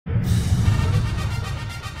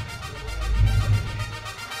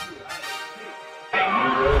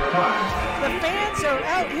fans are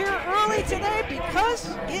out here early today because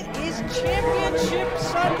it is Championship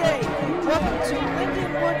Sunday. Welcome to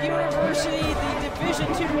Lindenwood University, the Division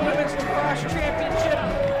II Women's Lacrosse Championship.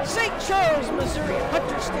 St. Charles, Missouri,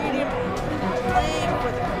 Hunter Stadium, playing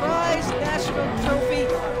for the prize national trophy.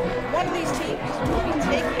 One of these teams will be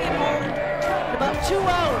taking it home in about 2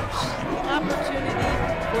 hours. The opportunity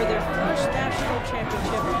for their first national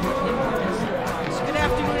championship in women's lacrosse. Good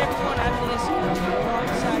afternoon, everyone. I'm Liz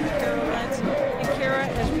alongside Kara Lentz. And Kara,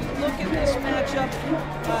 as we look at this matchup,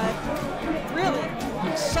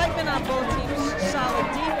 really excitement on both teams. Solid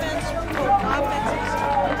defense, both offenses.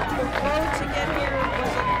 The road to get here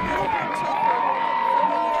was a little bit tougher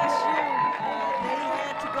for ESU. They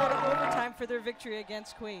had to go to overtime for their victory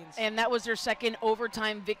against Queens. And that was their second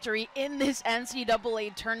overtime victory in this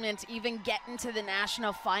NCAA tournament, even getting to the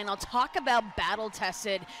national final. Talk about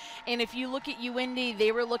battle-tested. And if you look at UIndy,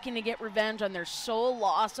 they were looking to get revenge on their sole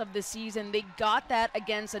loss of the season. They got that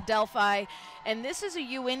against Adelphi. And this is a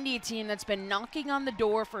UIndy team that's been knocking on the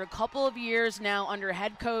door for a couple of years now under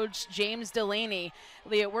head coach James Delaney.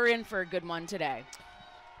 Leah, we're in for a good one today.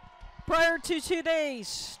 Prior to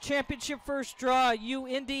today's championship first draw,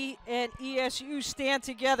 UIndy and ESU stand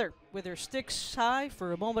together with their sticks high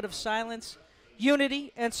for a moment of silence,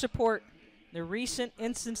 unity, and support. The recent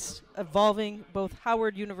instance involving both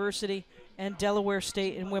Howard University and Delaware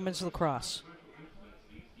State in women's lacrosse.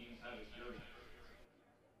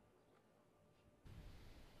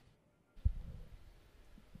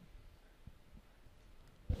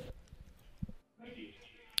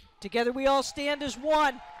 Together we all stand as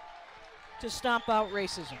one to stomp out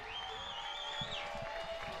racism.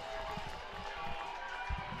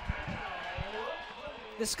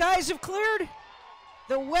 The skies have cleared.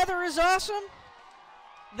 The weather is awesome.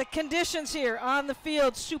 The conditions here on the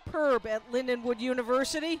field superb at Lindenwood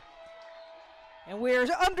University. And we're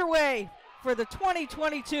underway for the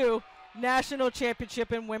 2022 National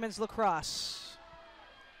Championship in Women's Lacrosse.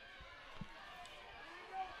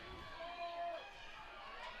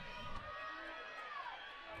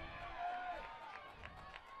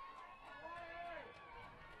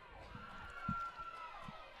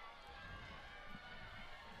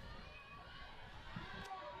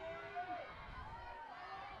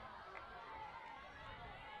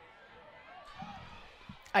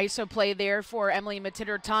 ISO play there for Emily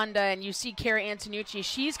Matider-Tonda, and you see Kara Antonucci.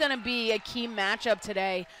 She's going to be a key matchup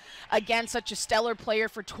today against such a stellar player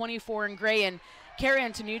for 24 in gray. And Kara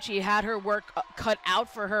Antonucci had her work cut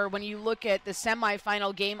out for her when you look at the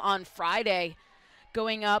semifinal game on Friday,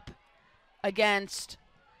 going up against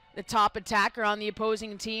the top attacker on the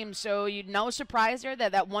opposing team. So no surprise there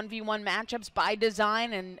that 1v1 matchup's by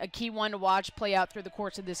design and a key one to watch play out through the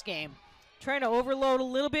course of this game. Trying to overload a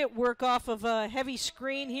little bit, work off of a heavy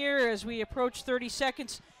screen here as we approach 30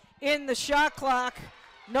 seconds in the shot clock.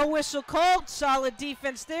 No whistle called, solid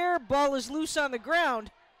defense there. Ball is loose on the ground.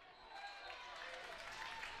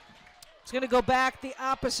 It's going to go back the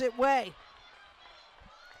opposite way.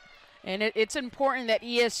 And it's important that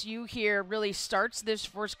ESU here really starts this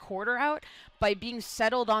first quarter out by being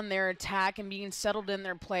settled on their attack and being settled in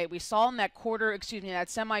their play. We saw in that that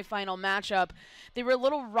semifinal matchup, they were a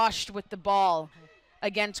little rushed with the ball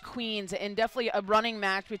against Queens, and definitely a running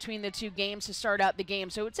match between the two games to start out the game.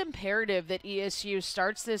 So it's imperative that ESU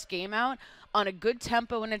starts this game out on a good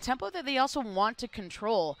tempo and a tempo that they also want to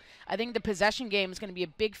control. I think the possession game is going to be a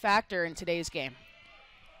big factor in today's game.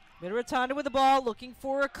 Matider-Tonda with the ball, looking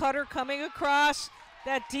for a cutter coming across.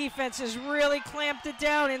 That defense has really clamped it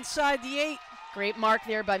down inside the 8. Great mark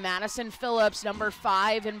there by Madison Phillips, number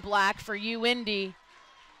 5 in black for UIndy.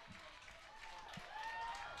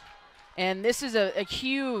 And this is a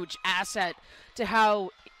huge asset to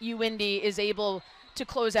how UIndy is able to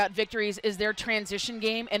close out victories, is their transition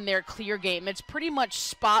game and their clear game. It's pretty much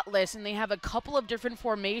spotless, and they have a couple of different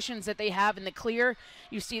formations that they have in the clear.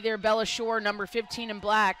 You see there Bella Shore, number 15 in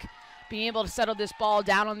black, being able to settle this ball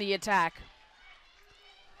down on the attack.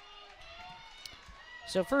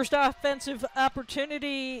 So first offensive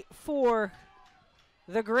opportunity for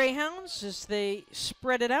the Greyhounds as they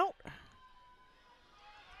spread it out.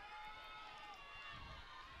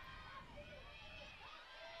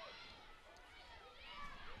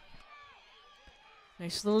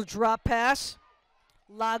 Nice little drop pass.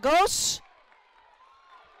 Lagos.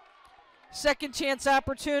 Second chance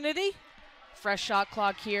opportunity. Fresh shot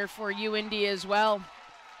clock here for UIndy as well.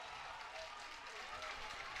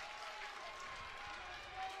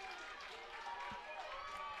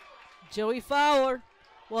 Joey Fowler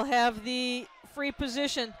will have the free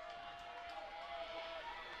position.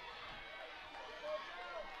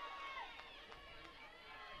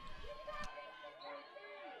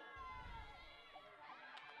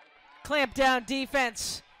 Clamp down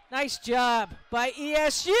defense. Nice job by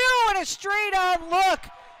ESU, and a straight on look.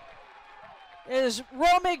 As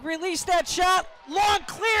Romig released that shot, long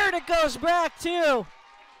cleared, it goes back to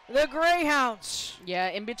the Greyhounds. Yeah,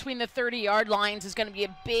 in between the 30-yard lines is going to be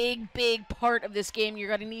a big, big part of this game you're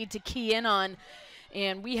going to need to key in on.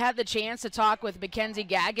 And we had the chance to talk with Mackenzie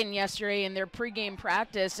Gagnon yesterday in their pregame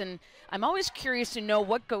practice, and I'm always curious to know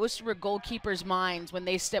what goes through a goalkeeper's minds when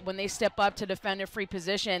they step up to defend a free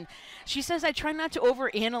position. She says, I try not to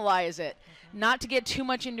overanalyze it, not to get too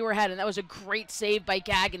much into her head, and that was a great save by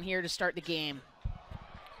Gagnon here to start the game.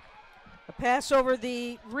 A pass over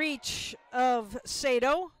the reach of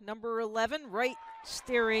Sato, number 11, right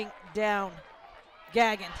steering down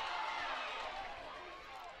Gagnon.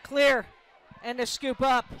 Clear. And a scoop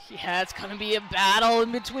up. Yeah, it's going to be a battle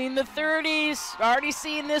in between the 30s. Already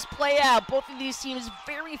seeing this play out. Both of these teams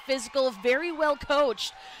very physical, very well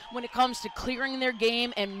coached when it comes to clearing their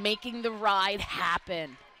game and making the ride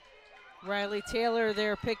happen. Riley Taylor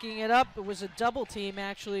there picking it up. It was a double team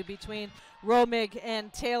actually between Romig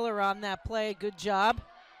and Taylor on that play. Good job.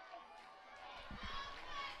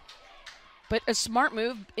 But a smart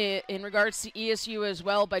move in regards to ESU as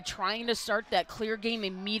well by trying to start that clear game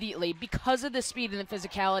immediately because of the speed and the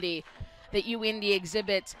physicality that UIndy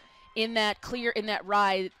exhibits in that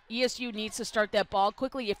ride. ESU needs to start that ball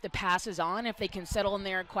quickly if the pass is on, if they can settle in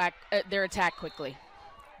their attack quickly.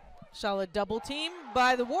 Solid double team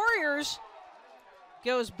by the Warriors.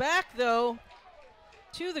 Goes back, though,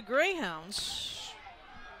 to the Greyhounds.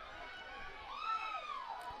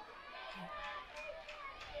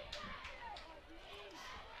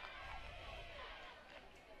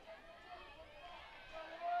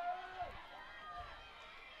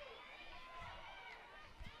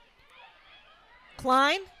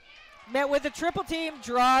 Klein met with a triple team,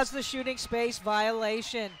 draws the shooting space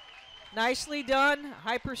violation. Nicely done.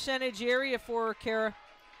 High percentage area for Kara.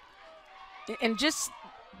 And just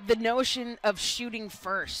the notion of shooting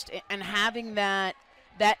first and having that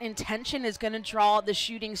intention is going to draw the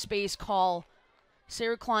shooting space call.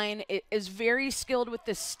 Sarah Klein is very skilled with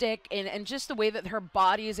the stick and just the way that her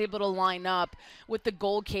body is able to line up with the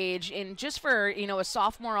goal cage. And just for, a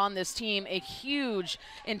sophomore on this team, a huge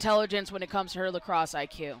intelligence when it comes to her lacrosse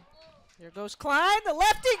IQ. There goes Klein. The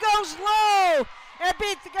lefty goes low and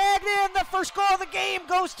beats the Gagnon. The first goal of the game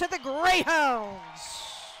goes to the Greyhounds.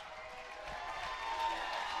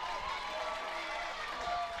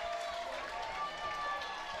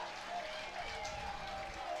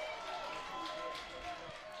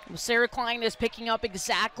 Sarah Klein is picking up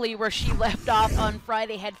exactly where she left off on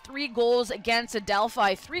Friday. Had 3 goals against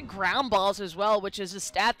Adelphi, 3 ground balls as well, which is a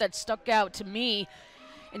stat that stuck out to me.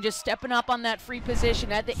 And just stepping up on that free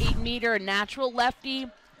position at the 8-meter, natural lefty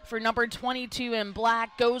for number 22 in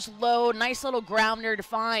black. Goes low, nice little grounder to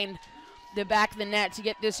find the back of the net to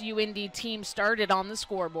get this UIndy team started on the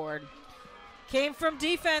scoreboard. Came from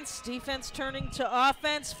defense. Defense turning to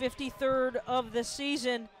offense. 53rd of the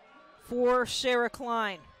season for Sarah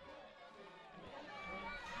Klein.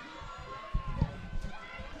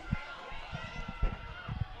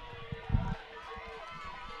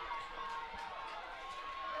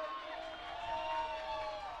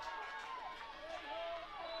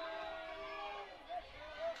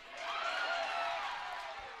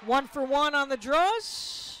 One for one on the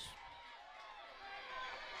draws.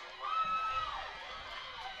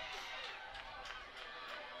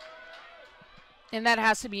 And that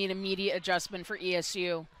has to be an immediate adjustment for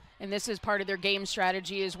ESU. And this is part of their game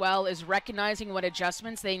strategy as well, is recognizing what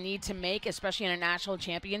adjustments they need to make, especially in a national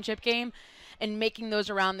championship game, and making those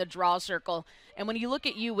around the draw circle. And when you look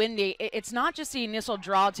at UIndy, it's not just the initial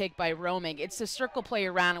draw take by Romig, it's the circle play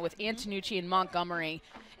around it with Antonucci and Montgomery.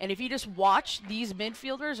 And if you just watch these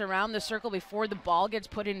midfielders around the circle before the ball gets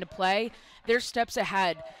put into play, they're steps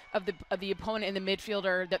ahead of the opponent and the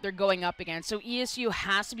midfielder that they're going up against. So ESU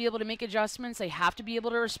has to be able to make adjustments. They have to be able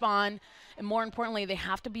to respond. And more importantly, they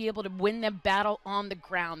have to be able to win the battle on the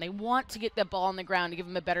ground. They want to get that ball on the ground to give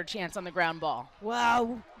them a better chance on the ground ball.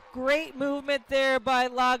 Wow. Great movement there by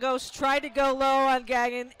Lagos. Tried to go low on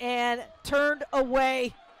Gagnon and turned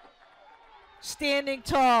away. Standing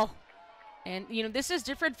tall. And, this is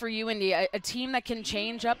different for UIndy, a team that can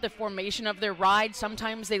change up the formation of their ride.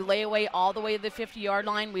 Sometimes they lay away all the way to the 50-yard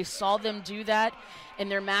line. We saw them do that in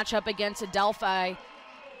their matchup against Adelphi.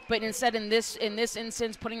 But instead, in this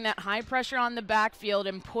instance, putting that high pressure on the backfield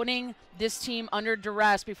and putting this team under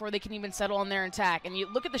duress before they can even settle on their attack. And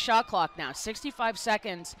you look at the shot clock now, 65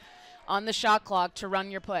 seconds on the shot clock to run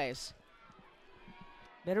your plays.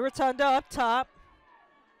 Rotunda up top.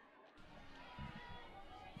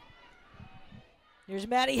 Here's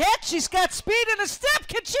Maddie Heck. She's got speed and a step.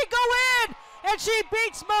 Can she go in? And she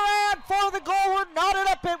beats Moran for the goal. We're knotted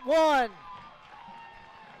up at 1.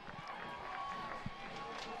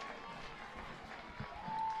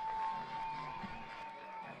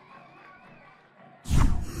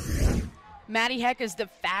 Maddie Heck is the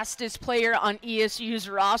fastest player on ESU's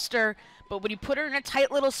roster, but when you put her in a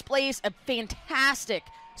tight little space, a fantastic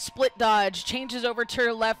split dodge, changes over to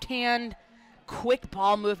her left hand. Quick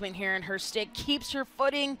ball movement here in her stick, keeps her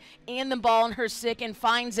footing and the ball in her stick and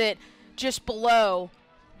finds it just below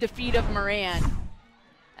the feet of Moran.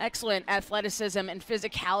 Excellent athleticism and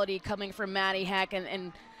physicality coming from Maddie Heck,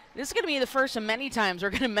 and this is going to be the first of many times we're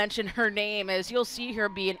going to mention her name, as you'll see her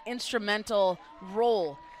be an instrumental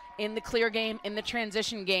role in the clear game, in the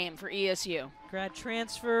transition game for ESU. Grad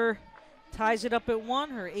transfer ties it up at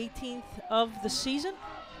 1, her 18th of the season.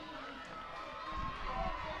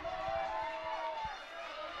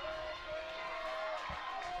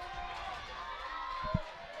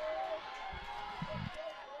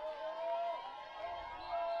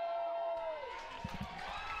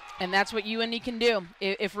 And that's what UIndy can do.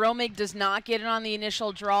 If Romig does not get it on the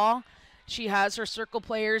initial draw, she has her circle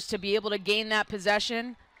players to be able to gain that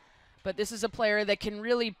possession. But this is a player that can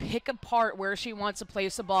really pick apart where she wants to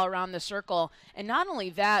place the ball around the circle. And not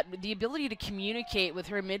only that, the ability to communicate with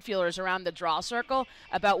her midfielders around the draw circle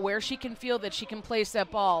about where she can feel that she can place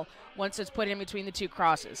that ball once it's put in between the two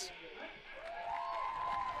crosses.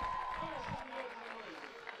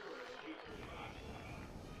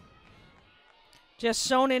 Jess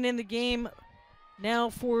Sonnen in the game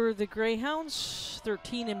now for the Greyhounds,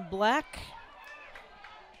 13 in black.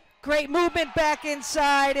 Great movement back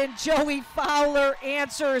inside, and Joey Fowler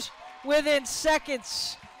answers within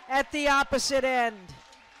seconds at the opposite end.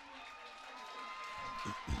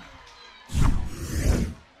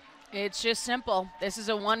 It's just simple. This is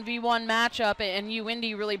a 1v1 matchup, and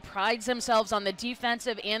UIndy really prides themselves on the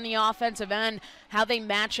defensive and the offensive end, how they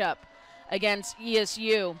match up against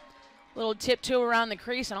ESU. Little tiptoe around the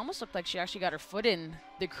crease. It almost looked like she actually got her foot in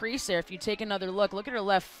the crease there. If you take another look at her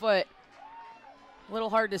left foot. A little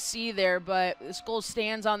hard to see there, but this goal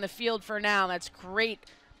stands on the field for now. That's great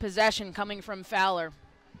possession coming from Fowler.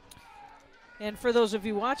 And for those of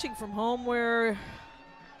you watching from home, where,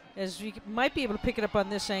 as you might be able to pick it up on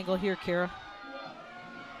this angle here, Kara.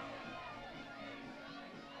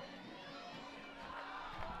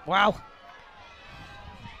 Wow.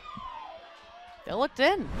 They looked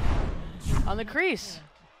in on the crease.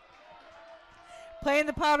 Playing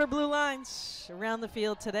the powder blue lines around the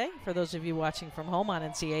field today, for those of you watching from home on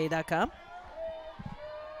NCAA.com.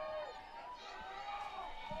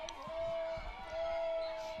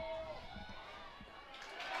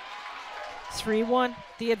 (3-1)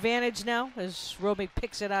 the advantage now as Romig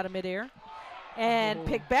picks it out of midair and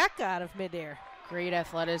pick back out of midair. Great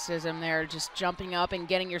athleticism there, just jumping up and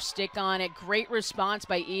getting your stick on it. Great response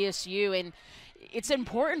by ESU, and it's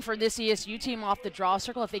important for this ESU team off the draw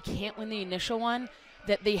circle, if they can't win the initial one,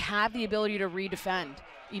 that they have the ability to redefend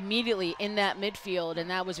immediately in that midfield, and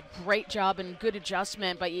that was a great job and good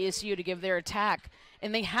adjustment by ESU to give their attack.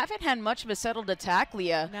 And they haven't had much of a settled attack,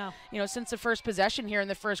 Leah. No. You know, since the first possession here in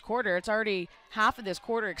the first quarter. It's already half of this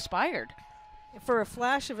quarter expired. For a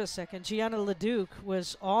flash of a second, Gianna Leduc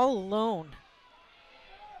was all alone.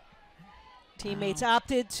 Teammates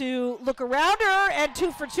opted to look around her, and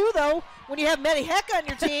 2 for 2, though, when you have Maddie Heck on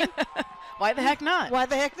your team. Why the heck not? Why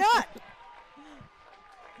the heck not?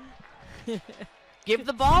 Give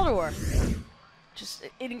the ball to her. Just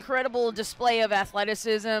an incredible display of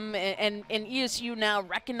athleticism, and ESU now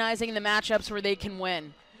recognizing the matchups where they can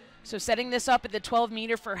win. So setting this up at the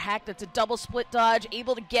 12-meter for Heck, that's a double split dodge,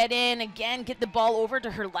 able to get in, again, get the ball over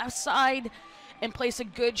to her left side, and place a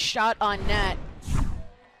good shot on net.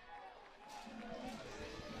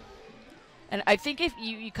 And I think if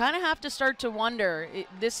you kind of have to start to wonder,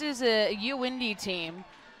 this is a UIndy team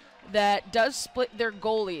that does split their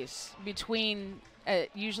goalies between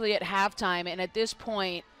usually at halftime, and at this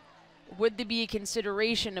point, would there be a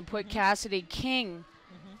consideration to put Cassidy King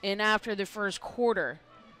in after the first quarter?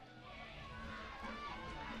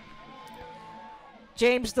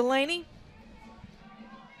 James Delaney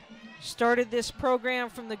started this program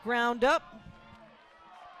from the ground up.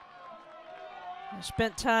 I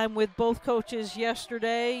spent time with both coaches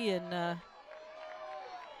yesterday, and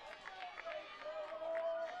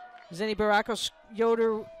Zenny Barakos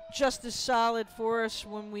Yoder just as solid for us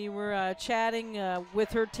when we were chatting with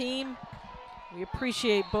her team. We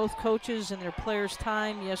appreciate both coaches and their players'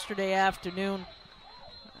 time yesterday afternoon.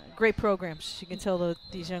 Great programs. You can tell that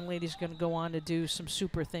these young ladies are going to go on to do some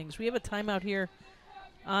super things. We have a timeout here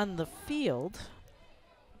on the field.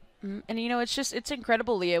 And you know, it's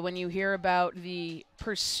incredible, Leah, when you hear about the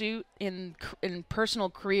pursuit in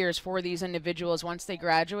personal careers for these individuals once they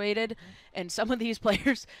graduated. And some of these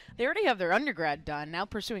players, they already have their undergrad done, now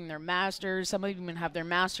pursuing their masters. Some of them even have their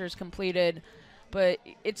masters completed. But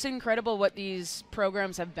it's incredible what these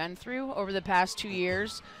programs have been through over the past 2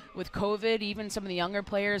 years with COVID. Even some of the younger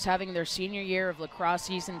players having their senior year of lacrosse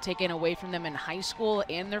season taken away from them in high school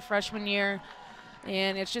and their freshman year.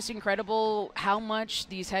 And it's just incredible how much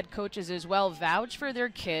these head coaches as well vouch for their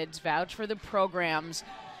kids, vouch for the programs,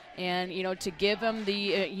 and, you know, to give them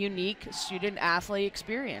the unique student-athlete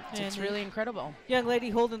experience. And it's really incredible. Young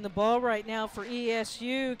lady holding the ball right now for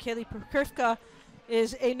ESU, Kaylee Prokrivka,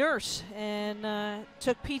 is a nurse and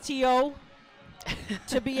took PTO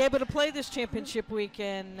to be able to play this championship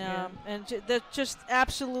weekend. And that just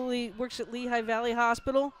absolutely works at Lehigh Valley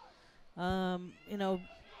Hospital. You know,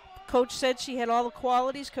 Coach said she had all the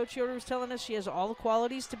qualities. Coach Yoder was telling us she has all the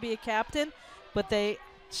qualities to be a captain, but they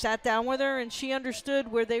sat down with her and she understood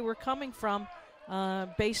where they were coming from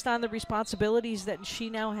based on the responsibilities that she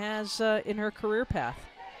now has in her career path.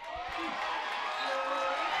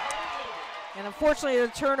 And unfortunately, the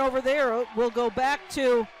turnover there will go back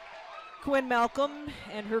to Quinn Malcolm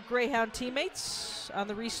and her Greyhound teammates on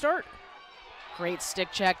the restart. Great stick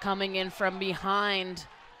check coming in from behind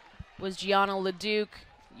was Gianna Leduc.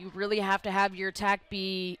 You really have to have your attack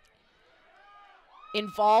be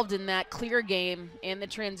involved in that clear game and the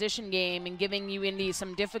transition game and giving UIndy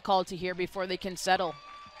some difficulty here before they can settle.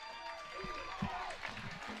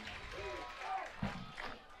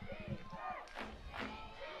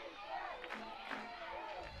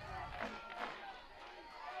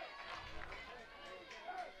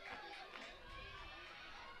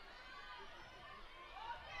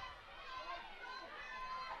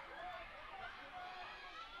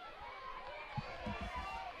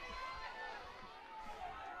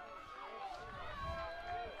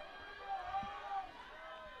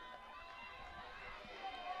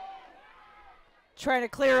 Trying to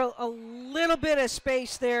clear a little bit of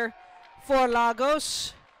space there for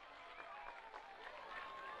Lagos.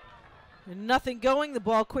 And nothing going. The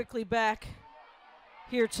ball quickly back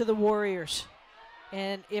here to the Warriors.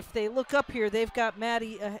 And if they look up here, they've got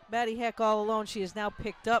Maddie Heck all alone. She is now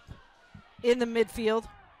picked up in the midfield.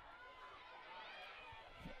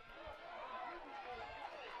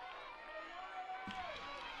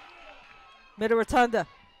 Midarotunda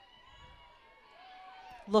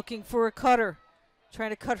looking for a cutter.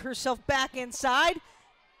 Trying to cut herself back inside.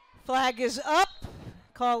 Flag is up.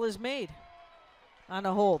 Call is made on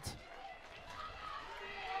a hold.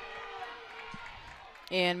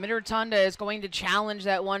 And Midarotunda is going to challenge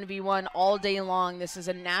that 1v1 all day long. This is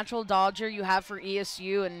a natural dodger you have for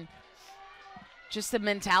ESU and just the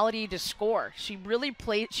mentality to score. She really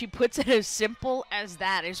she puts it as simple as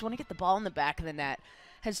that. I just want to get the ball in the back of the net.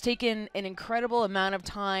 Has taken an incredible amount of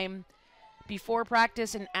time before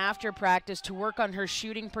practice and after practice to work on her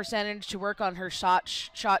shooting percentage, to work on her shot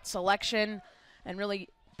selection, and really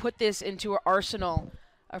put this into her arsenal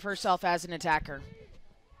of herself as an attacker.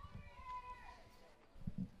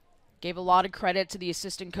 Gave a lot of credit to the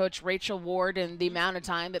assistant coach, Rachel Ward, and the amount of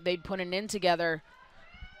time that they'd put in together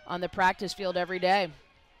on the practice field every day.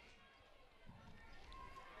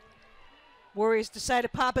 Warriors decide to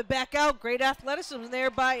pop it back out. Great athleticism there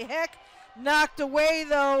by Heck. Knocked away,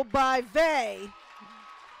 though, by Vey.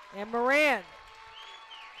 And Moran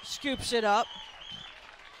scoops it up.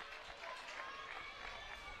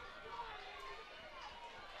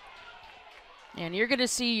 And you're going to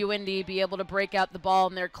see UIndy be able to break out the ball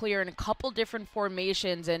in their clear in a couple different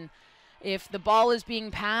formations. And if the ball is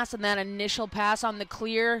being passed and that initial pass on the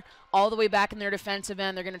clear all the way back in their defensive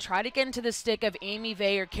end, they're going to try to get into the stick of Amy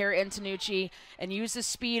Vey or Kara Antonucci and use the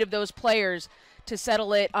speed of those players to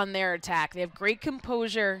settle it on their attack. They have great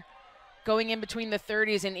composure going in between the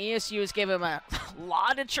 30s, and ESU has given them a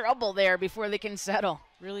lot of trouble there before they can settle.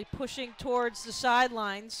 Really pushing towards the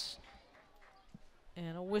sidelines.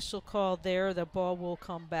 And a whistle called there. The ball will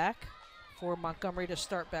come back for Montgomery to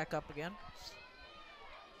start back up again.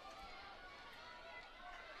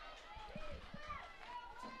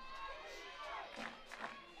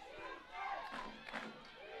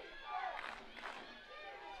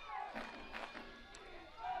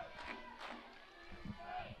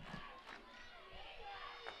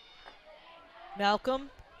 Malcolm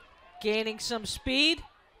gaining some speed.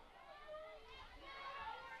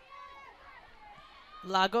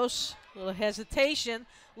 Lagos, little hesitation,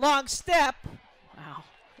 long step. Wow,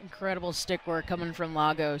 incredible stick work coming from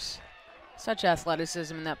Lagos. Such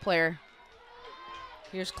athleticism in that player.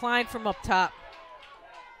 Here's Klein from up top.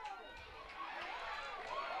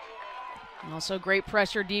 Also great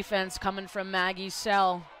pressure defense coming from Maggie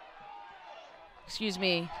Sell. Excuse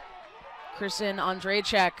me, Kristen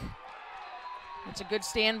Andrejczyk. It's a good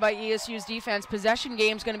stand by ESU's defense. Possession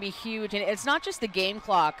game is going to be huge, and it's not just the game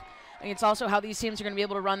clock. I mean, it's also how these teams are going to be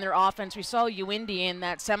able to run their offense. We saw UIndy in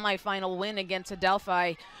that semifinal win against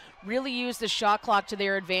Adelphi really use the shot clock to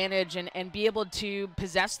their advantage and be able to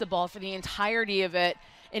possess the ball for the entirety of it.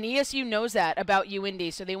 And ESU knows that about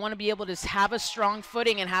UIndy, so they want to be able to have a strong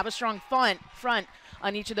footing and have a strong front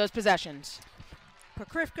on each of those possessions.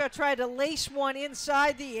 Pokrivka tried to lace one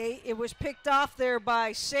inside the 8. It was picked off there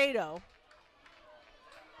by Sato.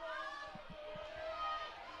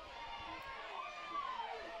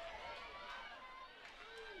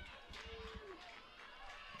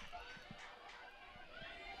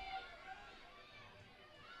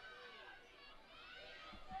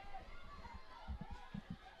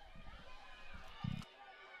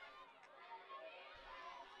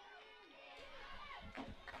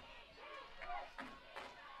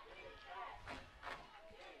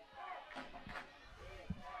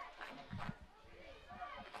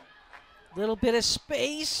 Little bit of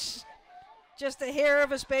space, just a hair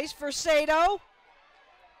of a space for Sato.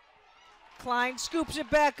 Klein scoops it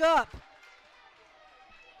back up.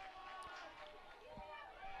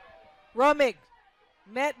 Rummig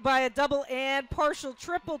met by a double and partial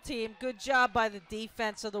triple team. Good job by the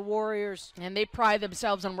defense of the Warriors. And they pride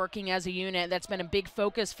themselves on working as a unit. That's been a big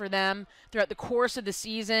focus for them throughout the course of the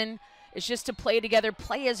season. It's just to play together,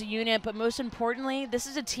 play as a unit, but most importantly, this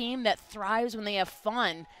is a team that thrives when they have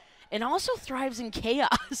fun. And also thrives in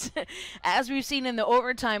chaos, as we've seen in the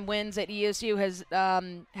overtime wins that ESU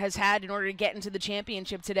has had in order to get into the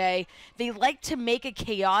championship today. They like to make a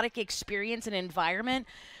chaotic experience and environment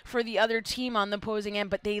for the other team on the opposing end,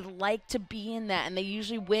 but they like to be in that, and they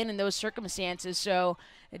usually win in those circumstances. So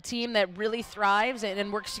a team that really thrives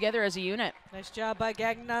and works together as a unit. Nice job by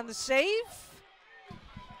Gagnon on the save.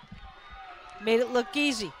 Made it look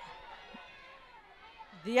easy.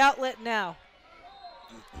 The outlet now.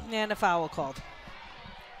 And a foul called.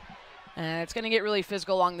 It's going to get really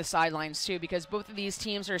physical along the sidelines, too, because both of these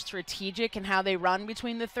teams are strategic in how they run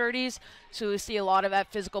between the 30s. So we see a lot of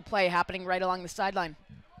that physical play happening right along the sideline.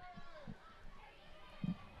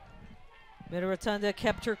 Mid-Rotunda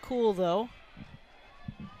kept her cool, though.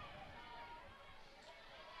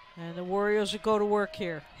 And the Warriors will go to work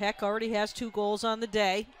here. Heck already has 2 goals on the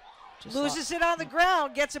day. Loses it on the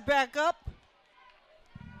ground, gets it back up.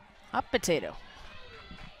 Hot potato.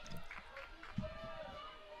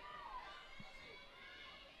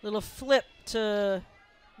 Little flip to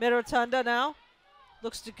Mid-Rotunda now.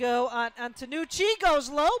 Looks to go on Antonucci. Goes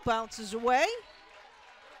low, bounces away.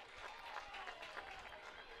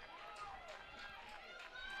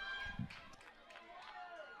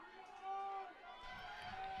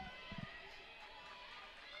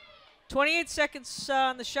 .28 seconds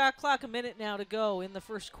on the shot clock. A minute now to go in the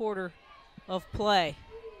first quarter of play.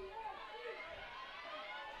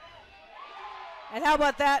 And how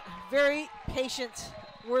about that? Very patient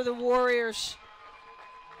were the Warriors.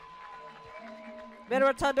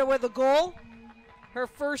 Mid-Rotunda with a goal, her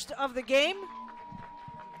first of the game.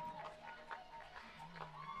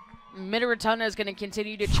 Mid-Rotunda is going to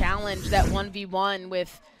continue to challenge that 1v1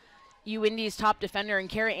 with UIndy's top defender and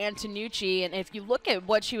Cara Antonucci. And if you look at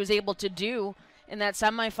what she was able to do in that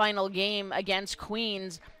semifinal game against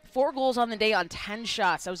Queens, 4 goals on the day on 10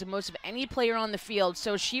 shots. That was the most of any player on the field.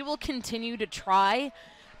 So she will continue to try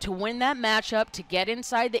to win that matchup, to get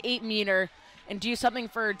inside the 8-meter and do something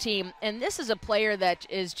for her team. And this is a player that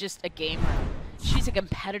is just a gamer. She's a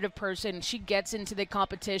competitive person. She gets into the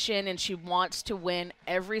competition and she wants to win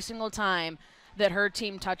every single time that her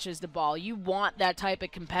team touches the ball. You want that type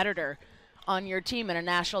of competitor on your team in a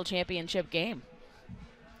national championship game.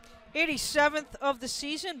 87th of the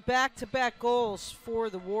season, back-to-back goals for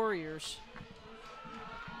the Warriors.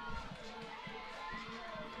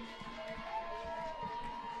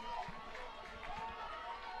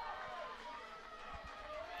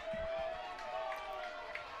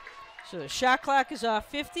 So the shot clock is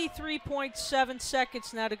off. 53.7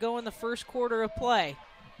 seconds now to go in the first quarter of play.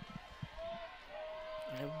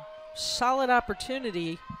 And a solid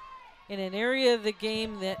opportunity in an area of the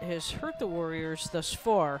game that has hurt the Warriors thus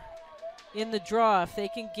far. In the draw, if they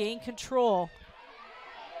can gain control.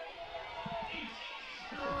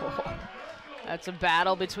 Oh, that's a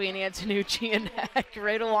battle between Antonucci and Heck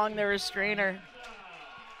right along the restrainer.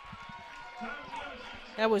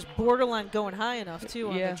 That was borderline going high enough, too,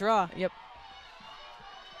 on the draw. Yep.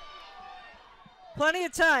 Plenty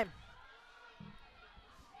of time.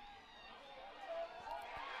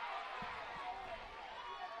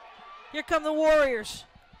 Here come the Warriors.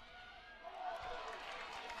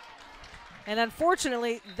 And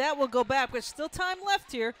unfortunately, that will go back, but still time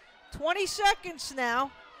left here. 20 seconds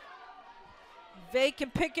now. They can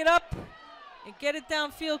pick it up and get it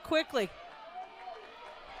downfield quickly.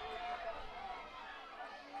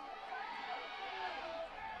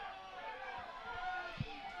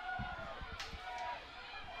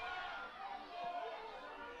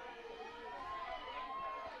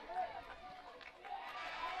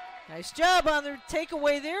 Nice job on the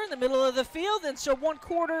takeaway there in the middle of the field, and so 1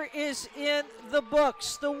 quarter is in the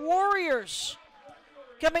books. The Warriors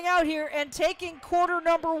coming out here and taking quarter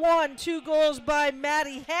number 1, 2 goals by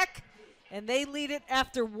Maddie Heck, and they lead it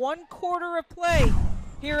after 1 quarter of play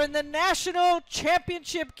here in the national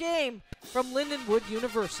championship game from Lindenwood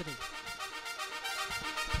University.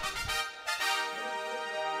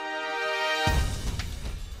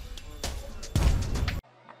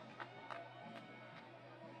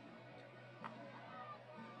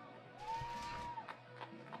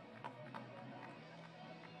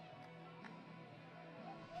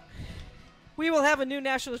 We will have a new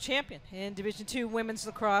national champion in Division II women's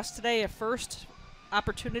lacrosse today, a first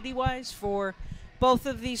opportunity-wise for both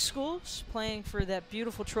of these schools, playing for that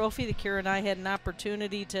beautiful trophy that Kara and I had an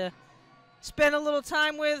opportunity to spend a little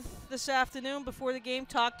time with this afternoon before the game,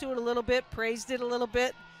 talked to it a little bit, praised it a little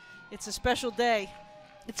bit. It's a special day.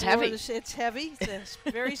 It's heavy. It's heavy. It's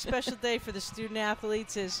a very special day for the student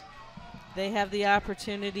athletes as they have the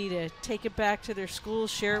opportunity to take it back to their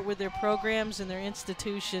schools, share it with their programs and their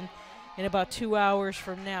institution in about 2 hours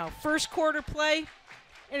from now. First quarter play,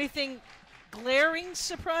 anything glaring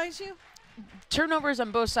surprise you? Turnovers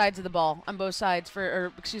on both sides of the ball, on both sides,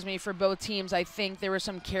 for both teams. I think there were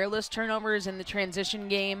some careless turnovers in the transition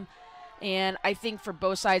game, and I think for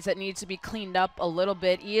both sides that needs to be cleaned up a little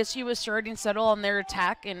bit. ESU was starting to settle on their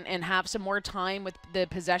attack and have some more time with the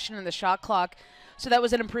possession and the shot clock, so that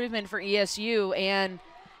was an improvement for ESU, and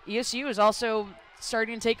ESU is also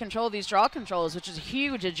starting to take control of these draw controls, which is a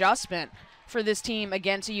huge adjustment for this team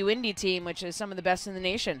against a UIndy team, which is some of the best in the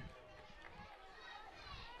nation.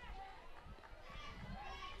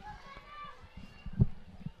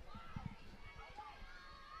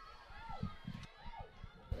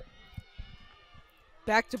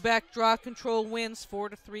 Back-to-back draw control wins,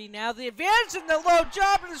 4-3. Now the advantage and the low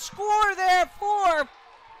job and the score there for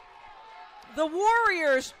the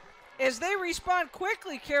Warriors as they respond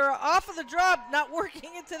quickly. Kara off of the drop, not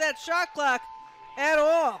working into that shot clock at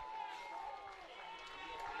all.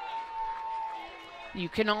 You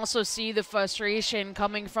can also see the frustration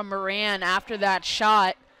coming from Moran after that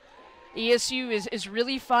shot. ESU is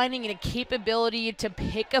really finding a capability to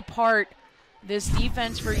pick apart this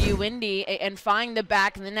defense for UIndy and find the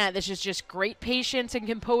back of the net. This is just great patience and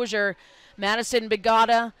composure. Madison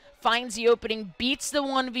Bagata finds the opening, beats the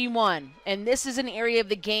 1v1, and this is an area of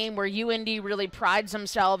the game where UIndy really prides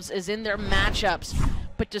themselves is in their matchups.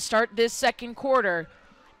 But to start this second quarter,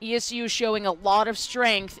 ESU is showing a lot of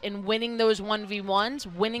strength in winning those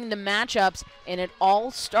 1v1s, winning the matchups, and it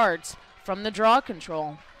all starts from the draw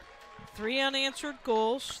control. 3 unanswered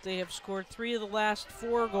goals. They have scored 3 of the last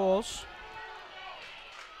 4 goals.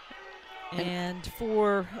 And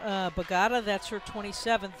for Bagata, that's her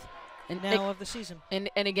 27th of the season. And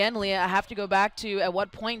again, Leah, I have to go back to at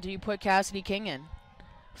what point do you put Cassidy King in?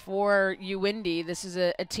 For UIndy, this is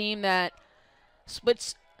a team that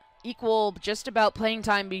splits equal just about playing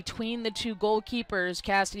time between the 2 goalkeepers,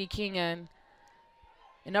 Cassidy King and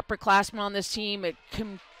an upperclassman on this team, a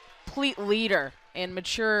complete leader and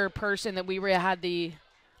mature person that we had the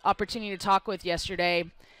opportunity to talk with yesterday.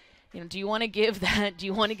 You know, do you want to give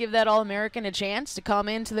that All-American a chance to come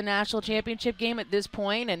into the national championship game at this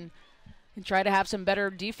point and try to have some better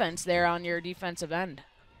defense there on your defensive end?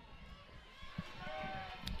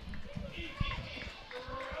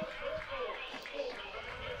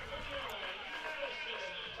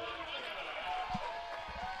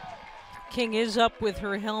 King is up with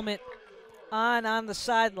her helmet on the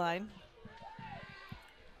sideline.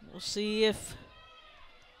 We'll see if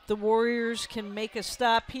the Warriors can make a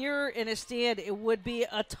stop here in a stand. It would be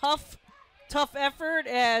a tough effort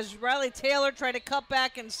as Riley Taylor tried to cut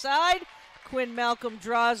back inside. Quinn Malcolm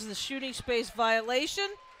draws the shooting space violation.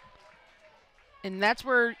 And that's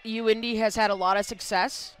where UIndy has had a lot of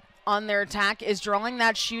success on their attack, is drawing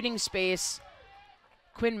that shooting space.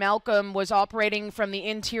 Quinn Malcolm was operating from the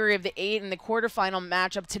interior of the 8 in the quarterfinal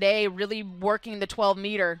matchup today, really working the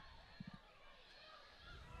 12-meter.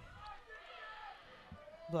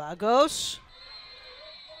 Blagos.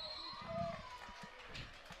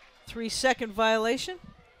 3-second violation.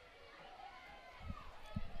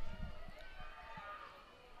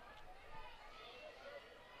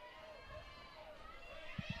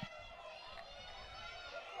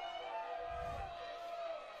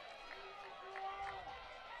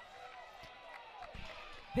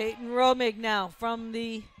 Peyton Romig now from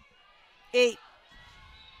the 8.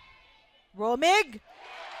 Romig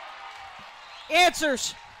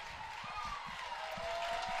answers.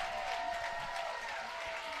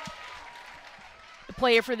 The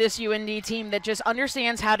player for this UIndy team that just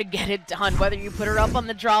understands how to get it done, whether you put her up on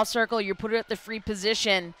the draw circle, you put her at the free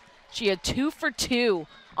position. She had 2 for 2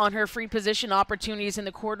 on her free position opportunities in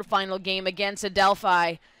the quarterfinal game against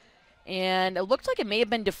Adelphi. And it looked like it may have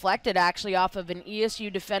been deflected actually off of an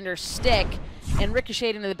ESU defender's stick and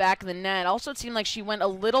ricocheted into the back of the net. Also, it seemed like she went a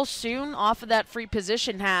little soon off of that free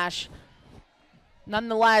position hash.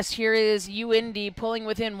 Nonetheless, here is UIndy pulling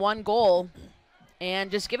within 1 goal and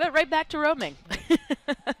just give it right back to Romig.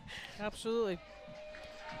 Absolutely.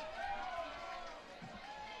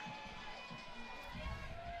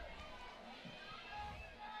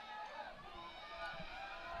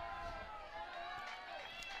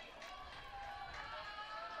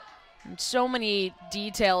 So many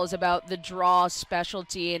details about the draw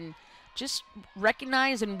specialty, and just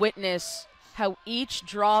recognize and witness how each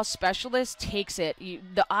draw specialist takes it.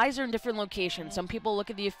 The eyes are in different locations. Some people look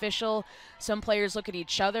at the official, some players look at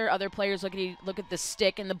each other, other players look at the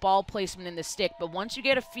stick and the ball placement in the stick. But once you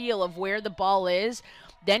get a feel of where the ball is,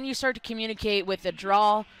 then you start to communicate with the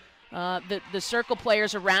draw, the circle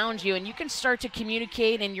players around you, and you can start to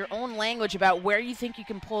communicate in your own language about where you think you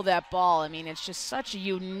can pull that ball. I mean, it's just such a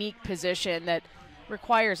unique position that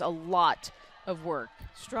requires a lot of work.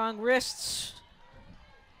 Strong wrists,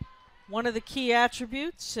 one of the key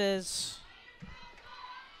attributes as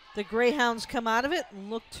the Greyhounds come out of it and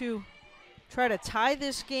look to try to tie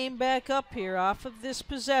this game back up here off of this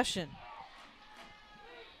possession.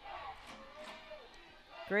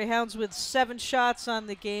 Greyhounds with 7 shots on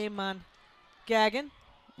the game on Gagan.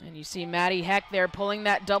 And you see Maddie Heck there pulling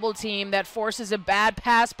that double team that forces a bad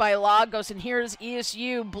pass by Lagos. And here's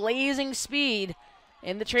ESU blazing speed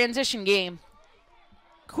in the transition game.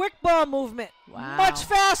 Quick ball movement. Wow. Much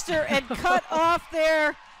faster and cut off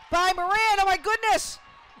there by Moran. Oh my goodness.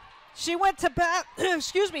 She went to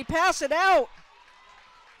pass it out.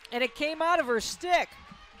 And it came out of her stick.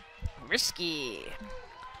 Risky.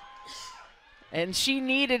 And she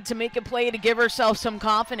needed to make a play to give herself some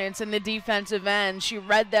confidence in the defensive end. She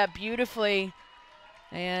read that beautifully.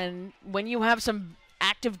 And when you have some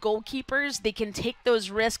active goalkeepers, they can take those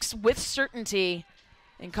risks with certainty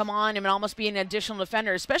and come on and almost be an additional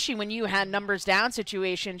defender, especially when you had numbers down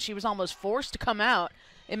situation. She was almost forced to come out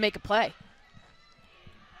and make a play.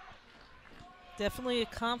 Definitely a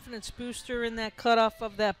confidence booster in that cutoff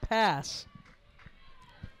of that pass.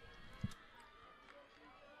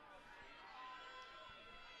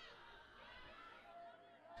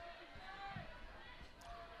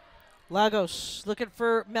 Lagos looking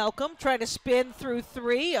for Malcolm, trying to spin through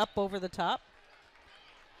 3, up over the top.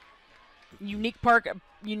 Unique part of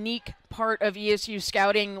ESU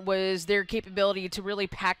scouting was their capability to really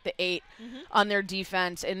pack the 8 on their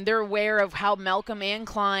defense, and they're aware of how Malcolm and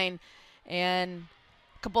Klein and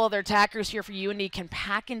a couple other attackers here for UIndy can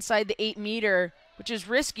pack inside the 8-meter, which is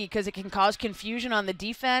risky because it can cause confusion on the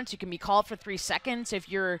defense. You can be called for 3 seconds if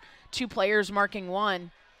you're 2 players marking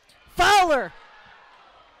 1. Fowler!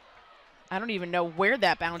 I don't even know where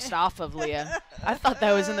that bounced off of, Leah. I thought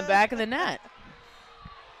that was in the back of the net.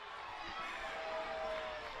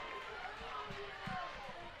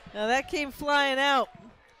 Now that came flying out.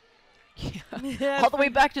 Yeah. All the way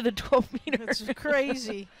back to the 12 meters. It's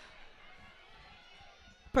crazy.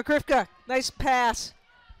 Pokrivka, nice pass.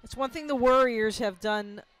 It's one thing the Warriors have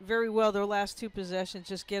done very well their last 2 possessions,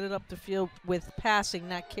 just get it up the field with passing,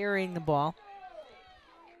 not carrying the ball.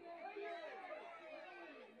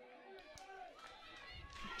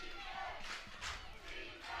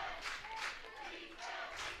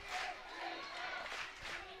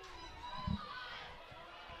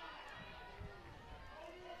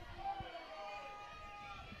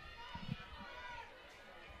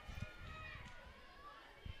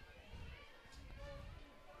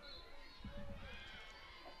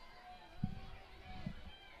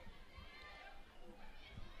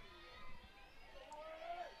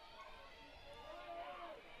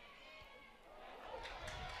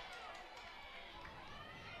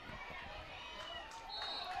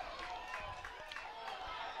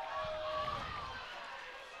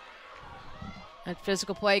 That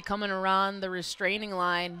physical play coming around the restraining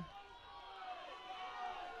line.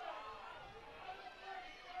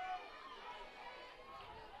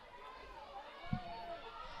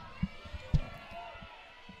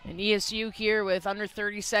 And ESU here with under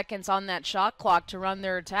 30 seconds on that shot clock to run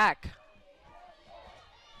their attack.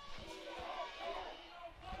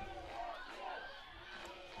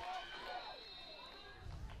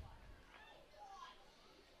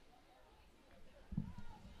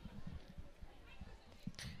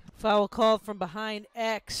 Foul called from behind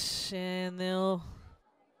X, and they'll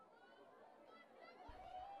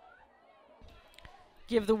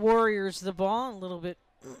give the Warriors the ball. A little bit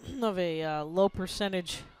of a low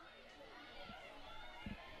percentage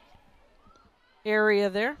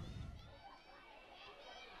area there.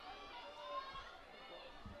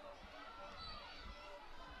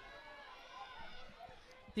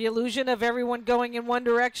 The illusion of everyone going in one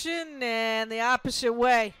direction and the opposite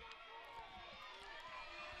way.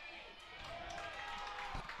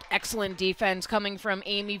 Excellent defense coming from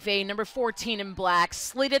Amy Vey, number 14 in black.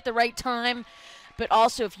 Slid at the right time, but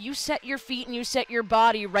also if you set your feet and you set your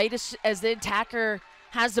body right as the attacker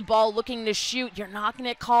has the ball looking to shoot, you're not going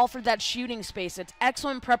to call for that shooting space. It's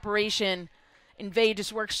excellent preparation, and Vey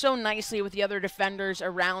just works so nicely with the other defenders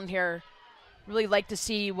around her. Really like to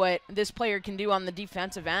see what this player can do on the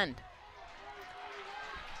defensive end.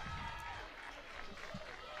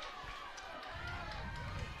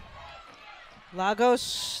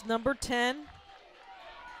 Lagos, number 10.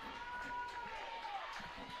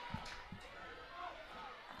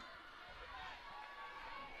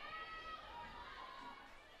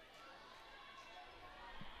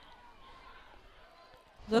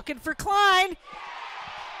 Looking for Klein.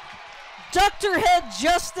 Ducked her head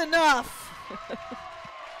just enough.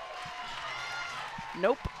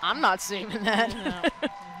 Nope, I'm not seeing that. No.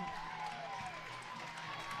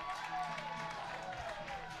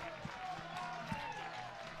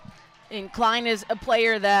 And Klein is a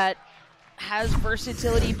player that has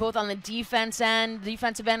versatility both on the defensive end,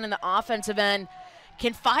 and the offensive end.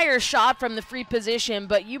 Can fire a shot from the free position,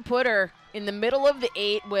 but you put her in the middle of the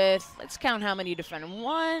 8 with, let's count how many defenders.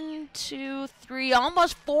 1, 2, 3,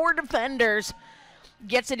 almost 4 defenders.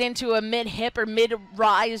 Gets it into a mid-hip or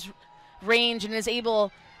mid-rise range and is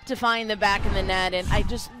able to find the back of the net. And I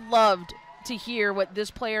just loved to hear what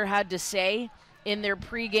this player had to say in their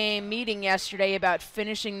pregame meeting yesterday about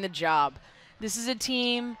finishing the job. This is a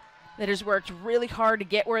team that has worked really hard to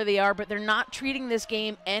get where they are, but they're not treating this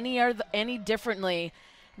game any differently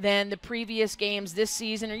than the previous games this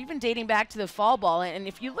season or even dating back to the fall ball. And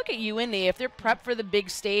if you look at UIndy, if they're prepped for the big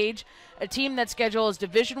stage, a team that schedules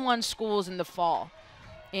Division I schools in the fall,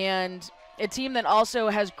 and a team that also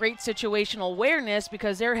has great situational awareness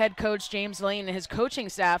because their head coach, James Lane, and his coaching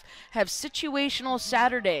staff have situational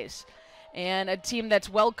Saturdays. And a team that's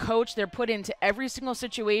well coached, they're put into every single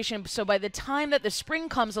situation. So by the time that the spring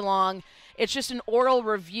comes along, it's just an oral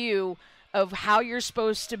review of how you're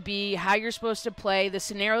supposed to be, how you're supposed to play, the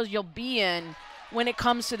scenarios you'll be in when it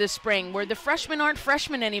comes to the spring, where the freshmen aren't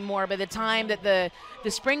freshmen anymore by the time that the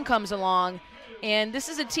spring comes along. And this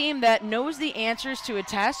is a team that knows the answers to a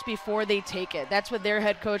test before they take it. That's what their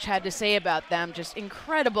head coach had to say about them. Just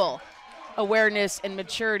incredible awareness and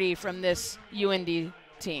maturity from this UIndy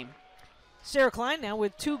team. Sarah Klein now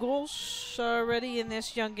with 2 goals already in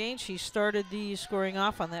this young game. She started the scoring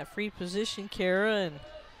off on that free position, Kara, and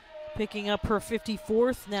picking up her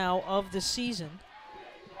 54th now of the season.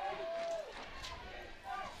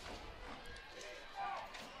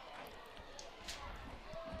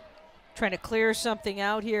 Trying to clear something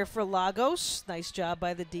out here for Lagos. Nice job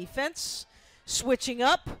by the defense. Switching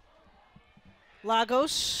up.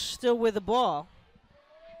 Lagos still with the ball.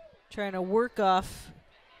 Trying to work off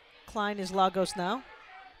Klein is Lagos now.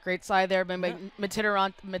 Great slide there by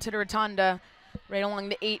Matiratanda right along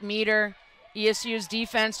the 8-meter. ESU's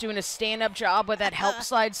defense doing a stand-up job with that help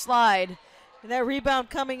slide. And that rebound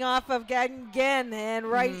coming off of Gagan and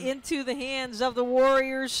right into the hands of the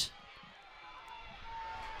Warriors.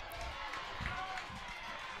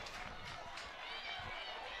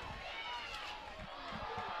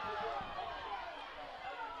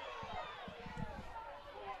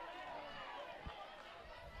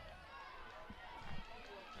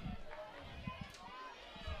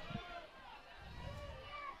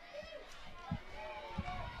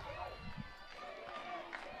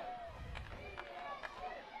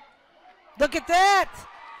 Look at that.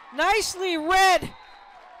 Nicely read.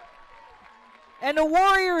 And the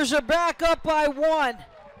Warriors are back up by 1.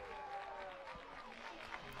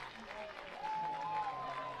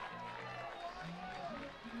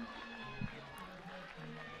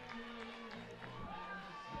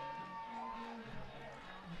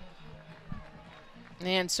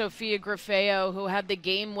 And Sophia Grafeo, who had the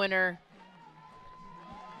game winner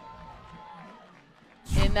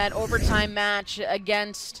in that overtime match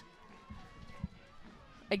against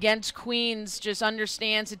Queens, just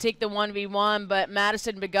understands to take the 1v1, but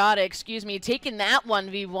Madison Bagata, taking that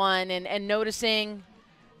 1v1 and noticing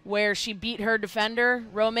where she beat her defender,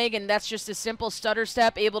 Romeg, and that's just a simple stutter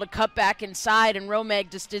step, able to cut back inside, and Romeg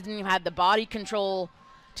just didn't have the body control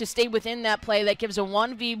to stay within that play. That gives a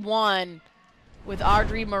 1v1 with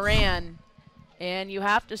Audrey Moran. And you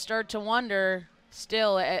have to start to wonder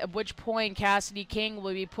still at which point Cassidy King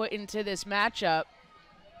will be put into this matchup.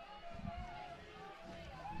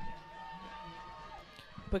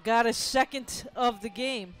 But got a second of the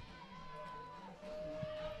game.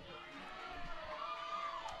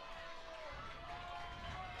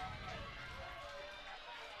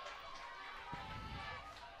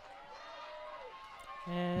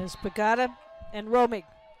 As Pagata and Romig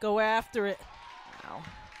go after it. Wow.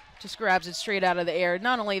 Just grabs it straight out of the air.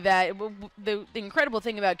 Not only that, the incredible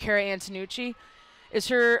thing about Cara Antonucci is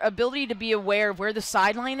her ability to be aware of where the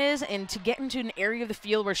sideline is and to get into an area of the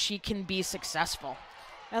field where she can be successful.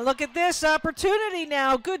 And look at this opportunity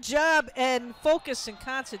now. Good job and focus and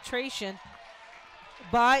concentration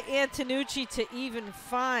by Antonucci to even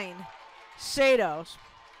find Sados.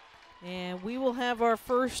 And we will have our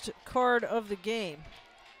first card of the game.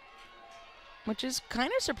 Which is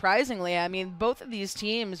kind of surprisingly, I mean, both of these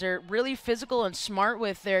teams are really physical and smart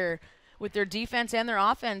with their defense and their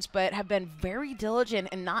offense, but have been very diligent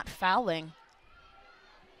and not fouling.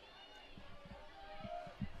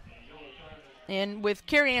 And with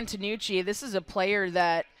Carrie Antonucci, this is a player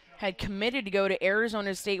that had committed to go to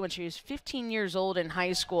Arizona State when she was 15 years old in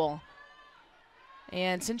high school.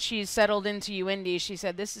 And since she's settled into UIndy, she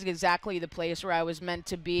said, this is exactly the place where I was meant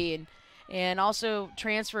to be. And also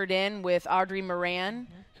transferred in with Audrey Moran,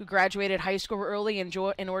 who graduated high school early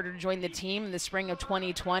in order to join the team in the spring of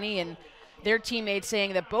 2020. And their teammates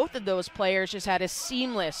saying that both of those players just had a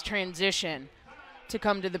seamless transition to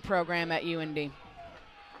come to the program at UIndy.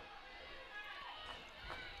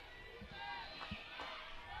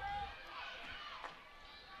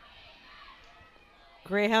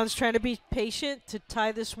 Greyhounds trying to be patient to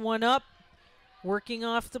tie this one up. Working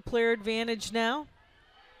off the player advantage now.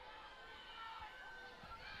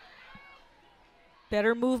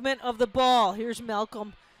 Better movement of the ball. Here's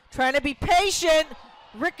Malcolm trying to be patient.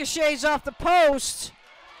 Ricochets off the post.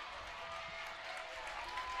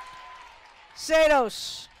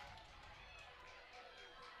 Sados.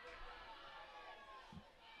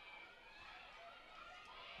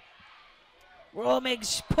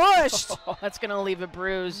 Romig's pushed. Oh, that's going to leave a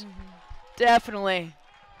bruise. Definitely.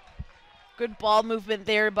 Good ball movement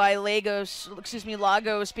there by Lagos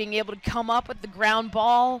being able to come up with the ground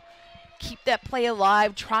ball. Keep that play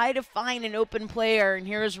alive, try to find an open player, and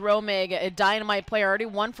here's Romig, a dynamite player, already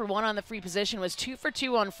 1 for 1 on the free position, was 2 for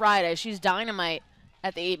 2 on Friday. She's dynamite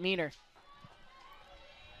at the 8-meter.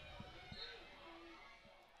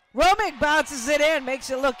 Romig bounces it in,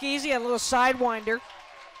 makes it look easy, a little sidewinder.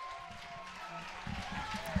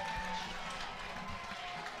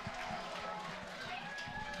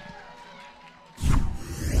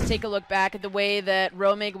 Take a look back at the way that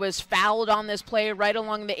Romig was fouled on this play right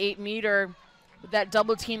along the 8-meter with that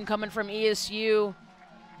double team coming from ESU.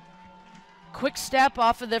 Quick step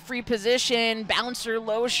off of the free position, bouncer,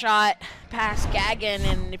 low shot, past Gagnon.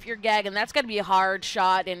 And if you're Gagnon, that's got to be a hard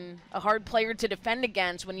shot and a hard player to defend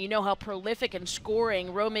against when you know how prolific and scoring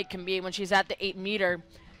Romig can be when she's at the 8-meter.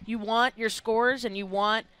 You want your scorers and you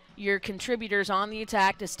want your contributors on the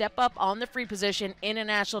attack to step up on the free position in a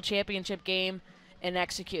national championship game and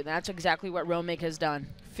execute. That's exactly what Romig has done.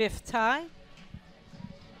 5th tie.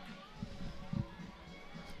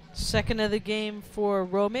 Second of the game for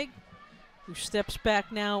Romig, who steps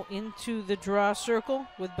back now into the draw circle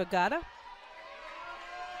with Bagata.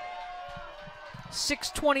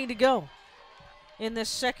 6:20 to go in the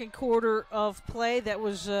second quarter of play. That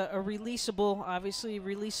was a releasable, obviously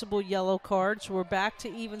releasable yellow card, so we're back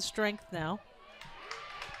to even strength now.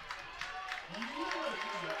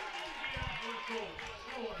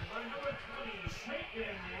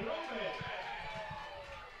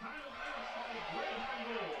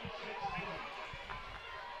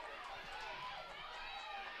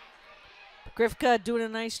 Grifka doing a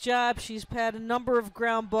nice job. She's had a number of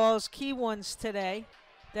ground balls, key ones today.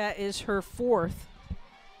 That is her 4th.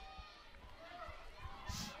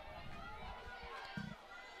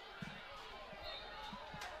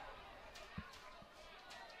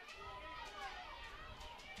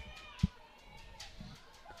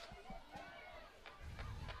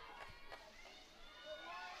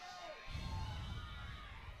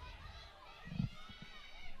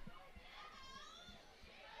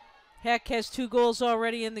 Heck has 2 goals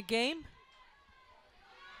already in the game.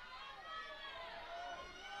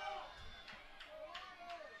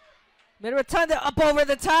 Midratunda up over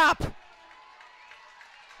the top.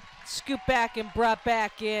 Scoop back and brought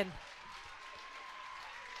back in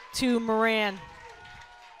to Moran.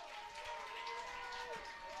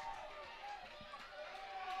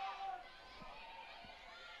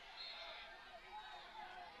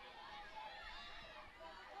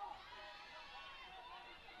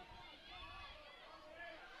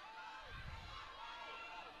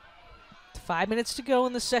 5 minutes to go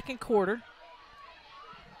in the second quarter.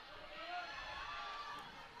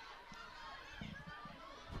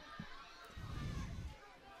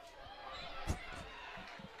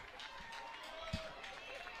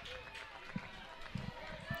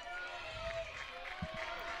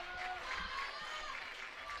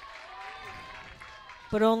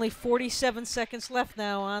 But only 47 seconds left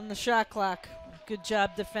now on the shot clock. Good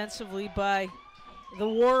job defensively by the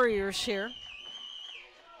Warriors here.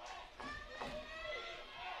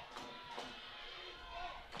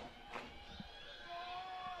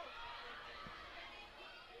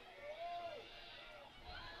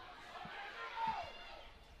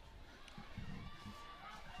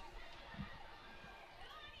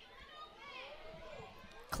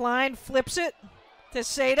 Klein flips it to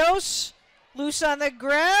Sados. Loose on the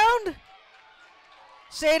ground.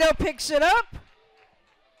 Sato picks it up.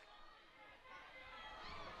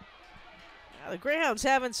 Now the Greyhounds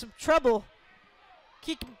having some trouble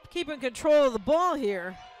keeping control of the ball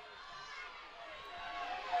here.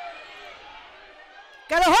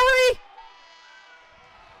 Gotta hurry!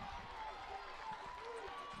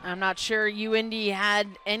 I'm not sure UIndy had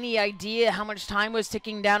any idea how much time was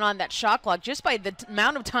ticking down on that shot clock just by the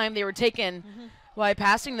amount of time they were taking while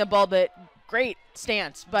passing the ball, but great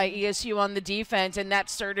stance by ESU on the defense, and that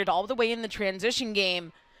started all the way in the transition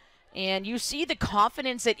game. And you see the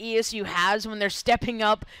confidence that ESU has when they're stepping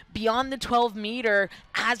up beyond the 12-meter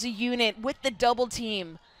as a unit with the double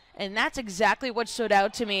team. And that's exactly what stood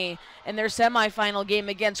out to me in their semifinal game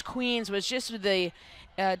against Queens, was just the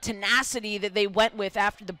tenacity that they went with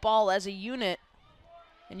after the ball as a unit.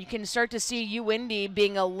 And you can start to see UIndy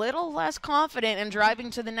being a little less confident and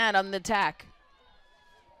driving to the net on the attack.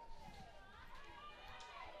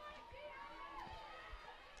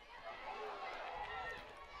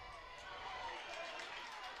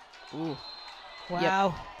 Ooh.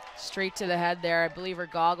 Wow. Yep. Straight to the head there. I believe her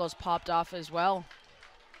goggles popped off as well.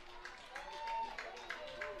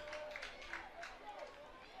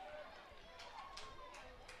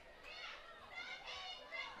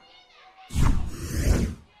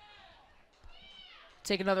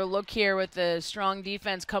 Take another look here with the strong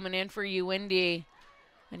defense coming in for UIndy.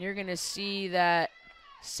 And you're going to see that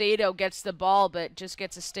Sato gets the ball, but just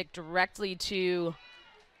gets a stick directly to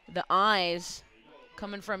the eyes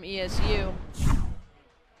coming from ESU.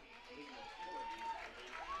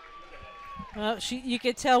 You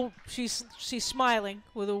can tell she's smiling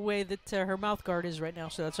with the way that her mouth guard is right now,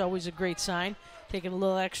 so that's always a great sign. Taking a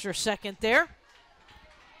little extra second there.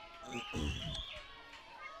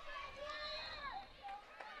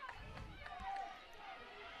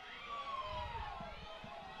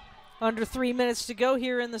 Under 3 minutes to go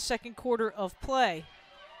here in the second quarter of play.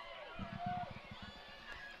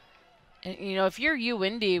 And, you know, if you're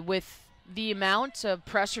UIndy, with the amount of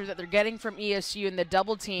pressure that they're getting from ESU and the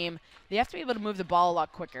double team, they have to be able to move the ball a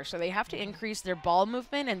lot quicker. So they have to increase their ball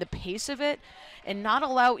movement and the pace of it and not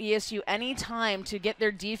allow ESU any time to get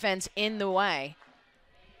their defense in the way.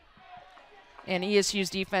 And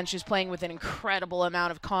ESU's defense is playing with an incredible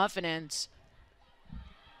amount of confidence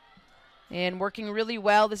and working really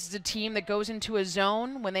well. This is a team that goes into a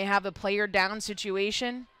zone when they have a player down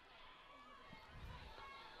situation.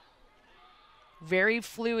 Very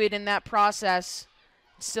fluid in that process.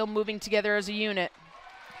 Still moving together as a unit.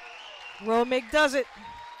 Romig does it.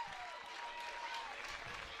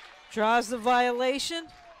 Draws the violation.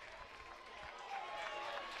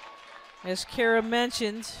 As Kara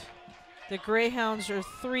mentioned, the Greyhounds are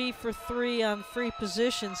 3 for 3 on free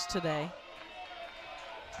positions today.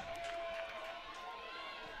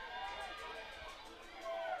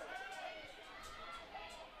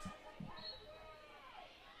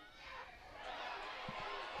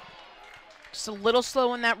 Just a little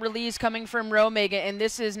slow in that release coming from Romig, and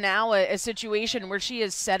this is now a situation where she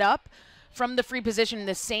is set up from the free position,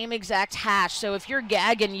 the same exact hash. So if you're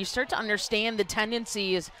gagging, you start to understand the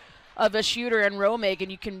tendencies of a shooter and Romig,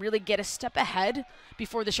 and you can really get a step ahead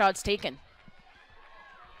before the shot's taken.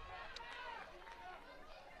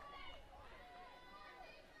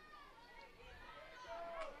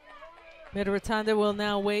 Mid-Rotonda will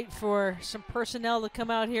now wait for some personnel to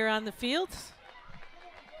come out here on the field.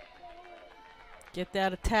 Get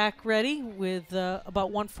that attack ready with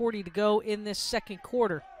about 1:40 to go in this second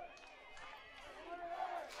quarter.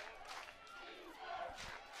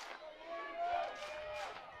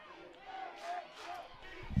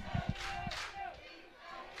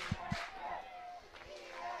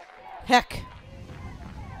 Heck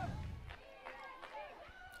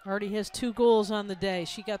already has 2 goals on the day.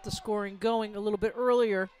 She got the scoring going a little bit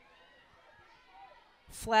earlier.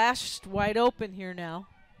 Flashed wide open here now.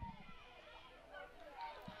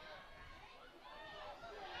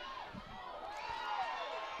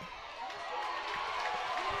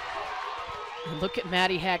 And look at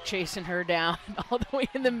Maddie Hack chasing her down all the way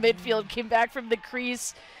in the midfield. Came back from the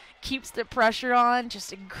crease, keeps the pressure on.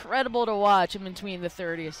 Just incredible to watch in between the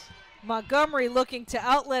 30s. Montgomery looking to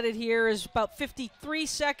outlet it here. Is about 53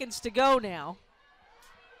 seconds to go now.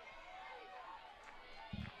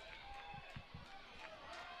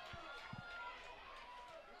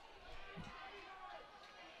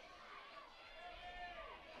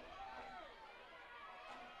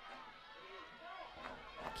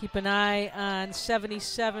 Keep an eye on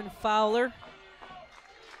 77 Fowler.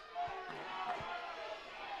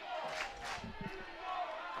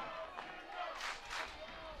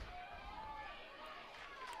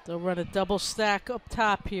 They'll run a double stack up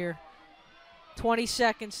top here. 20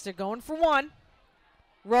 seconds. They're going for one.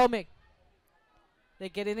 Roaming. They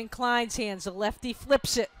get it in Klein's hands. The lefty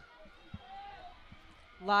flips it.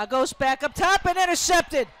 Lagos back up top and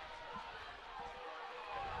intercepted.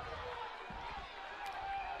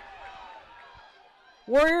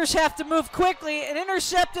 Warriors have to move quickly and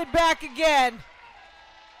intercepted back again.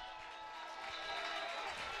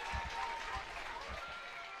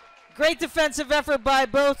 Great defensive effort by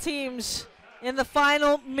both teams in the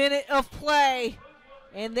final minute of play.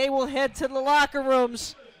 And they will head to the locker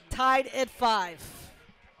rooms tied at 5.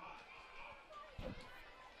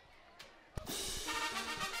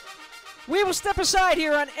 We will step aside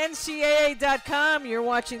here on NCAA.com. You're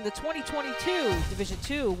watching the 2022 Division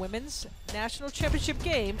II Women's National Championship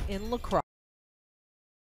game in lacrosse.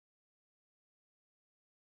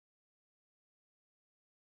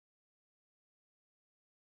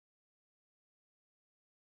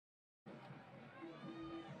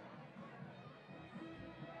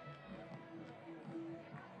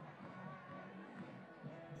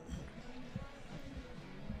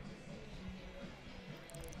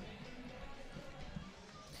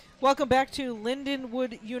 Welcome back to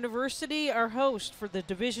Lindenwood University, our host for the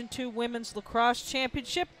Division II Women's Lacrosse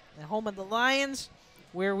Championship, the home of the Lions,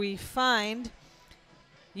 where we find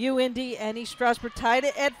UIndy and East Stroudsburg tied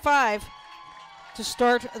at 5 to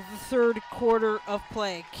start the third quarter of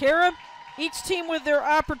play. Kara, each team with their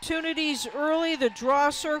opportunities early. The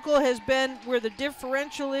draw circle has been where the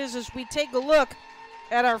differential is as we take a look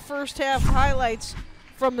at our first half highlights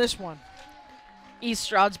from this one. East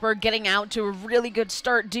Stroudsburg getting out to a really good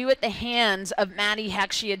start due at the hands of Maddie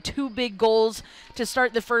Heck. She had 2 big goals to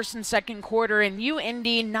start the first and second quarter, and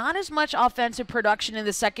UIndy not as much offensive production in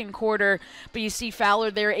the second quarter, but you see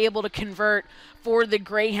Fowler there able to convert for the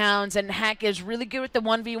Greyhounds, and Heck is really good with the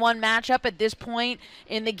 1v1 matchup at this point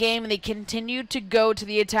in the game, and they continue to go to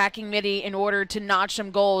the attacking midi in order to notch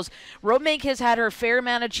some goals. Romake has had her fair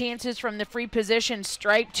amount of chances from the free position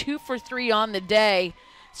stripe, 2 for 3 on the day.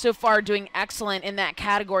 So far doing excellent in that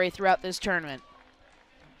category throughout this tournament.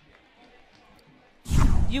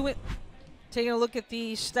 Taking a look at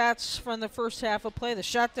the stats from the first half of play, the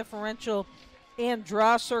shot differential and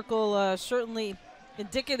draw circle certainly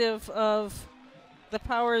indicative of the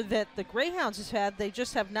power that the Greyhounds has had. They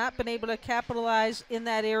just have not been able to capitalize in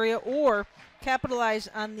that area or capitalize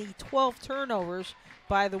on the 12 turnovers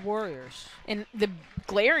by the Warriors. And the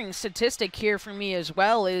glaring statistic here for me as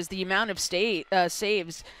well is the amount of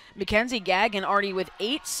saves. Mackenzie Gagnon already with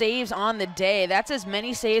 8 saves on the day. That's as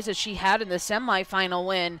many saves as she had in the semifinal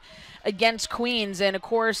win against Queens. And of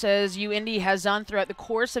course, as UIndy has done throughout the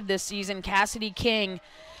course of this season, Cassidy King,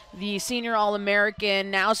 the senior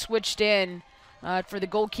All-American, now switched in for the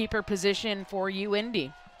goalkeeper position for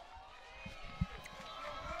UIndy.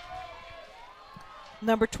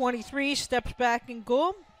 Number 23 steps back in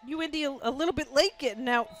goal. UIndy a little bit late getting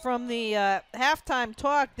out from the halftime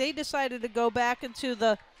talk. They decided to go back into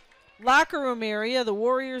the locker room area. The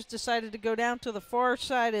Warriors decided to go down to the far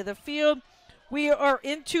side of the field. We are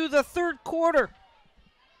into the third quarter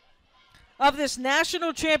of this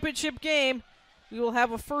national championship game. We will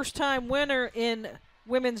have a first-time winner in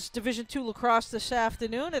Women's Division II lacrosse this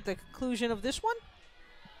afternoon at the conclusion of this one.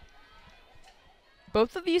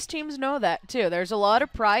 Both of these teams know that, too. There's a lot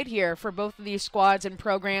of pride here for both of these squads and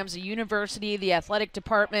programs, the university, the athletic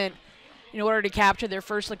department, in order to capture their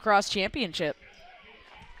first lacrosse championship.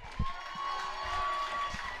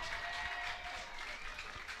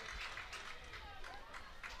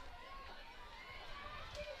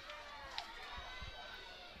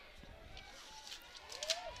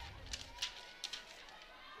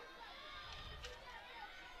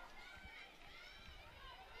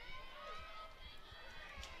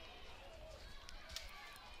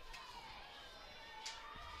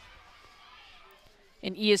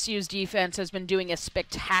 And ESU's defense has been doing a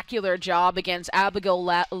spectacular job against Abigail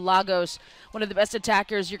Lagos, one of the best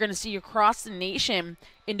attackers you're going to see across the nation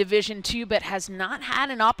in Division II, but has not had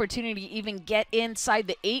an opportunity to even get inside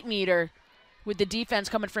the 8-meter with the defense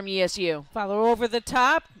coming from ESU. Follow over the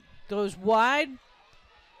top, goes wide.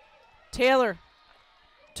 Taylor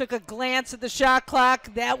took a glance at the shot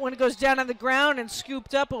clock. That one goes down on the ground and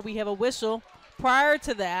scooped up, but we have a whistle prior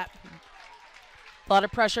to that. A lot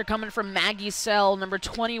of pressure coming from Maggie Sell, number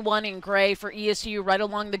 21 in gray for ESU, right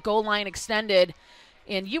along the goal line extended.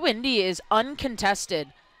 And UIndy is uncontested.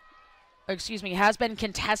 Excuse me, has been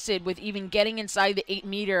contested with even getting inside the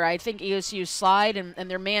 8-meter. I think ESU's slide and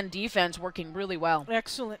their man defense working really well.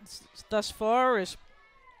 Excellent thus far as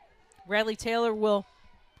Riley Taylor will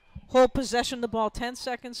hold possession of the ball. 10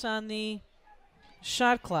 seconds on the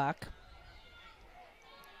shot clock.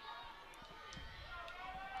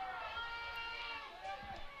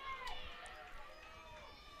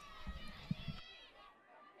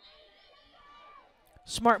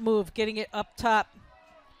 Smart move, getting it up top.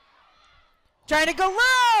 Trying to go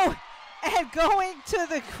low and going to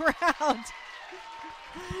the ground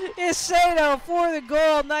is Sato for the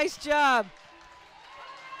goal. Nice job.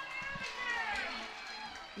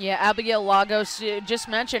 Yeah, Abigail Lagos just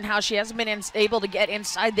mentioned how she hasn't been able to get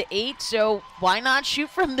inside the 8, so why not shoot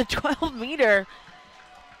from the 12-meter?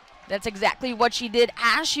 That's exactly what she did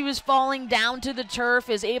as she was falling down to the turf,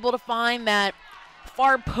 is able to find that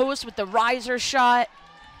far post with the riser shot.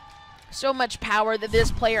 So much power that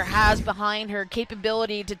this player has behind her,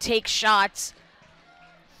 capability to take shots.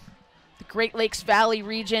 The Great Lakes Valley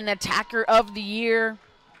Region Attacker of the Year.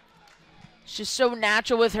 She's so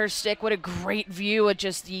natural with her stick. What a great view at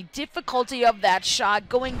just the difficulty of that shot,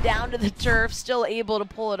 going down to the turf, still able to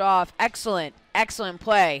pull it off. Excellent, excellent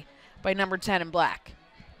play by number 10 in black.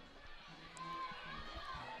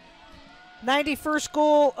 91st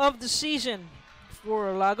goal of the season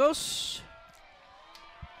for Lagos.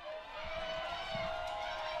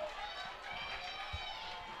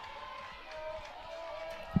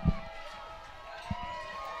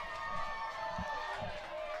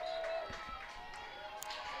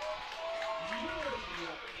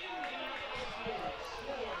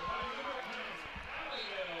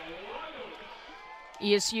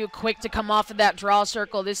 ESU quick to come off of that draw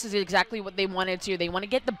circle. This is exactly what they wanted to. They want to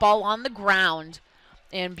get the ball on the ground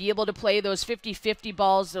and be able to play those 50-50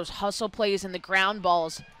 balls, those hustle plays and the ground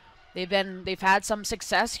balls. They've had some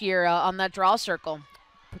success here on that draw circle.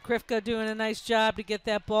 Pokrivka doing a nice job to get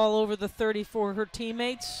that ball over the 30 for her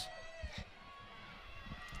teammates.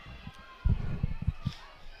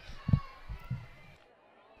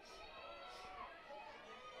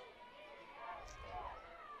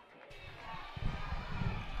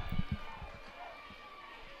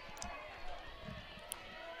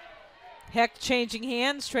 Heck changing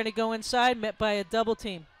hands, trying to go inside, met by a double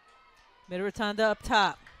team. Mid-Rotonda up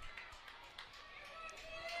top.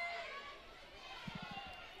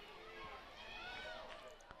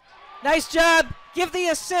 Nice job. Give the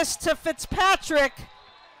assist to Fitzpatrick.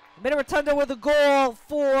 Mid-Rotonda with a goal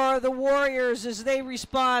for the Warriors as they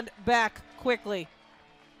respond back quickly.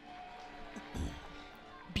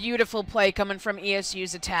 Beautiful play coming from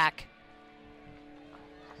ESU's attack.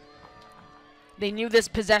 They knew this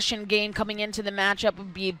possession game coming into the matchup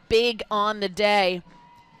would be big on the day.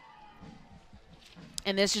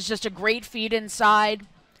 And this is just a great feed inside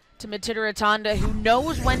to Mitirotonda, who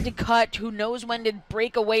knows when to cut, who knows when to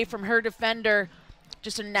break away from her defender.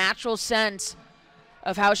 Just a natural sense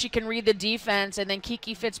of how she can read the defense. And then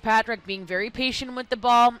Kiki Fitzpatrick being very patient with the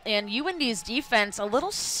ball. And UIndy's defense a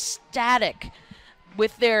little static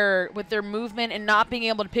with their movement and not being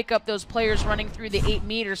able to pick up those players running through the 8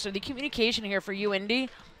 meters. So the communication here for UIndy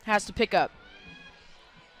has to pick up.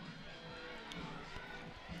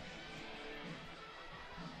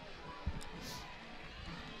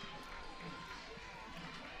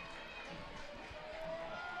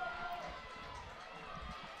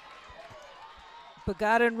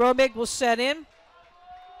 Pagada and Romig will set in.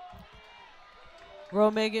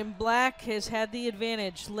 Romig in black has had the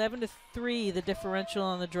advantage, 11-3, the differential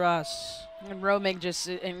on the draws. And Romig just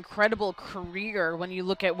an incredible career when you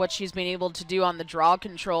look at what she's been able to do on the draw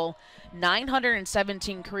control.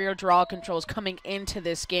 917 career draw controls coming into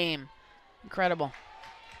this game. Incredible.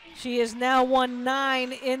 She has now won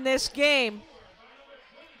 9 in this game.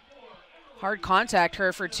 Hard contact,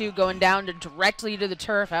 her for 2, going down directly to the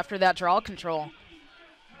turf after that draw control.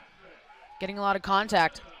 Getting a lot of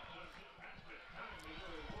contact.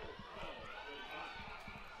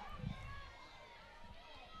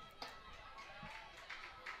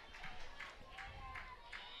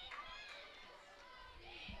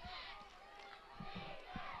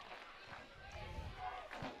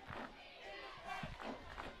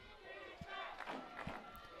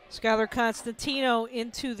 Skylar Constantino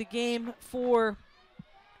into the game for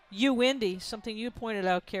UIndy, something you pointed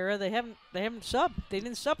out, Kara, they haven't subbed. They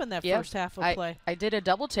didn't sub in that first half of play. I did a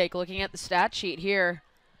double take looking at the stat sheet here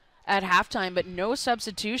at halftime, but no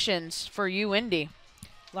substitutions for UIndy.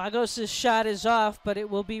 Lagos' shot is off, but it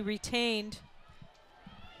will be retained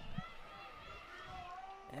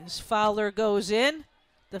as Fowler goes in.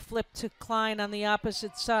 The flip to Klein on the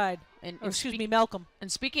opposite side. Malcolm. And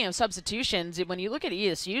speaking of substitutions, when you look at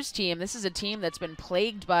ESU's team, this is a team that's been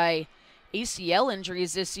plagued by ACL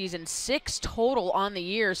injuries this season, 6 total on the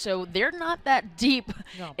year, so they're not that deep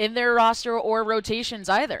in their roster or rotations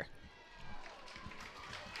either.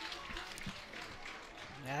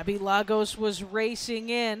 Abby Lagos was racing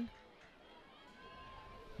in.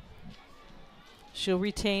 She'll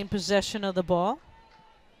retain possession of the ball.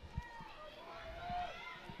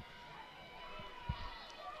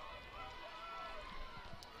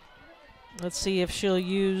 Let's see if she'll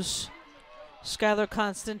use Skylar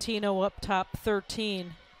Constantino up top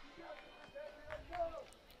 13,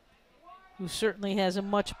 who certainly has a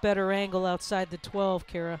much better angle outside the 12,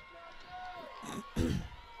 Kara.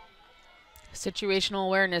 Situational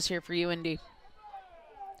awareness here for UIndy.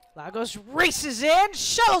 Lagos races in,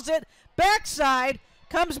 shuttles it, backside,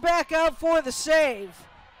 comes back out for the save.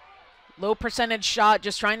 Low percentage shot,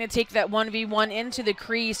 just trying to take that 1v1 into the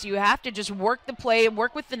crease. You have to just work the play,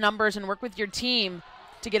 work with the numbers, and work with your team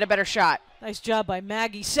to get a better shot. Nice job by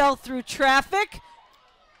Maggie Sell through traffic.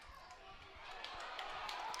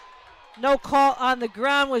 No call on the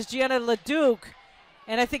ground was Gianna Leduc.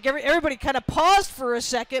 And I think everybody kind of paused for a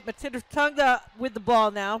second, but Tindertunga with the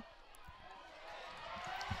ball now.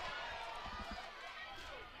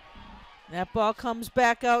 That ball comes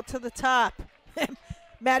back out to the top.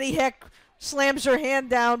 Maddie Heck slams her hand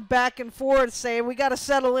down back and forth saying, we got to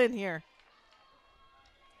settle in here.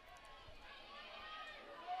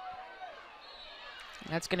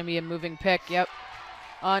 That's going to be a moving pick, yep,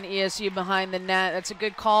 on ESU behind the net. That's a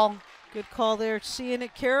good call. Good call there. Seeing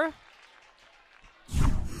it, Kara?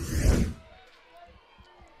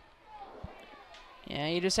 Yeah,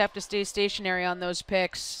 you just have to stay stationary on those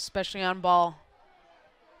picks, especially on ball.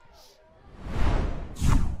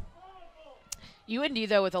 UIndy,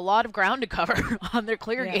 though, with a lot of ground to cover on their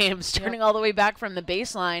clear games, turning all the way back from the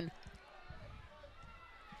baseline.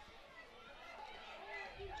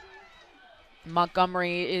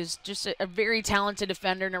 Montgomery is just a very talented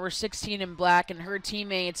defender, number 16 in black, and her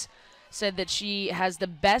teammates said that she has the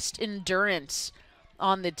best endurance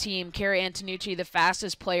on the team. Cara Antonucci, the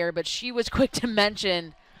fastest player, but she was quick to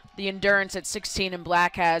mention the endurance that 16 in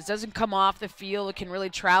black has. Doesn't come off the field. It can really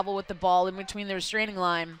travel with the ball in between the restraining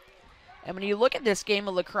line. And when you look at this game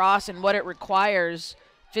of lacrosse and what it requires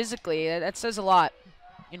physically, that says a lot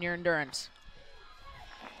in your endurance.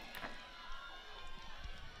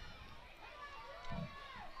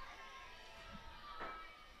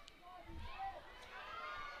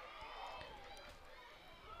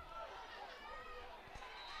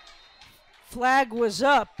 Flag was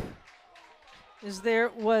up as there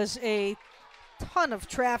was a ton of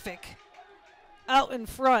traffic out in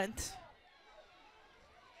front.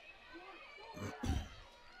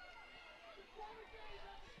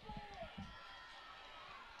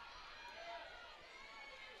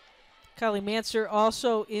 Kylie Manser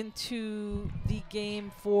also into the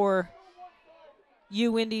game for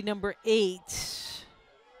UIndy number 8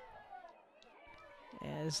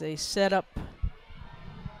 as they set up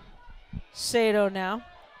Sato now.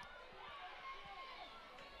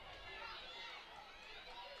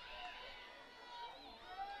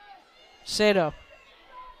 Sato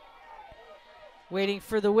waiting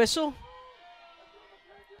for the whistle.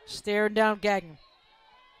 Staring down Gagnon.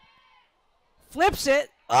 Flips it.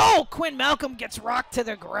 Oh, Quinn Malcolm gets rocked to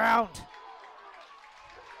the ground.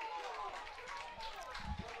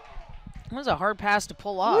 It was a hard pass to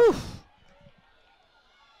pull off. Oof.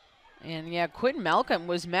 And yeah, Quinn Malcolm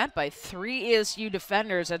was met by 3 ESU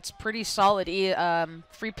defenders. That's pretty solid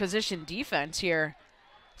free position defense here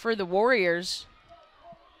for the Warriors.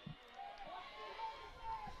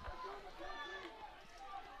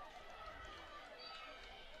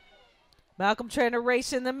 Malcolm trying to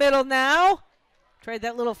race in the middle now. Tried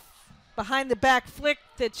that little behind the back flick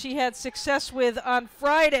that she had success with on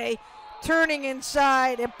Friday. Turning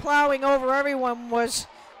inside and plowing over everyone was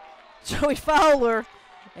Joey Fowler.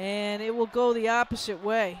 And it will go the opposite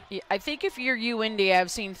way. Yeah, I think if you're UIndy,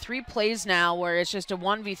 I've seen 3 plays now where it's just a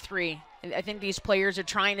 1v3. I think these players are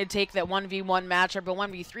trying to take that 1v1 matchup, a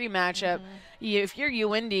 1v3 matchup. If you're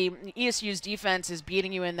UIndy, ESU's defense is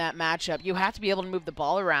beating you in that matchup. You have to be able to move the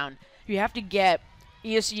ball around. You have to get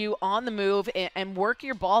ESU on the move and work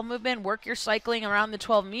your ball movement, work your cycling around the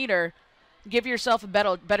 12-meter, give yourself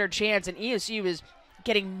a better chance. And ESU is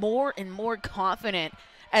getting more and more confident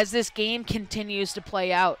as this game continues to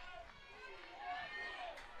play out.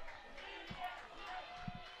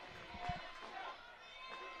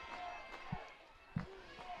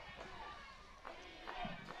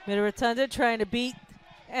 Mid-Rotunda trying to beat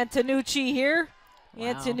Antonucci here.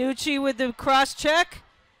 Wow. Antonucci with the cross check.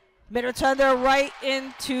 Mid-Rotunda right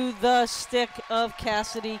into the stick of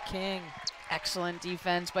Cassidy King. Excellent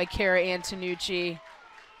defense by Kara Antonucci.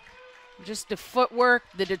 Just the footwork,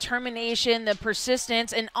 the determination, the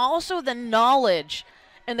persistence, and also the knowledge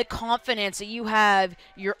and the confidence that you have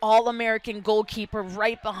your All-American goalkeeper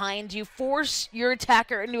right behind you. Force your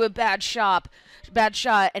attacker into a bad shot,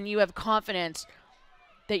 and you have confidence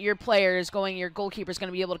that your goalkeeper is going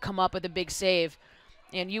to be able to come up with a big save.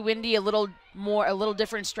 And UIndy, a little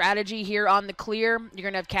different strategy here on the clear. You're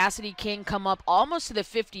going to have Cassidy King come up almost to the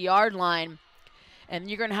 50-yard line. And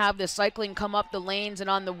you're going to have the cycling come up the lanes and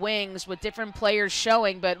on the wings with different players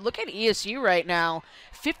showing. But look at ESU right now.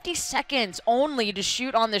 50 seconds only to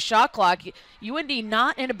shoot on the shot clock. UIndy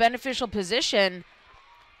not in a beneficial position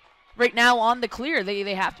right now on the clear.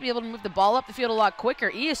 They have to be able to move the ball up the field a lot quicker.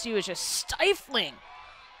 ESU is just stifling.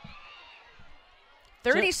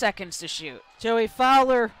 30 seconds to shoot. Joey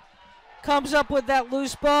Fowler comes up with that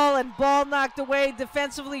loose ball, and ball knocked away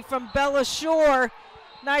defensively from Bella Shore.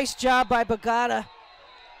 Nice job by Bagata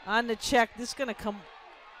on the check. This is going to come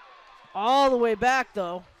all the way back,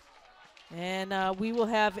 though. And we will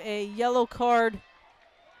have a yellow card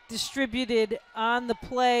distributed on the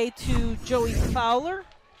play to Joey Fowler.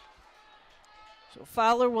 So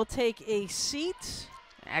Fowler will take a seat.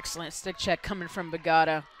 Excellent stick check coming from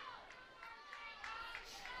Bagata.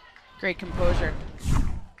 Great composure.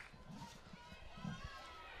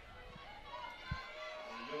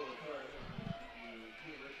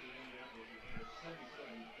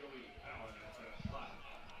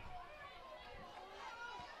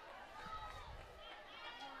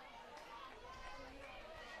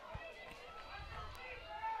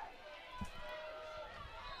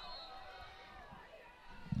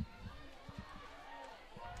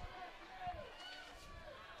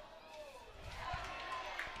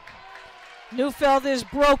 Neufeld is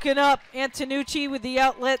broken up. Antonucci with the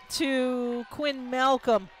outlet to Quinn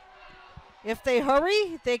Malcolm. If they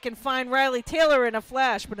hurry, they can find Riley Taylor in a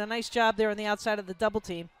flash, but a nice job there on the outside of the double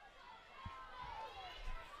team.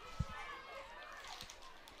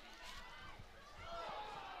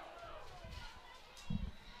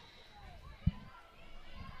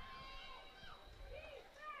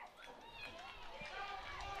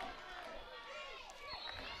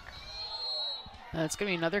 It's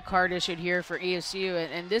going to be another card issued here for ESU,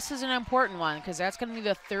 and this is an important one because that's going to be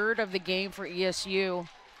the third of the game for ESU.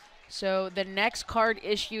 So the next card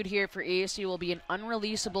issued here for ESU will be an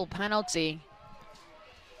unreleasable penalty.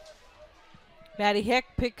 Maddie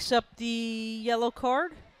Heck picks up the yellow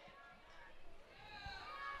card.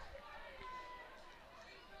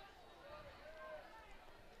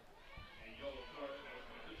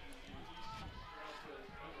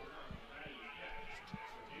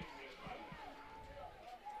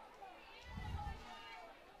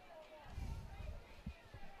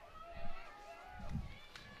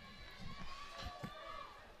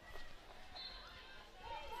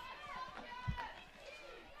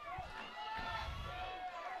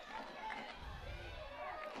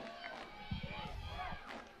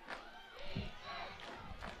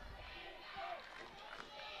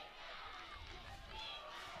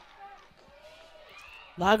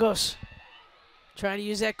 Lagos trying to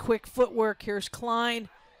use that quick footwork. Here's Klein.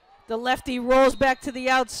 The lefty rolls back to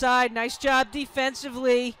the outside. Nice job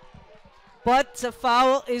defensively, but a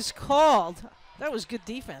foul is called. That was good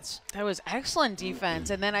defense. That was excellent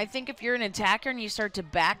defense. And then I think if you're an attacker and you start to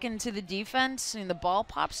back into the defense and the ball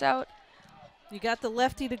pops out. You got the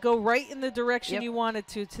lefty to go right in the direction you wanted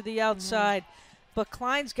to the outside. But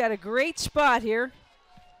Klein's got a great spot here.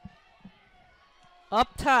 Up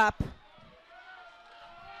top.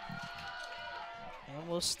 And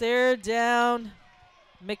we'll stare down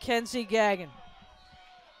Mackenzie Gagnon.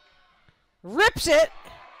 Rips it.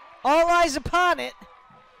 All eyes upon it.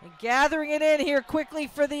 And gathering it in here quickly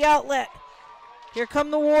for the outlet. Here come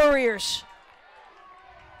the Warriors.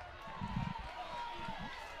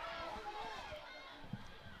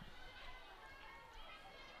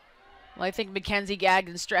 Well, I think Mackenzie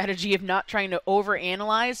Gagnon's strategy of not trying to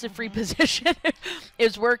overanalyze the free position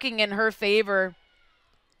is working in her favor.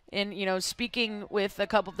 And, you know, speaking with a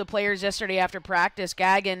couple of the players yesterday after practice,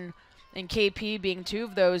 Gagnon and KP being two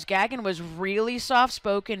of those, Gagnon was really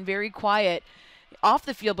soft-spoken, very quiet off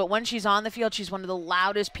the field, but when she's on the field, she's one of the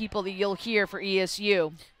loudest people that you'll hear for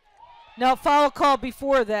ESU. Now, foul call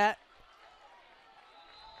before that.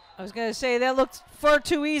 I was going to say that looked far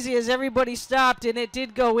too easy as everybody stopped, and it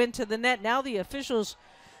did go into the net. Now the officials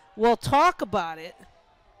will talk about it.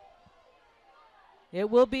 It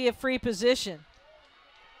will be a free position.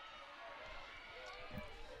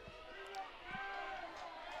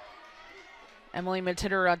 Emily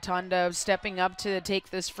Matida-Rotondo stepping up to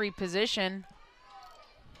take this free position.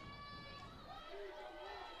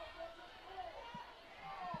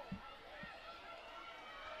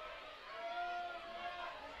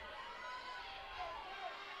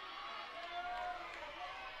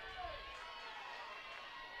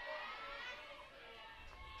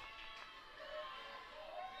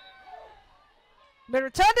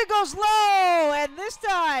 Rotondo goes low, and this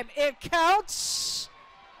time it counts.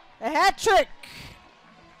 A hat trick.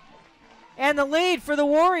 And the lead for the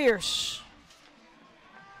Warriors.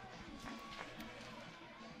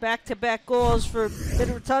 Back-to-back goals for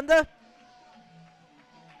Rotondo.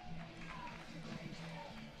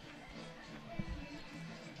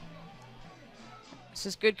 This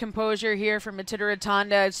is good composure here from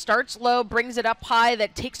Matida-Rotondo. Starts low, brings it up high.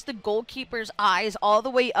 That takes the goalkeeper's eyes all the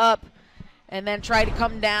way up. And then try to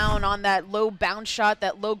come down on that low bounce shot,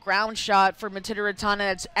 that low ground shot for Matida-Rotondo.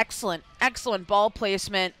 That's excellent, excellent ball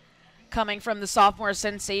placement coming from the sophomore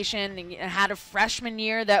sensation. And had a freshman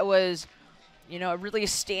year that was, you know, a really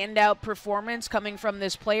standout performance coming from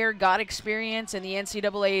this player. Got experience in the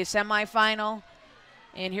NCAA semifinal.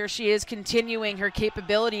 And here she is continuing her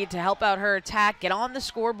capability to help out her attack, get on the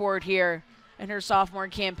scoreboard here in her sophomore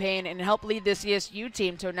campaign, and help lead this ESU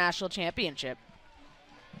team to a national championship.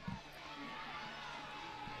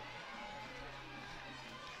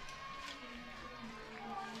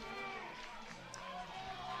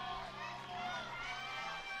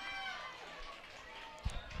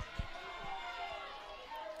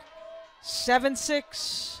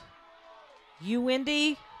 (7-6)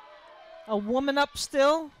 UIndy, a woman up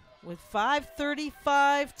still with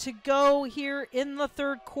 5:35 to go here in the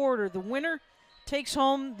third quarter. The winner takes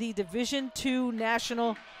home the Division II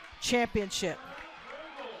National Championship.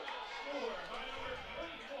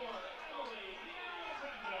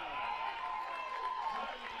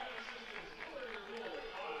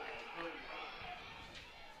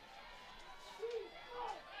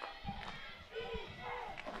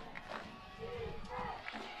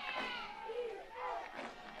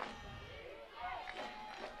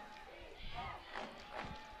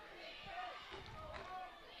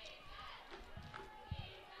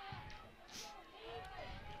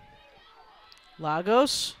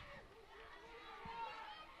 Lagos.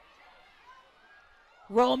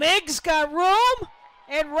 Romig's got room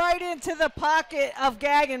and right into the pocket of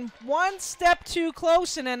Gagnon. One step too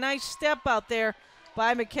close and a nice step out there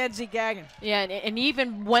by Mackenzie Gagnon. Yeah, and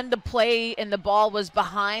even when the play and the ball was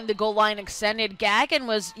behind the goal line extended, Gagnon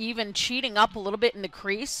was even cheating up a little bit in the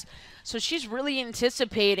crease. So she's really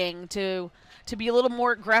anticipating to be a little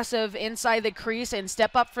more aggressive inside the crease and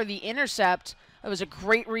step up for the intercept. It was a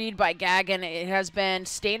great read by Gagnon. It has been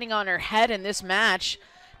standing on her head in this match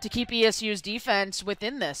to keep ESU's defense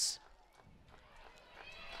within this.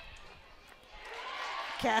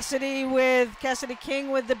 Cassidy King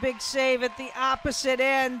with the big save at the opposite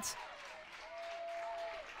end.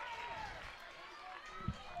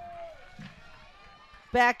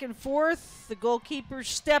 Back and forth. The goalkeeper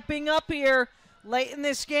stepping up here late in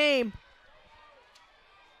this game.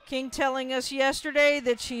 King telling us yesterday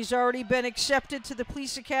that she's already been accepted to the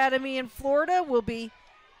police academy in Florida. Will be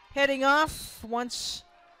heading off once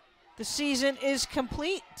the season is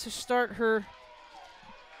complete to start her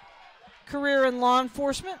career in law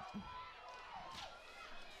enforcement.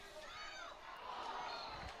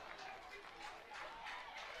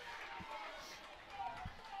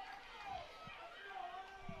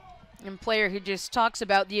 And player who just talks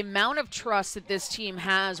about the amount of trust that this team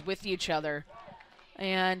has with each other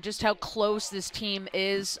and just how close this team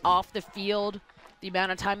is off the field, the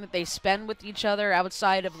amount of time that they spend with each other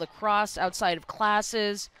outside of lacrosse, outside of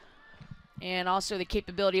classes, and also the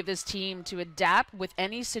capability of this team to adapt with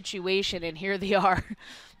any situation. And here they are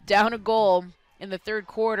down a goal in the third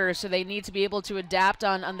quarter, so they need to be able to adapt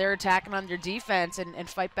on their attack and on their defense and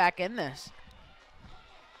fight back in this.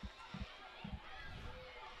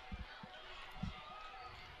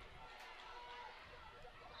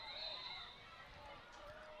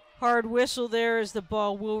 Hard whistle there as the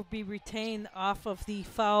ball will be retained off of the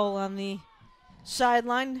foul on the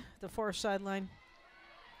sideline, the far sideline.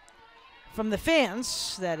 From the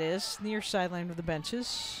fans, that is, near sideline of the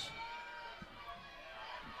benches.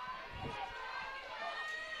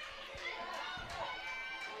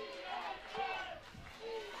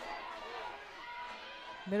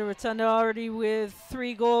 Rotunda already with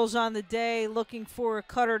 3 goals on the day, looking for a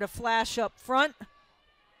cutter to flash up front.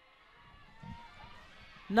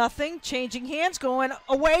 Nothing, changing hands, going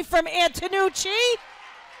away from Antonucci,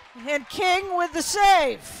 and King with the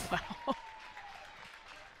save. Wow.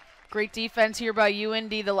 Great defense here by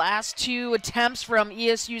UIndy. The last 2 attempts from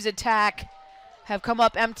ESU's attack have come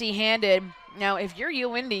up empty-handed. Now, if you're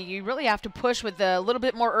UIndy, you really have to push with a little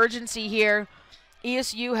bit more urgency here.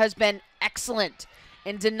 ESU has been excellent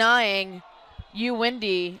in denying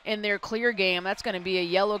UIndy in their clear game. That's going to be a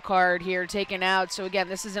yellow card here taken out. So again,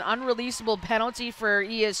 this is an unreleasable penalty for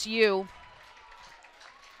ESU.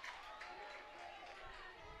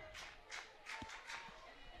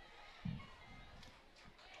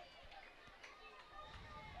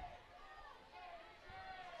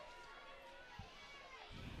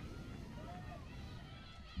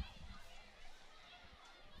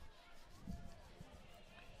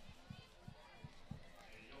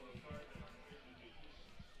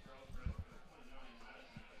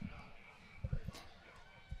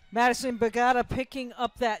 Madison Bagata picking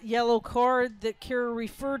up that yellow card that Kira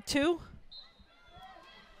referred to.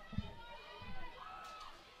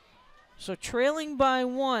 So trailing by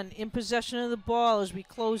 1 in possession of the ball as we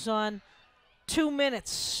close on 2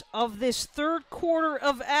 minutes of this 3rd quarter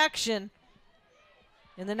of action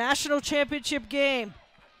in the national championship game.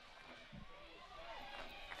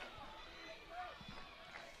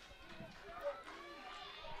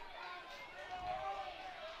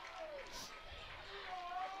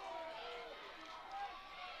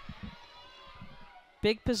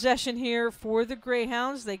 Big possession here for the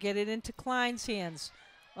Greyhounds. They get it into Klein's hands.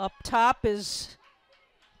 Up top is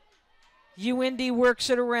UIndy works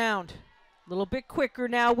it around. A little bit quicker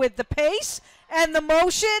now with the pace and the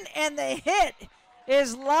motion, and the hit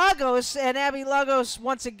is Lagos, and Abby Lagos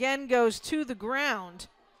once again goes to the ground.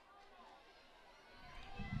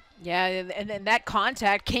 Yeah, and that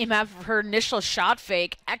contact came after her initial shot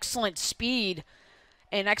fake. Excellent speed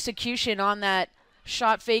and execution on that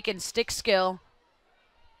shot fake and stick skill.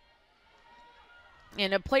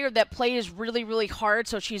 And a player that plays really, really hard,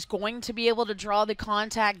 so she's going to be able to draw the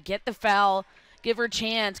contact, get the foul, give her a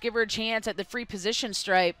chance at the free position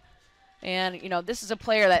stripe. And, you know, this is a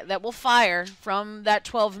player that will fire from that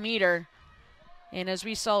 12-meter. And as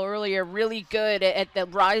we saw earlier, really good at the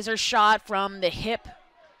riser shot from the hip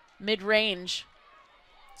mid-range.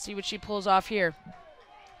 See what she pulls off here.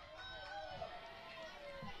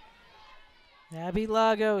 Abby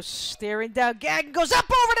Lagos staring down. Gagnon goes up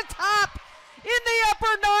over the top in the upper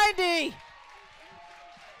 90.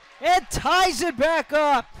 And ties it back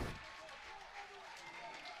up.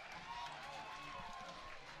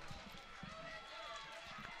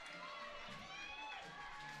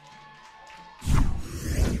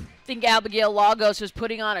 I think Abigail Lagos was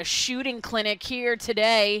putting on a shooting clinic here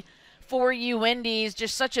today for UIndy.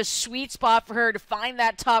 Just such a sweet spot for her to find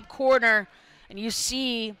that top corner. And you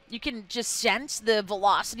can just sense the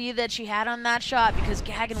velocity that she had on that shot because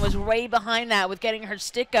Gagnon was way behind that with getting her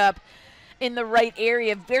stick up in the right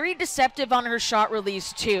area. Very deceptive on her shot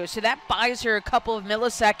release too. So that buys her a couple of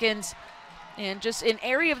milliseconds. And just an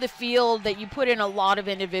area of the field that you put in a lot of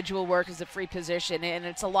individual work is the free position. And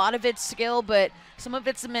it's a lot of it's skill, but some of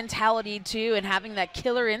it's the mentality too, and having that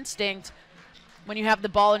killer instinct when you have the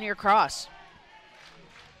ball in your cross.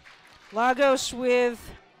 Lagos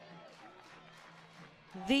with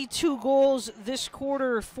the 2 goals this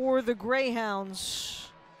quarter for the Greyhounds.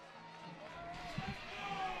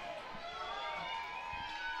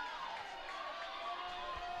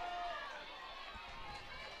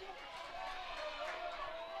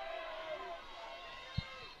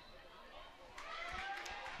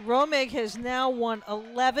 Romig has now won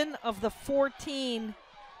 11 of the 14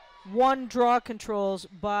 one-draw controls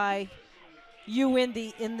by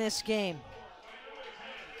UIndy in this game.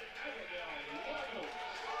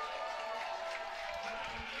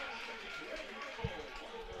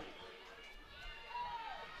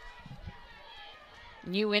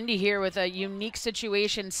 UIndy here with a unique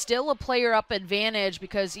situation, still a player up advantage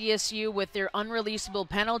because ESU with their unreleasable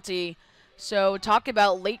penalty. So talk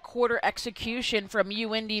about late quarter execution from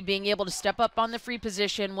UIndy being able to step up on the free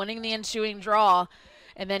position, winning the ensuing draw,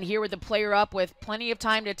 and then here with the player up with plenty of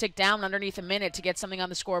time to tick down underneath a minute to get something on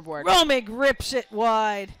the scoreboard. Romig rips it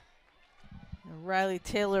wide. And Riley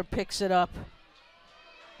Taylor picks it up.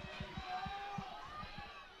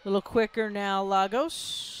 A little quicker now,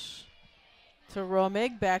 Lagos to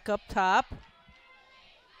Romig, back up top.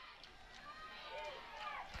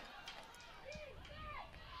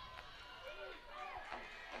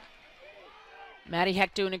 Maddie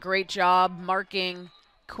Heck doing a great job marking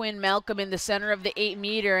Quinn Malcolm in the center of the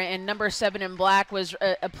 8-meter, and number 7 in black was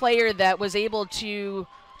a player that was able to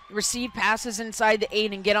receive passes inside the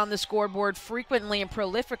 8 and get on the scoreboard frequently and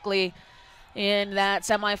prolifically in that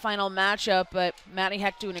semifinal matchup. But Maddie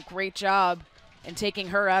Heck doing a great job in taking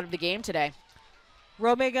her out of the game today.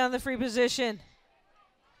 Romig on the free position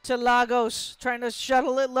to Lagos, trying to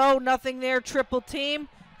shuttle it low, nothing there, triple team,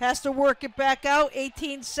 has to work it back out,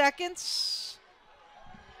 18 seconds.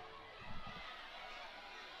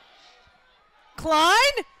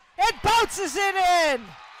 Klein, it bounces it in.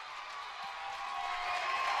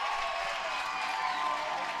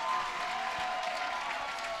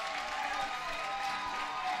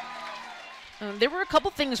 There were a couple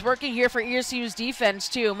things working here for ESU's defense,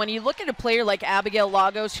 too. And when you look at a player like Abigail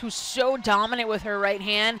Lagos, who's so dominant with her right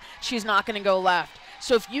hand, she's not going to go left.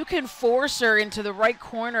 So if you can force her into the right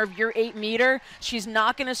corner of your 8-meter, she's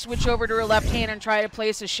not going to switch over to her left hand and try to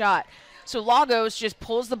place a shot. So Lagos just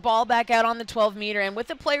pulls the ball back out on the 12-meter, and with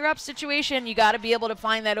the player-up situation, you got to be able to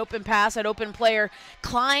find that open pass, that open player.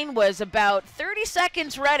 Klein was about 30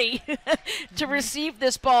 seconds ready to receive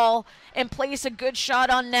this ball and place a good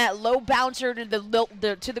shot on net, low bouncer to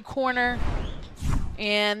the corner.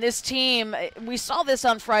 And this team, we saw this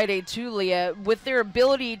on Friday too, Leah, with their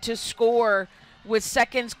ability to score with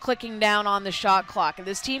seconds clicking down on the shot clock. And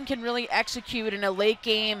this team can really execute in a late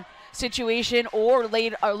game situation or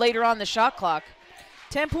later on the shot clock.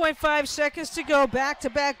 10.5 seconds to go.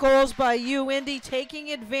 Back-to-back goals by UIndy, taking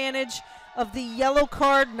advantage of the yellow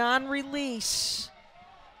card non-release.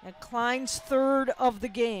 And Klein's third of the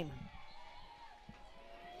game.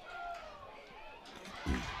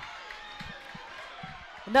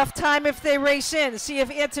 Enough time if they race in. See if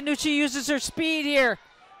Antonucci uses her speed here.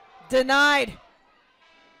 Denied.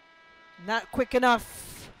 Not quick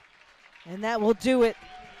enough. And that will do it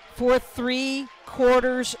for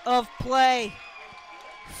 3/4 of play.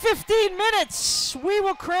 15 minutes. We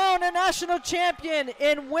will crown a national champion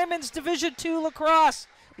in women's Division II lacrosse.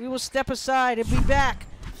 We will step aside and be back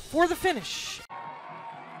for the finish.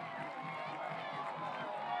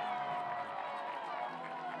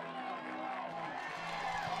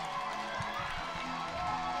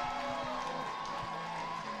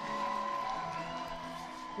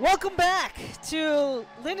 Welcome back to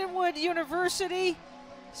Lindenwood University,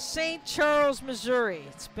 St. Charles, Missouri.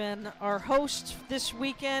 It's been our host this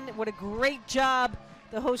weekend. What a great job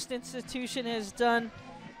the host institution has done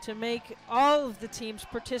to make all of the teams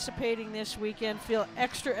participating this weekend feel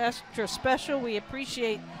extra special. We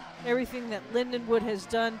appreciate everything that Lindenwood has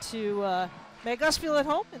done to make us feel at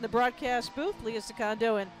home in the broadcast booth. Leah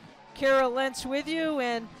Secondo and Kara Lentz with you,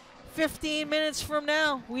 and 15 minutes from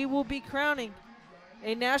now, we will be crowning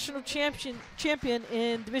a national champion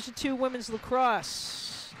in Division II women's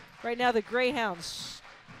lacrosse. Right now, the Greyhounds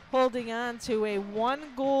holding on to a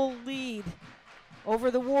 1-goal lead over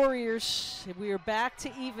the Warriors. We are back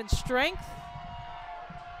to even strength.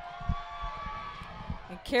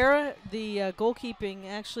 And Kara, the goalkeeping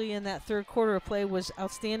actually in that third quarter of play was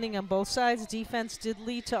outstanding on both sides. Defense did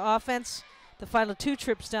lead to offense. The final 2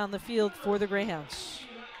 trips down the field for the Greyhounds.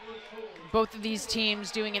 Both of these teams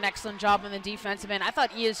doing an excellent job on the defensive end. I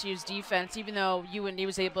thought ESU's defense, even though UIndy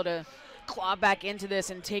was able to claw back into this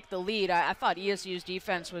and take the lead, I thought ESU's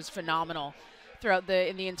defense was phenomenal throughout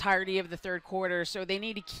in the entirety of the third quarter. So they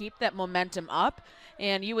need to keep that momentum up.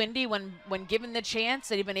 And UIndy, when given the chance,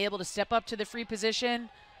 they've been able to step up to the free position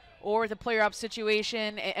or the player-up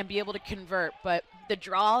situation and be able to convert. But the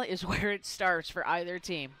draw is where it starts for either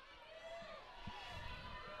team.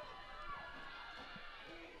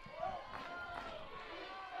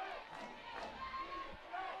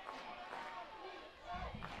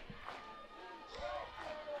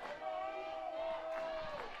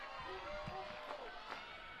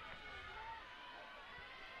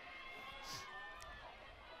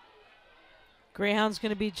 Greyhound's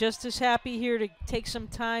going to be just as happy here to take some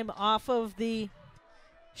time off of the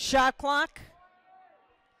shot clock.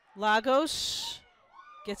 Lagos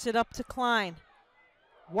gets it up to Klein.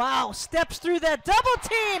 Wow, steps through that double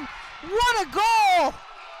team. What a goal!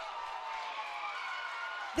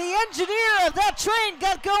 The engineer of that train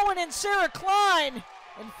got going in Sarah Klein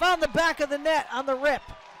and found the back of the net on the rip.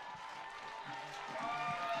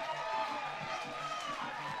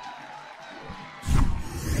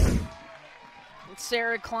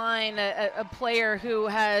 Sarah Klein, a player who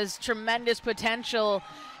has tremendous potential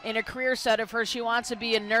in a career set of hers. She wants to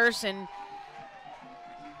be a nurse in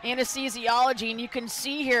anesthesiology, and you can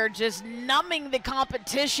see here just numbing the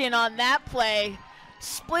competition on that play,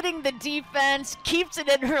 splitting the defense, keeps it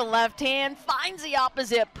in her left hand, finds the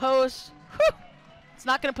opposite post. Whew. It's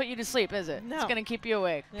not going to put you to sleep, is it? No. It's going to keep you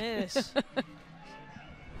awake. It is.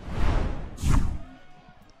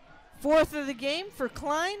 4th of the game for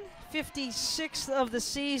Klein, 56th of the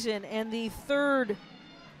season, and the 3rd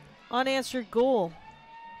unanswered goal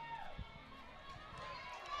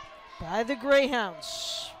by the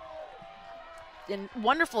Greyhounds. And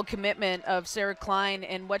wonderful commitment of Sarah Klein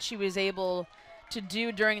and what she was able to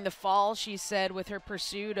do during the fall. She said with her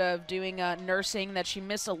pursuit of doing nursing that she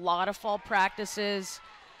missed a lot of fall practices,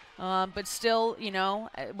 but still, you know,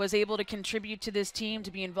 was able to contribute to this team,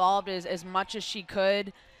 to be involved as much as she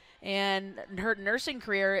could. And her nursing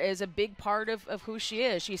career is a big part of who she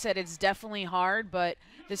is. She said it's definitely hard, but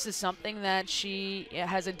this is something that she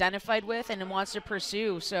has identified with and wants to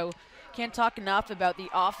pursue. So can't talk enough about the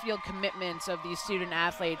off-field commitments of these student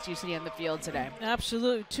athletes you see on the field today.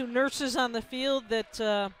 Absolutely. 2 nurses on the field that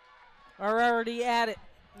are already at it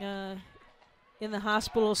in the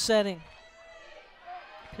hospital setting.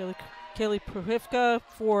 Kaylee Prohivka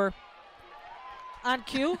on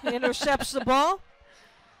cue, intercepts the ball.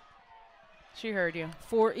 She heard you.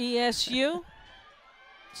 For ESU,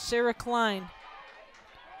 Sarah Klein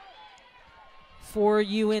for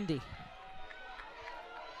UIndy.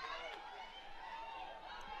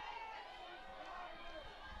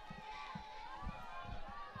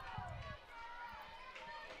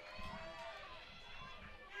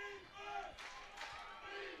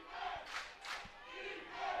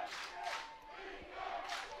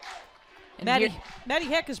 Maddie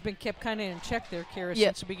Heck has been kept kind of in check there, Kara,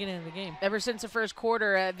 since the beginning of the game. Ever since the first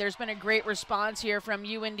quarter, there's been a great response here from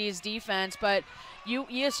UIndy's defense, but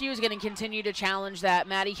ESU is going to continue to challenge that.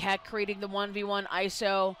 Maddie Heck creating the 1v1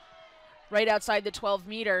 ISO right outside the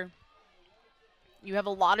 12-meter. You have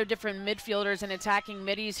a lot of different midfielders and attacking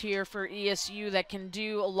middies here for ESU that can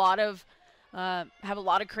do a lot of have a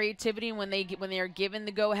lot of creativity when they are given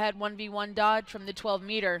the go-ahead 1v1 dodge from the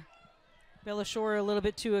 12-meter. Bella Shore a little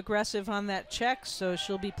bit too aggressive on that check, so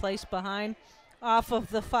she'll be placed behind off of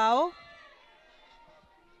the foul.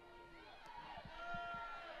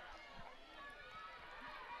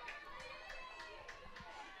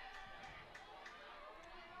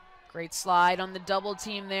 Great slide on the double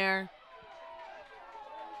team there.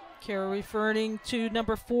 Kara referring to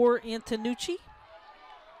number 4, Antonucci.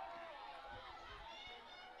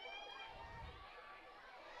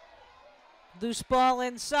 Loose ball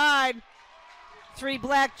inside. 3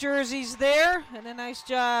 black jerseys there, and a nice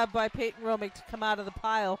job by Peyton Romick to come out of the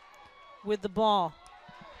pile with the ball.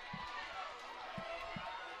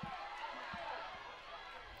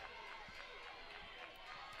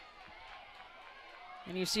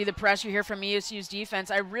 And you see the pressure here from ESU's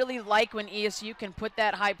defense. I really like when ESU can put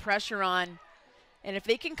that high pressure on. And if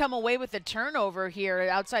they can come away with a turnover here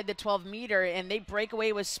outside the 12-meter and they break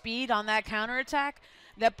away with speed on that counterattack,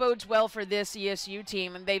 that bodes well for this ESU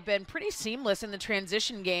team. And they've been pretty seamless in the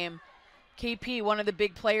transition game. KP, one of the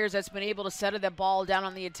big players that's been able to settle that ball down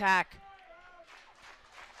on the attack.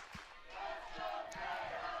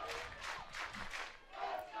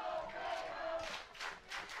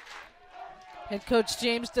 Head coach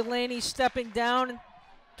James Delaney stepping down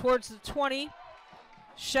towards the 20,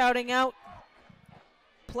 shouting out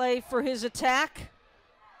play for his attack.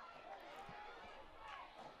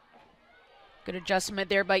 Good adjustment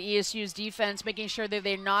there by ESU's defense, making sure that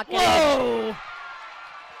they're not getting... Whoa!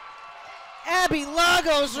 Abby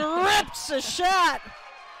Lagos rips a shot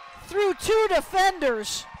through 2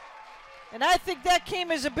 defenders. And I think that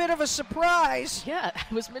came as a bit of a surprise. Yeah,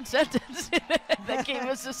 it was mid-sentence. That came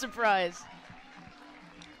as a surprise.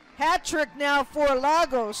 Hat trick now for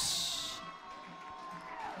Lagos.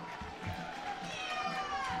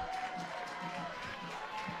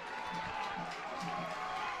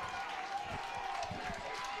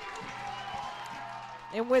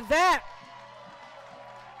 And with that,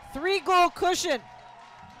 3-goal cushion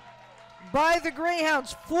by the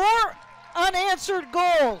Greyhounds. 4 unanswered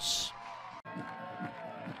goals.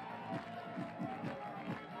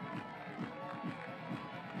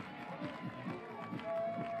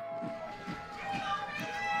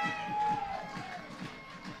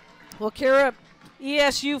 Well, Kara,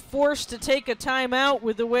 ESU forced to take a timeout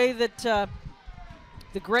with the way that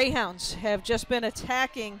the Greyhounds have just been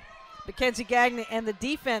attacking Mackenzie Gagnon and the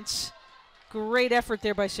defense. Great effort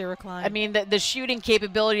there by Sarah Klein. I mean, the shooting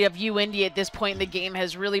capability of UIndy at this point in the game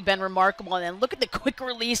has really been remarkable. And look at the quick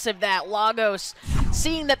release of that. Lagos,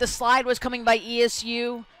 seeing that the slide was coming by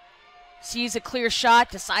ESU, sees a clear shot,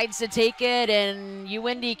 decides to take it, and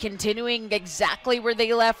UIndy continuing exactly where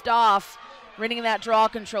they left off, winning that draw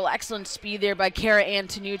control. Excellent speed there by Kara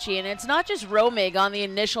Antonucci. And it's not just Romig on the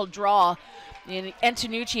initial draw.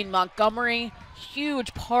 Antonucci and Montgomery,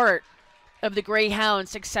 huge part of the Greyhounds'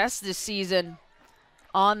 success this season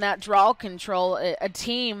on that draw control. A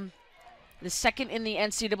team the second in the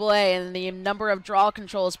NCAA in the number of draw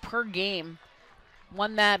controls per game.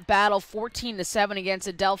 Won that battle 14-7 against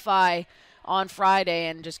Adelphi on Friday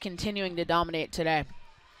and just continuing to dominate today.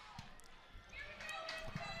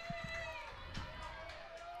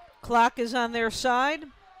 Clock is on their side.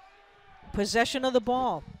 Possession of the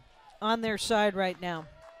ball on their side right now.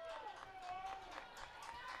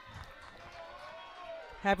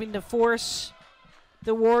 Having to force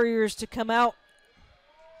the Warriors to come out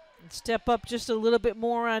and step up just a little bit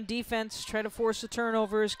more on defense, try to force a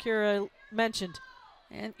turnover, as Kara mentioned.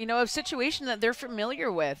 And, you know, a situation that they're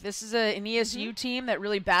familiar with. This is an ESU team that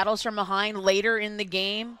really battles from behind later in the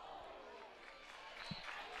game.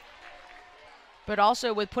 But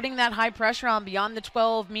also with putting that high pressure on beyond the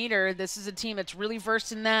 12-meter, this is a team that's really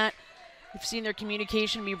versed in that. We've seen their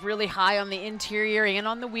communication be really high on the interior and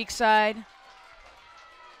on the weak side.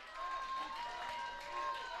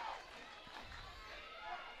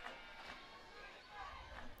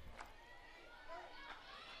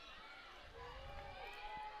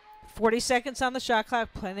 .40 seconds on the shot clock,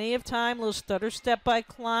 plenty of time. Little stutter step by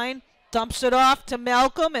Klein. Dumps it off to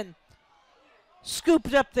Malcolm and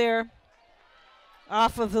scooped up there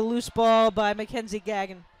off of the loose ball by Mackenzie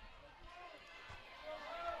Gagnon.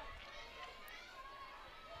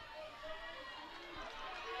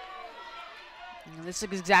 And this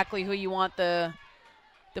is exactly who you want the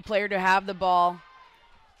player to have the ball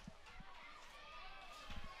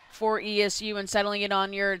for ESU and settling it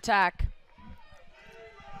on your attack.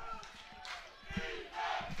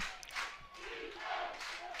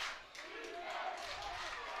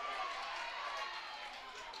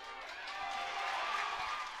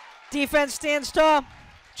 Defense stands tall.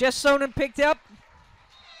 Jess Sonnen picked up.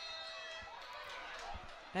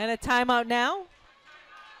 And a timeout now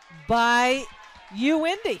by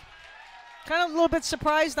UIndy. Kind of a little bit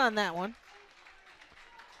surprised on that one.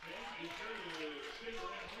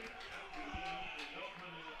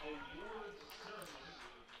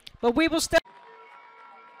 But we will step.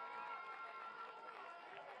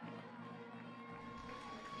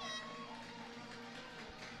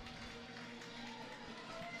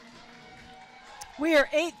 We are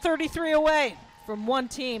 8:33 away from one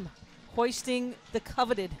team hoisting the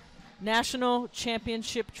coveted national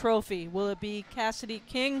championship trophy. Will it be Cassidy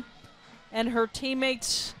King and her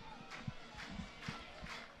teammates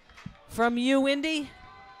from UIndy?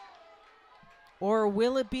 Or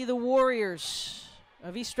will it be the Warriors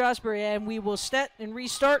of East Stroudsburg? And we will set and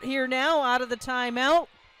restart here now out of the timeout.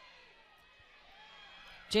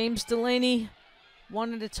 James Delaney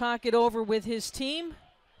wanted to talk it over with his team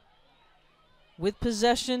with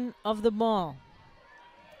possession of the ball.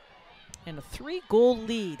 And a 3-goal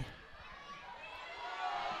lead.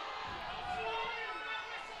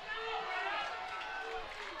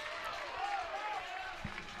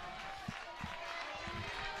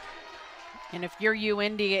 And if you're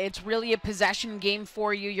UIndy, it's really a possession game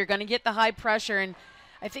for you. You're going to get the high pressure. And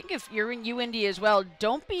I think if you're in UIndy as well,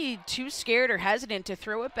 don't be too scared or hesitant to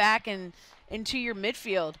throw it back into your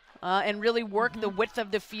midfield. And really work the width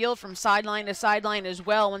of the field from sideline to sideline as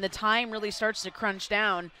well when the time really starts to crunch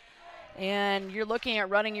down. And you're looking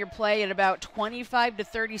at running your play at about 25 to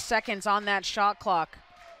 30 seconds on that shot clock.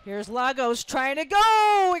 Here's Lagos trying to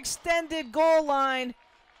go! Extended goal line.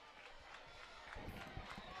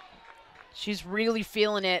 She's really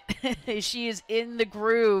feeling it. She is in the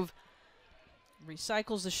groove.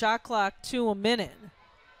 Recycles the shot clock to a minute.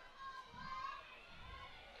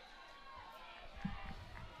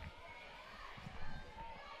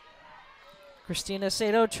 Christina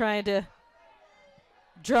Sato trying to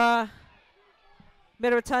draw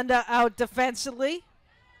Midratunda out defensively.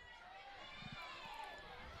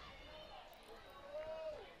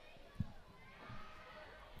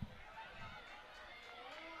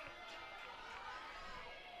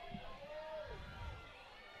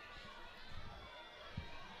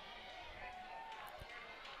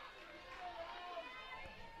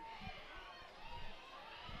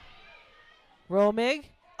 Romig.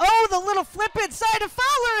 Oh, the little flip inside of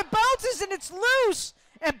Fowler. It bounces and it's loose.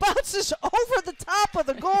 And bounces over the top of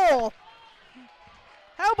the goal.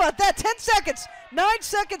 How about that? 10 seconds. 9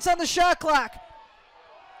 seconds on the shot clock.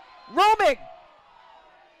 Romig.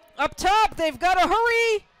 Up top, they've got to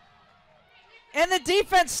hurry. And the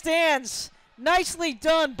defense stands. Nicely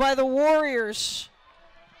done by the Warriors.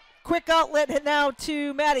 Quick outlet now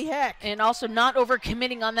to Maddie Heck. And also not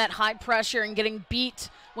overcommitting on that high pressure and getting beat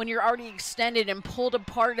when you're already extended and pulled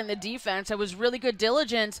apart in the defense. It was really good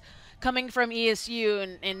diligence coming from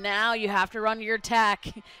ESU, and now you have to run your attack.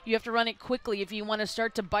 You have to run it quickly if you want to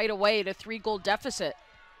start to bite away at a 3-goal deficit.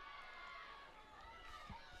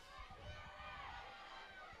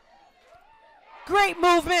 Great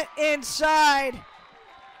movement inside.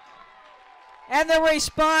 And the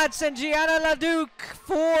response, and Gianna Leduc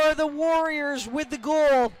for the Warriors with the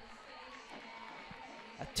goal.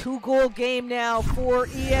 A 2-goal game now for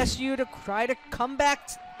ESU to try to come back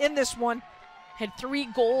in this one. Had 3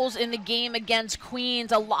 goals in the game against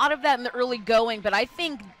Queens. A lot of that in the early going, but I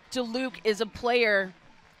think DeLuke is a player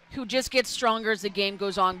who just gets stronger as the game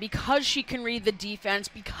goes on because she can read the defense,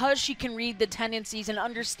 because she can read the tendencies and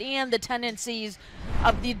understand the tendencies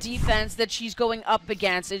of the defense that she's going up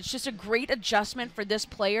against. It's just a great adjustment for this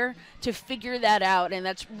player to figure that out, and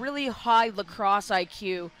that's really high lacrosse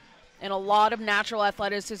IQ and a lot of natural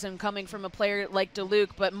athleticism coming from a player like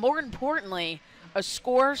DeLuke, but more importantly,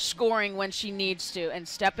 scoring when she needs to and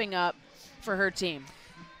stepping up for her team.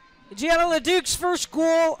 Gianna Leduc's first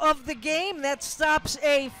goal of the game. That stops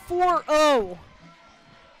a 4-0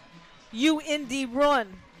 UIndy run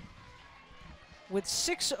with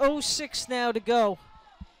 6:06 now to go.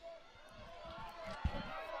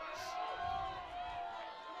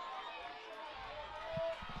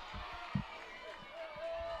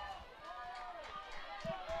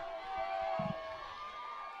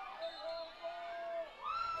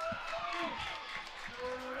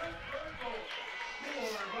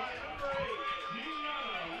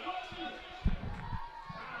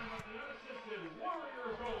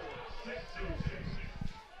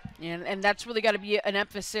 And that's really got to be an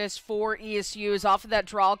emphasis for ESU is off of that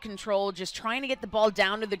draw control, just trying to get the ball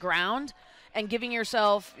down to the ground and giving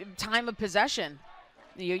yourself time of possession.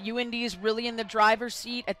 UIndy is really in the driver's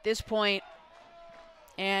seat at this point,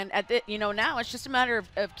 and now it's just a matter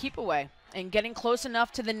of keep away and getting close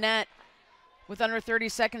enough to the net with under 30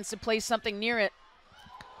 seconds to place something near it.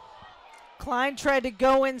 Klein tried to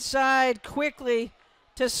go inside quickly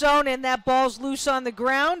to Sonnen. That ball's loose on the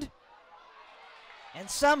ground. And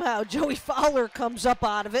somehow Joey Fowler comes up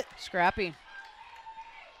out of it. Scrappy.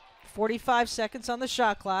 45 seconds on the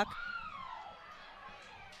shot clock.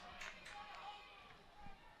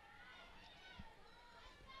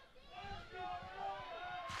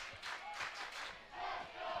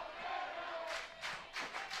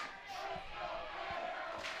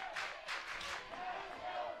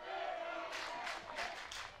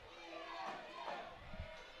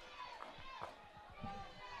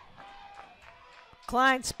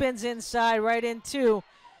 Klein spins inside right into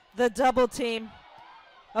the double team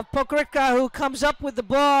of Pokritka, who comes up with the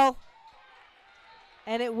ball,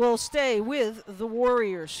 and it will stay with the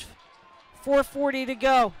Warriors. 4:40 to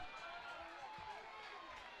go.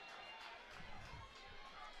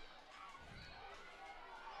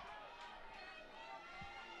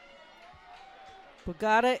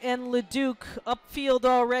 Bogata and Leduc upfield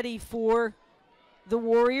already for the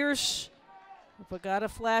Warriors. Bogata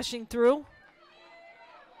flashing through.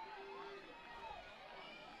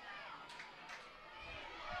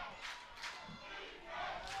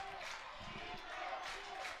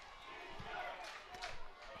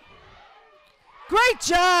 Great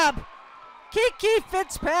job! Kiki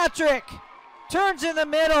Fitzpatrick turns in the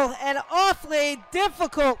middle, and awfully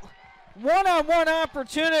difficult one-on-one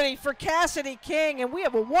opportunity for Cassidy King, and we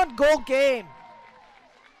have a 1-goal game.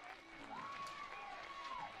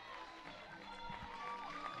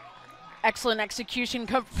 Excellent execution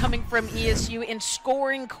coming from ESU in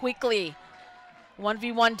scoring quickly.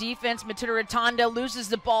 1v1 defense, Matilda Rotonda loses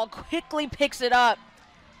the ball, quickly picks it up,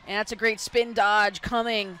 and that's a great spin dodge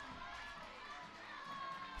coming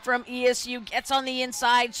from ESU, gets on the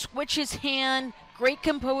inside, switches hand, great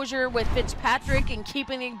composure with Fitzpatrick and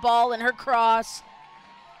keeping the ball in her cross.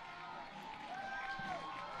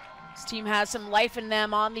 This team has some life in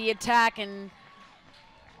them on the attack, and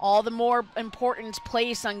all the more importance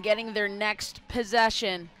placed on getting their next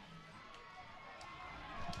possession.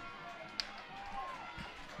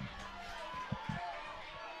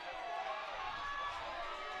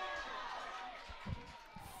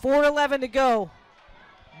 .411 to go.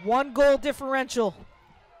 1-goal differential.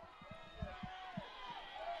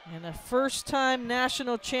 And a first-time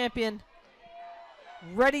national champion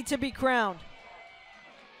ready to be crowned.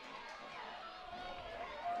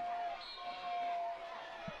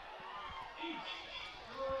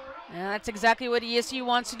 And that's exactly what ESU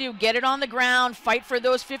wants to do. Get it on the ground, fight for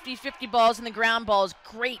those 50-50 balls and the ground balls.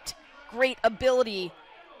 Great, great ability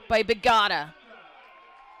by Bogata.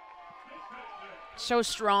 So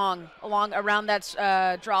strong around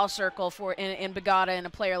that draw circle in Bogata and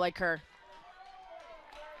a player like her.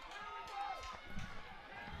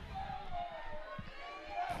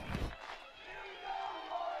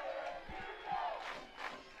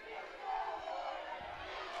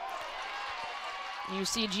 You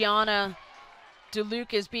see Gianna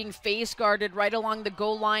DeLuke is being face guarded right along the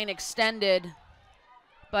goal line extended.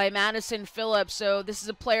 by Madison Phillips. So this is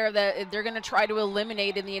a player that they're going to try to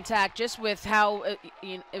eliminate in the attack, just with how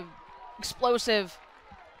explosive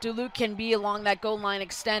Duluth can be along that goal line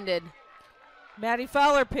extended. Maddie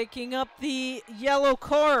Fowler picking up the yellow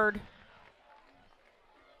card.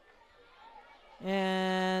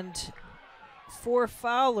 And for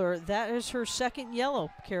Fowler, that is her second yellow,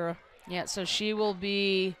 Kara. Yeah, so she will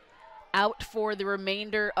be out for the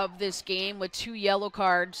remainder of this game with 2 yellow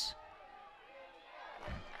cards.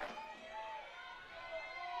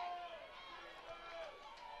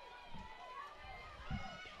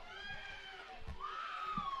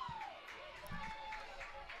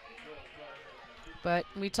 But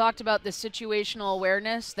we talked about the situational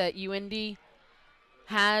awareness that UIndy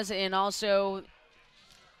has, and also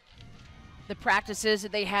the practices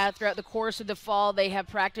that they had throughout the course of the fall. They have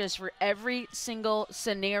practice for every single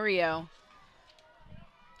scenario.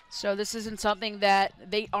 So this isn't something that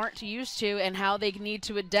they aren't used to, and how they need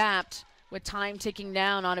to adapt with time ticking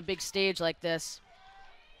down on a big stage like this.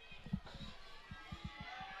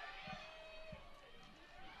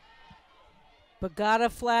 Bagata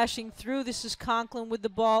flashing through. This is Conklin with the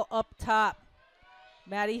ball up top.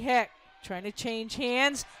 Maddie Heck trying to change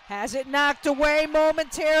hands. Has it knocked away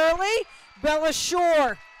momentarily. Bella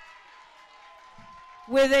Shore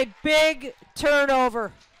with a big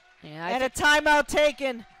turnover. Yeah, and a timeout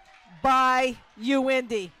taken by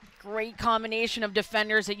UIndy. Great combination of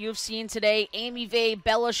defenders that you've seen today. Amy Vey,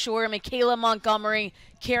 Bella Shore, Michaela Montgomery,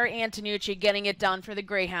 Kara Antonucci getting it done for the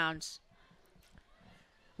Greyhounds.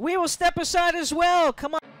 We will step aside as well.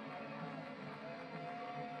 Come on.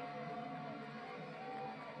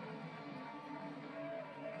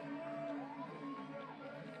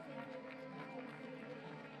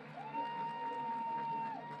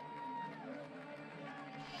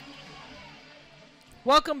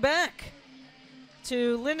 Welcome back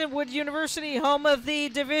to Lindenwood University, home of the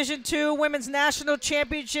Division II Women's National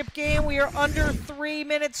Championship game. We are under 3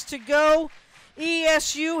 minutes to go.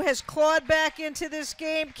 ESU has clawed back into this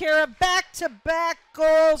game. Kara, back-to-back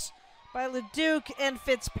goals by LeDuc and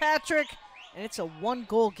Fitzpatrick, and it's a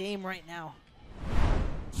 1-goal game right now.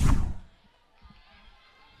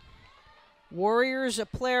 Warriors a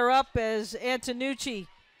player up as Antonucci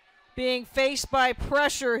being faced by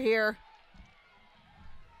pressure here.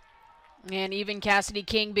 And even Cassidy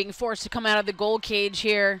King being forced to come out of the goal cage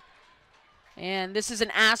here. And this is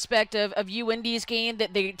an aspect of UIndy's game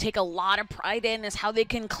that they take a lot of pride in, is how they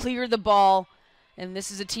can clear the ball. And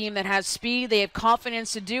this is a team that has speed. They have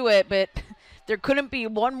confidence to do it, but there couldn't be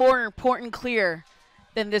one more important clear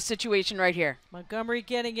than this situation right here. Montgomery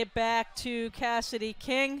getting it back to Cassidy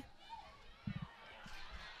King.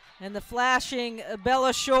 And the flashing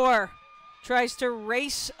Bella Shore tries to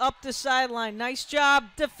race up the sideline. Nice job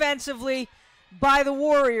defensively by the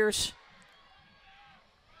Warriors.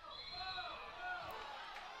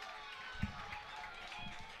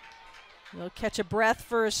 They'll catch a breath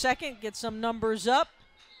for a second, get some numbers up.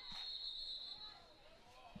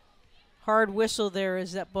 Hard whistle there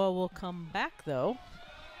as that ball will come back, though,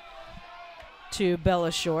 to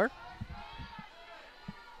Bella Shore.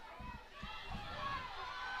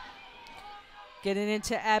 Getting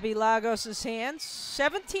into Abby Lagos' hands.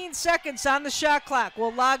 17 seconds on the shot clock.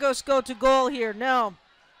 Will Lagos go to goal here? No.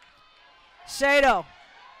 Sato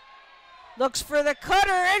looks for the cutter,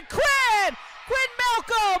 and Quinn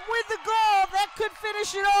Malcolm with the goal. That could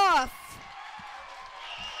finish it off.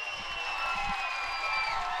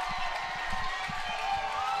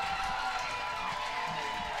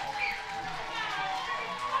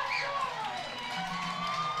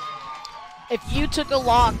 If you took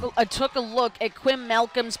a look at Quinn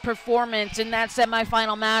Malcolm's performance in that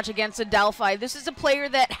semifinal match against Adelphi, this is a player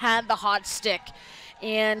that had the hot stick.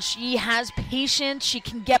 And she has patience. She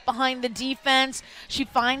can get behind the defense. She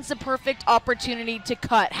finds the perfect opportunity to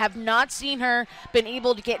cut. Have not seen her been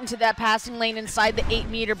able to get into that passing lane inside the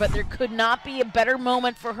 8-meter, but there could not be a better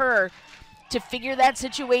moment for her to figure that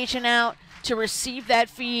situation out, to receive that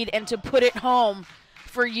feed, and to put it home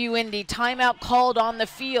for UIndy. Timeout called on the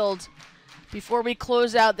field before we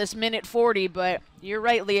close out this minute 40, but you're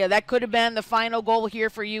right, Leah. That could have been the final goal here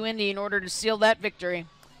for UIndy in order to seal that victory.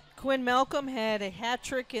 Quinn Malcolm had a hat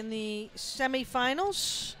trick in the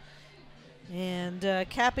semifinals, and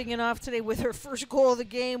capping it off today with her first goal of the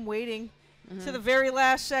game, waiting to the very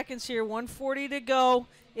last seconds here. 1:40 to go.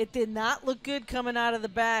 It did not look good coming out of the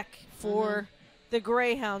back for the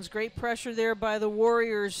Greyhounds. Great pressure there by the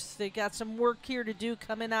Warriors. They got some work here to do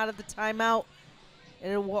coming out of the timeout,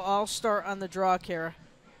 and it will all start on the draw, Kara.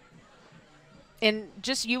 And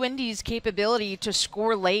just UIndy's capability to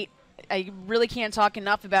score late I really can't talk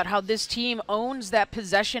enough about how this team owns that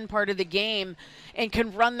possession part of the game and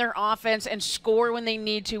can run their offense and score when they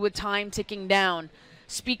need to with time ticking down.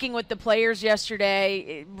 Speaking with the players yesterday,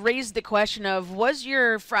 it raised the question of, was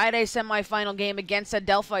your Friday semifinal game against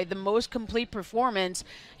Adelphi the most complete performance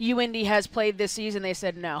UIndy has played this season? They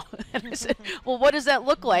said no. And I said, well, what does that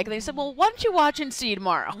look like? And they said, well, why don't you watch and see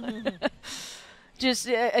tomorrow? Just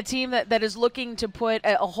a team that is looking to put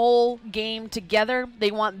a whole game together.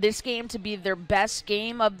 They want this game to be their best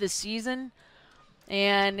game of the season,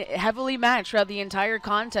 and heavily matched throughout the entire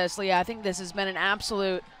contest. Leah, I think this has been an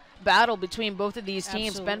absolute battle between both of these teams.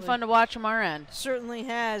 Absolutely. Been fun to watch from our end. Certainly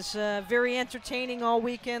has. Very entertaining all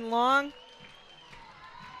weekend long.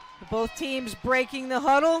 Both teams breaking the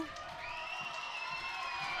huddle.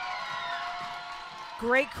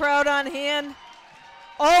 Great crowd on hand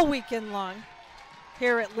all weekend long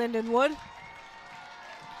here at Lindenwood.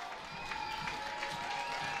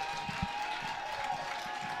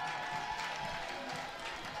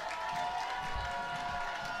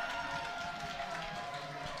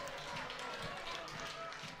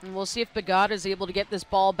 And we'll see if Bagada is able to get this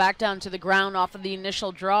ball back down to the ground off of the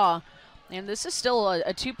initial draw. And this is still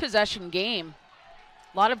a two-possession game.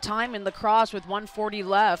 A lot of time in lacrosse with 1:40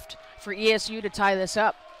 left for ESU to tie this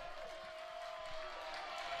up.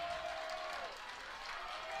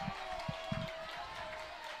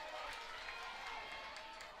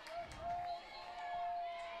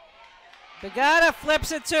 Bagada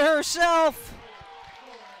flips it to herself.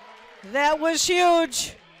 That was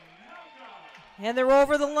huge. And they're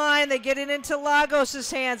over the line. They get it into Lagos'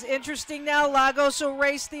 hands. Interesting now, Lagos will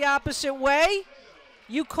race the opposite way.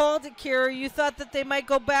 You called it, Kira. You thought that they might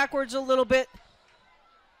go backwards a little bit.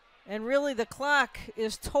 And really, the clock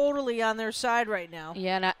is totally on their side right now.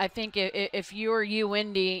 Yeah, and I think if you're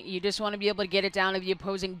UIndy, you just want to be able to get it down to the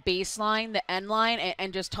opposing baseline, the end line,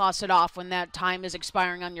 and just toss it off when that time is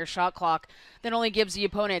expiring on your shot clock. That only gives the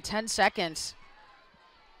opponent 10 seconds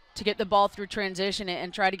to get the ball through transition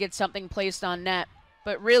and try to get something placed on net.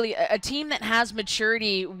 But really, a team that has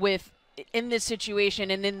maturity in this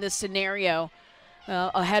situation and in this scenario,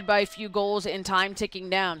 ahead by a few goals and time ticking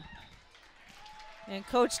down. And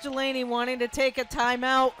Coach Delaney wanting to take a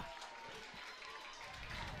timeout.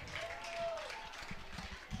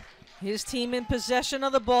 His team in possession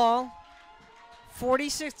of the ball.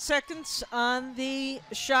 46 seconds on the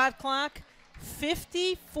shot clock.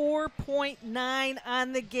 54.9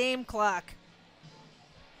 on the game clock.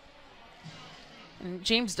 And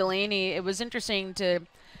James Delaney, it was interesting to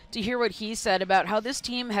hear what he said about how this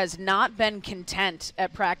team has not been content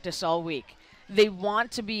at practice all week. They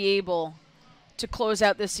want to be able to close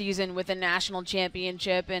out the season with a national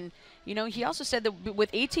championship. And you know, he also said that with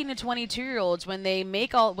 18 to 22-year-olds, when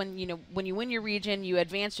you win your region, you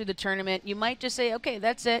advance through the tournament, you might just say, okay,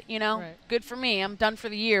 that's it, right. Good for me, I'm done for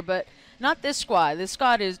the year. But not this squad. This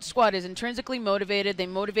squad is intrinsically motivated. They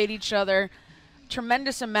motivate each other.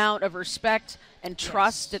 Tremendous amount of respect and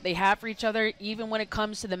trust that they have for each other, even when it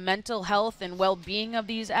comes to the mental health and well-being of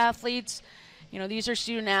these athletes. You know, these are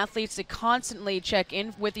student athletes that constantly check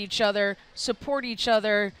in with each other, support each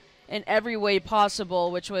other in every way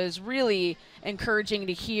possible, which was really encouraging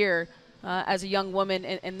to hear as a young woman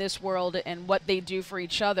in this world and what they do for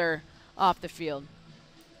each other off the field.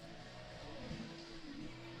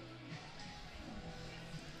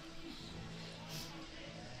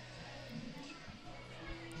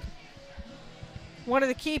 One of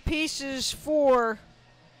the key pieces for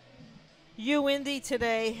UIndy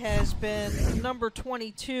today has been number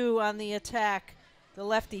 22 on the attack, the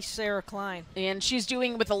lefty Sarah Klein. And she's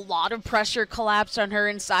doing with a lot of pressure collapsed on her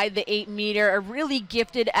inside the 8-meter. A really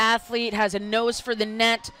gifted athlete, has a nose for the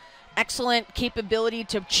net, excellent capability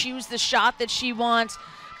to choose the shot that she wants,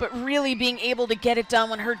 but really being able to get it done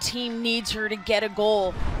when her team needs her to get a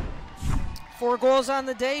goal. 4 goals on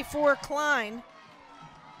the day for Klein.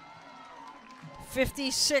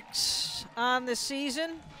 56 on the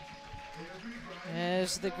season.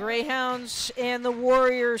 As the Greyhounds and the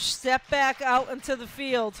Warriors step back out into the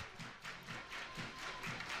field.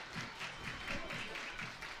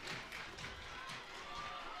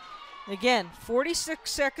 Again,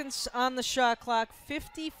 46 seconds on the shot clock,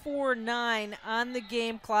 54-9 on the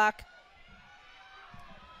game clock.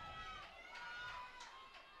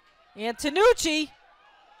 Antonucci.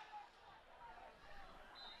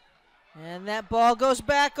 And that ball goes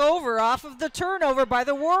back over off of the turnover by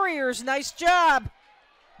the Warriors. Nice job.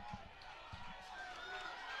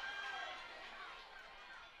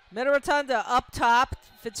 Medarotunda up top,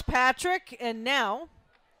 Fitzpatrick, and now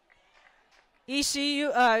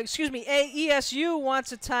ESU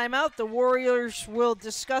wants a timeout. The Warriors will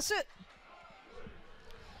discuss it.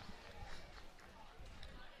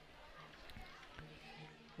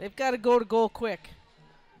 They've got to go to goal quick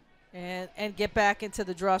and get back into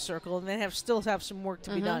the draw circle, and they still have some work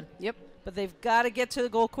to be done. Yep. But they've got to get to the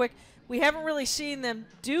goal quick. We haven't really seen them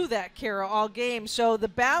do that, Kara, all game. So the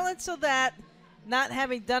balance of that, not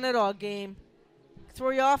having done it all game, throw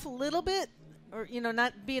you off a little bit? Or,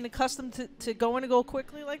 not being accustomed to going to goal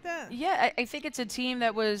quickly like that? Yeah, I think it's a team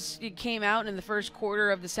that came out in the first quarter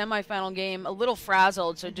of the semifinal game a little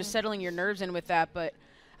frazzled, so just settling your nerves in with that. But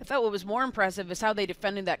I thought what was more impressive is how they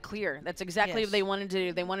defended that clear. That's exactly what they wanted to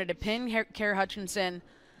do. They wanted to pin Kara Hutchinson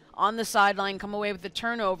on the sideline, come away with the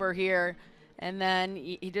turnover here, and then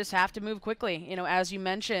you just have to move quickly, as you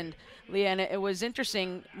mentioned, Leah. And it was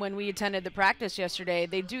interesting when we attended the practice yesterday.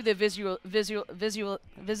 They do the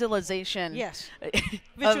visualization. Yes,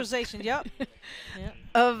 visualization. Yep.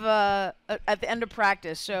 Of at the end of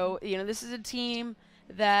practice. So this is a team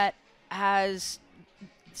that has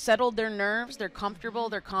settled their nerves. They're comfortable.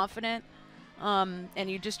 They're confident. And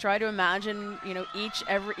you just try to imagine, each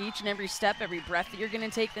and every step, every breath that you're going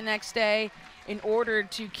to take the next day, in order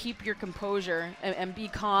to keep your composure and be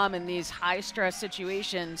calm in these high-stress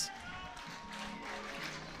situations.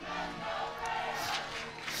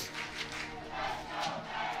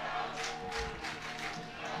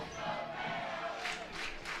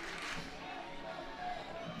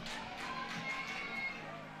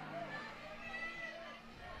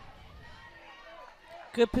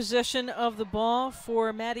 Good possession of the ball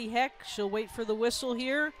for Maddie Heck. She'll wait for the whistle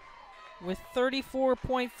here with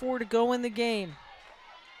 34.4 to go in the game.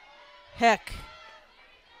 Heck,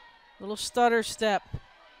 little stutter step.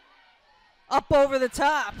 Up over the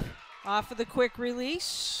top, off of the quick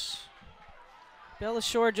release. Bella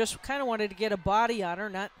Shore just kind of wanted to get a body on her,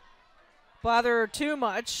 not bother her too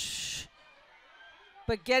much.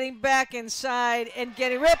 But getting back inside and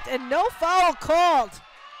getting ripped, and no foul called.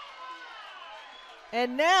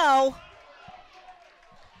 And now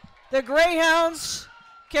the Greyhounds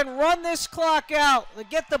can run this clock out. They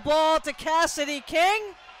get the ball to Cassidy King.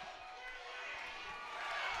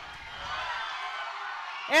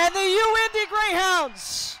 And the UIndy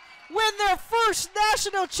Greyhounds win their first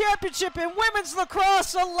national championship in women's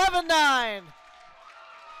lacrosse, 11-9.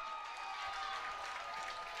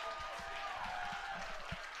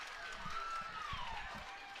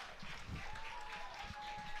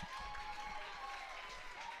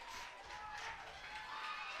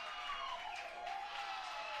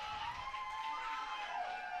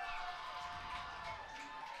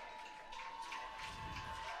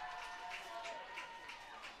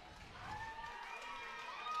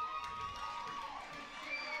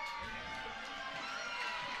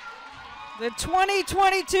 The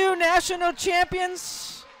 2022 national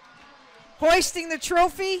champions hoisting the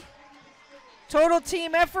trophy. Total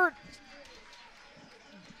team effort.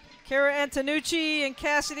 Kara Antonucci and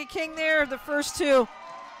Cassidy King there, the first two.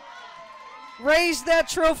 Raised that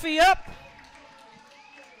trophy up.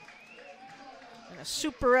 And a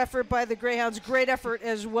super effort by the Greyhounds. Great effort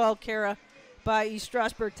as well, Kara, by East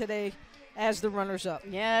Stroudsburg today as the runners-up.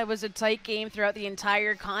 Yeah, it was a tight game throughout the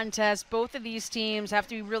entire contest. Both of these teams have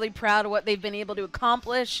to be really proud of what they've been able to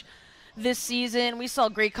accomplish this season. We saw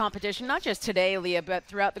great competition, not just today, Leah, but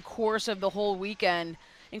throughout the course of the whole weekend,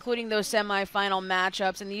 including those semifinal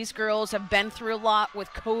matchups. And these girls have been through a lot with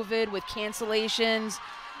COVID, with cancellations,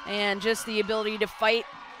 and just the ability to fight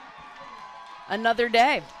another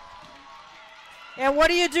day. And what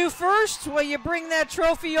do you do first? Well, you bring that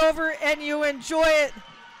trophy over and you enjoy it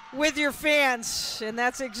with your fans, and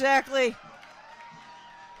that's exactly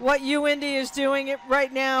what UIndy is doing it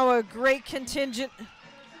right now. A great contingent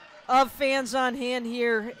of fans on hand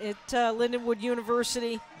here at Lindenwood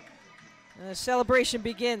University. And the celebration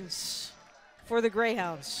begins for the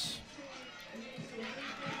Greyhounds.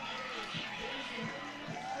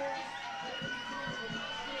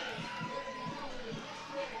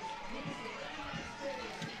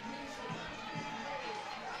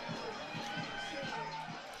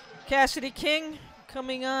 Cassidy King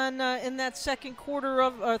coming on in that second quarter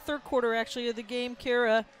of, third quarter actually of the game.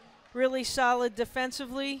 Kara really solid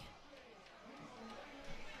defensively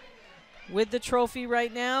with the trophy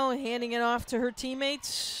right now, handing it off to her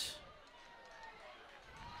teammates.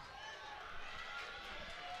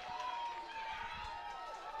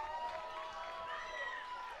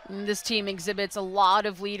 And this team exhibits a lot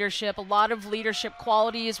of leadership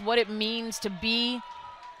qualities, what it means to be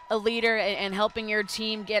a leader and helping your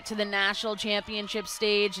team get to the national championship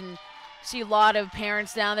stage. And see a lot of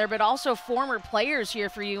parents down there, but also former players here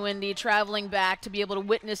for UIndy traveling back to be able to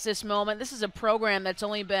witness this moment. This is a program that's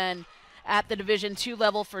only been at the Division II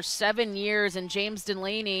level for 7 years, and James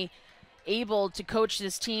Delaney able to coach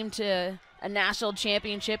this team to a national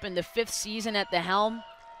championship in the 5th season at the helm.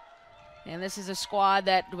 And this is a squad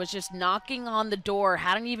that was just knocking on the door,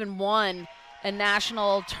 hadn't even won a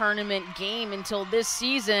national tournament game until this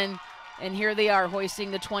season, and here they are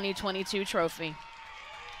hoisting the 2022 trophy.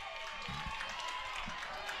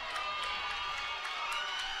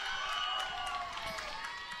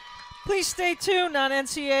 Please stay tuned on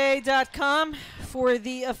NCAA.com for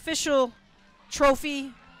the official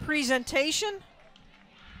trophy presentation.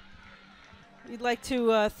 We'd like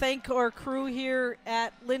to thank our crew here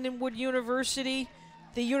at Lindenwood University,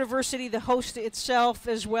 the university, the host itself,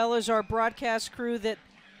 as well as our broadcast crew that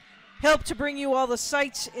helped to bring you all the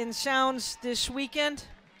sights and sounds this weekend.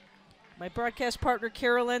 My broadcast partner,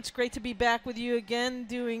 Carol Entz, great to be back with you again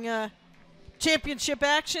doing championship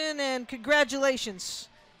action, and congratulations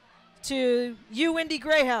to UIndy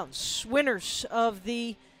Greyhounds, winners of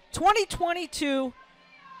the 2022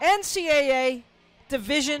 NCAA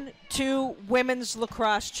Division II Women's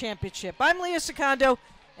Lacrosse Championship. I'm Leah Secondo,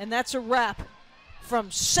 and that's a wrap from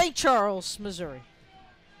St. Charles, Missouri.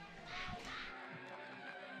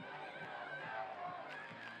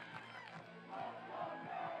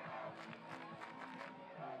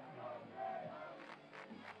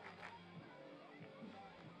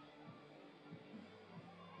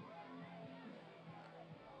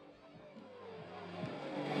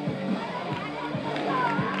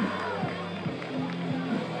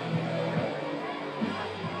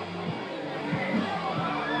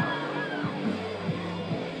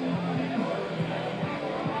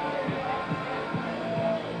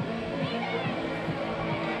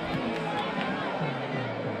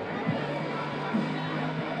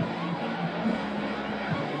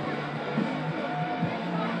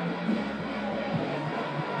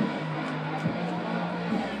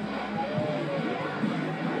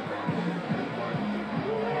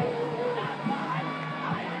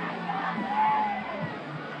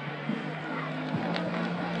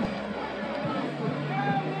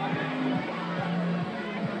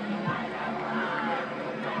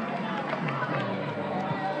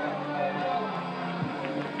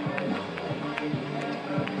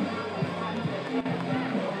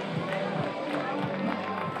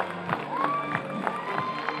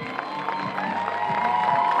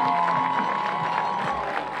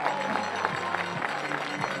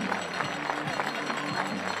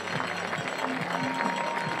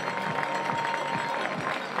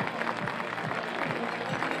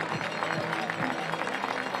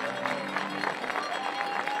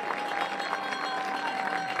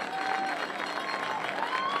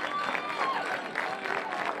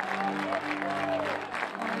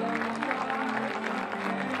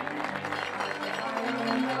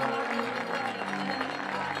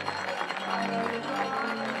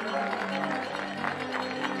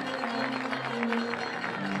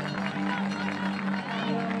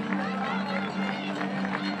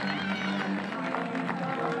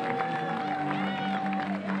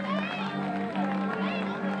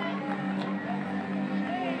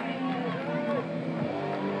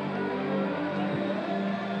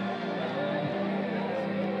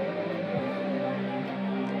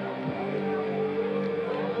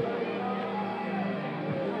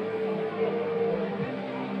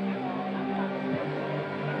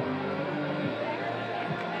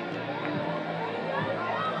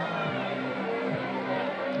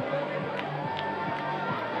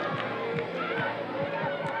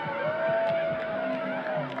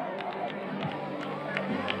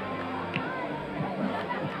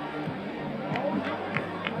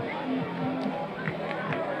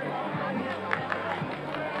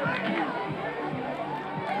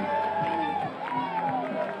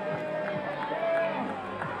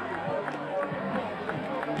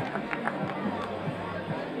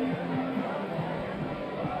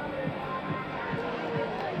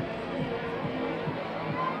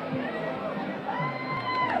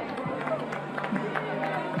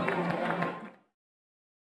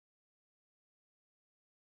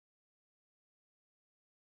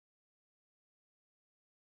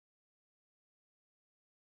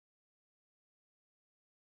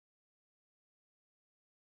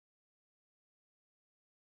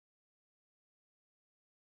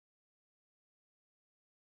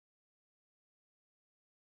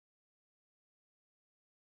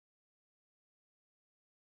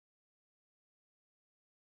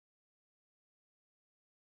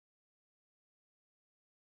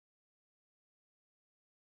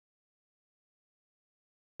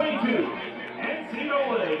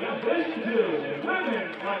 NCAA Division II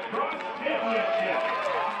Women's Lacrosse Championship.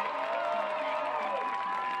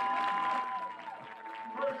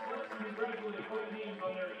 First, let's congratulate both teams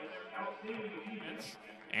on their outstanding achievements.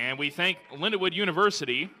 And we thank Lindenwood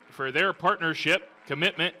University for their partnership,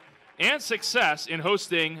 commitment, and success in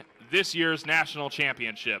hosting this year's national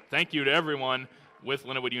championship. Thank you to everyone with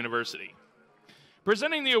Lindenwood University.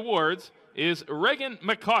 Presenting the awards is Reagan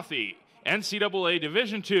McCarthy, NCAA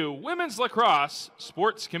Division II Women's Lacrosse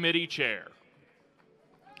Sports Committee Chair.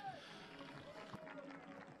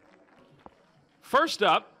 First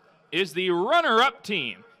up is the runner-up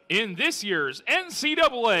team in this year's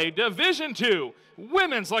NCAA Division II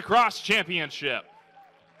Women's Lacrosse Championship.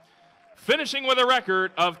 Finishing with a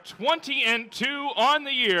record of 20-2 on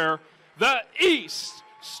the year, the East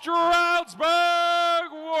Stroudsburg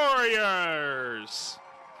Warriors.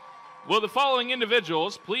 Will the following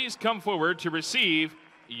individuals please come forward to receive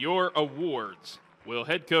your awards? Will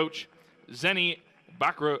head coach Zenny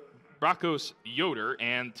Brakos Yoder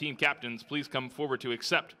and team captains please come forward to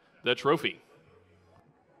accept the trophy?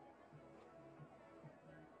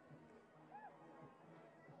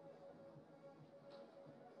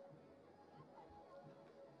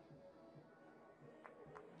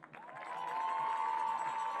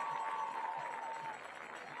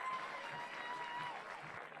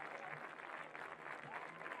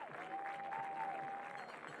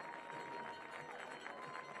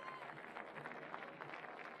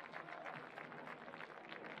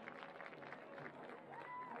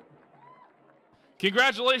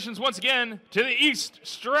 Congratulations once again to the East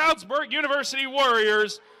Stroudsburg University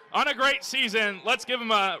Warriors on a great season. Let's give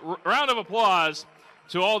them a round of applause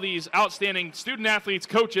to all these outstanding student athletes,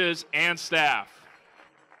 coaches, and staff.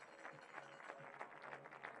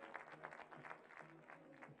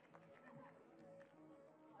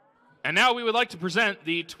 And now we would like to present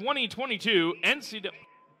the 2022 NCAA.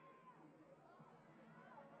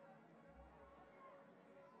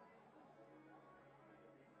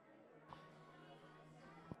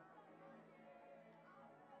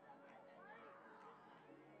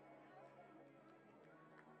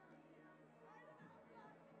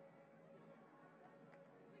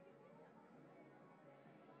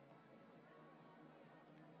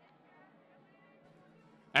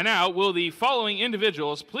 And now, will the following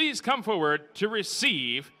individuals please come forward to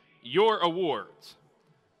receive your awards?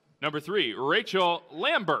 Number 3, Rachel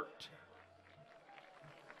Lambert.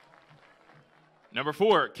 Number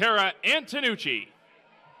 4, Cara Antonucci.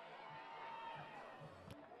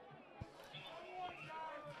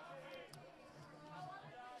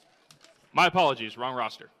 My apologies, wrong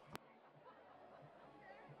roster.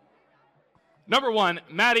 Number 1,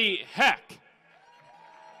 Maddie Heck.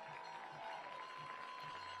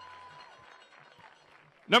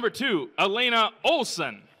 Number 2, Elena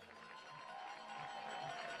Olson.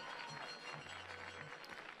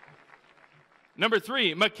 Number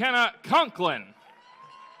 3, McKenna Conklin.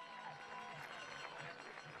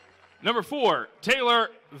 Number 4, Taylor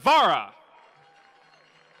Vara.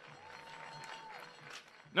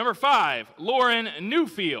 Number 5, Lauren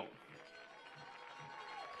Newfield.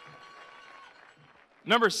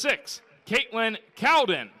 Number 6, Caitlin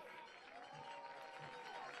Cowden.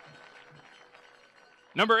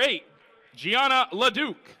 Number 8, Gianna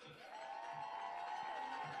LaDuke.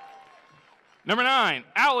 Number 9,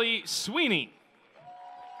 Allie Sweeney.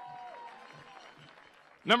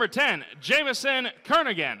 Number 10, Jamison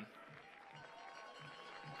Kernigan.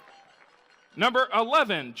 Number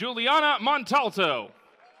 11, Juliana Montalto.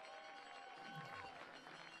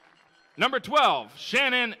 Number 12,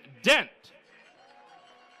 Shannon Dent.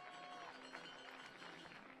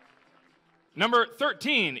 Number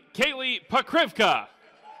 13, Kaylee Pokrivka.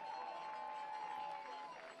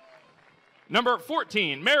 Number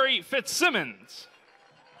 14, Mary Fitzsimmons.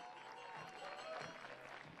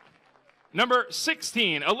 Number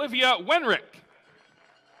 16, Olivia Wenrick.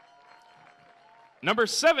 Number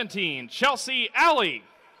 17, Chelsea Alley.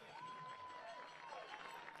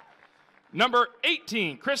 Number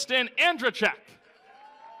 18, Kristen Andrachek.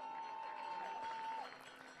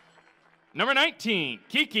 Number 19,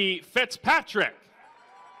 Kiki Fitzpatrick.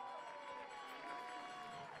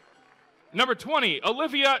 Number 20,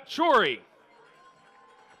 Olivia Chory.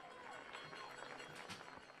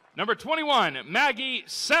 Number 21, Maggie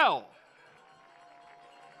Sell.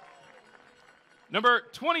 Number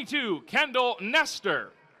 22, Kendall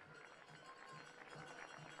Nestor.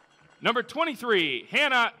 Number 23,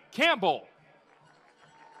 Hannah Campbell.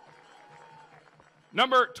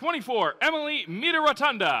 Number 24, Emily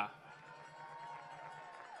Mita-Rotunda.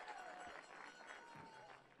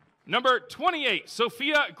 Number 28,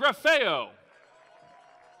 Sophia Grafeo.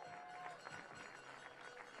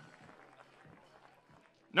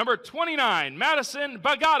 Number 29, Madison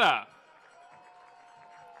Bagata.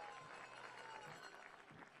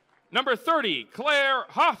 Number 30, Claire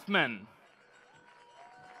Hoffman.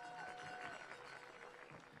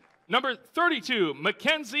 Number 32,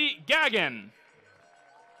 Mackenzie Gagin.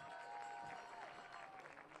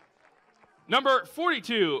 Number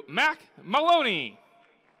 42, Mac Maloney.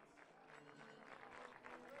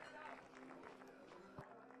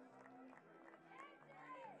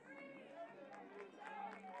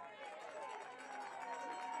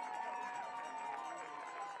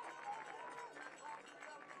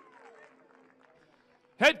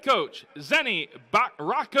 Head coach, Zeni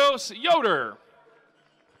Bakrakos Yoder.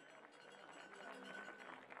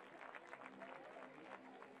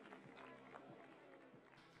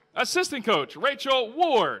 Assistant coach, Rachel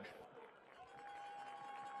Ward.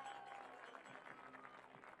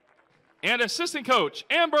 And assistant coach,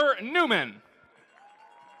 Amber Newman.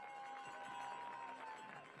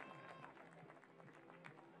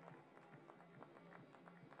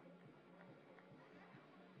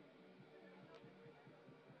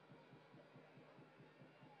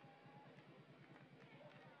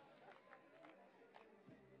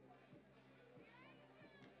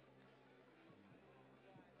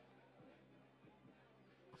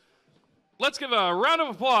 Let's give a round of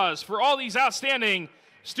applause for all these outstanding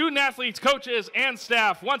student athletes, coaches, and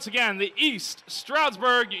staff. Once again, the East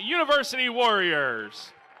Stroudsburg University Warriors.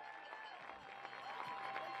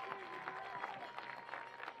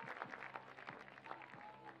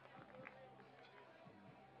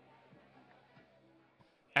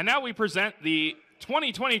 And now we present the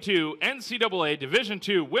 2022 NCAA Division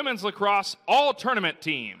II Women's Lacrosse All-Tournament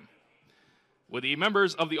Team. Will the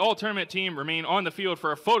members of the all-tournament team remain on the field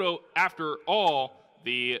for a photo after all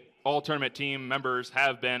the all-tournament team members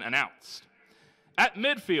have been announced? At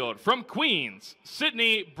midfield, from Queens,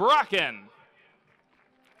 Sydney Bracken.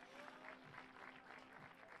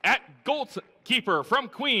 At goalkeeper, from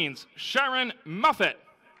Queens, Sharon Muffet.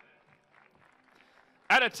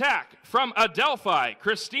 At attack, from Adelphi,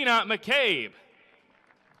 Christina McCabe.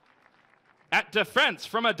 At defense,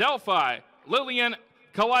 from Adelphi, Lillian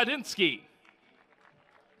Koladinsky.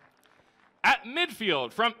 At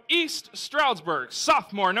midfield, from East Stroudsburg,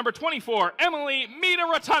 sophomore, number 24, Emily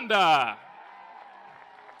Mida-Rotunda.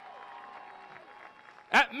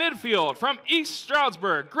 At midfield, from East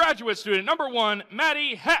Stroudsburg, graduate student, number 1,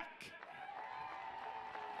 Maddie Heck.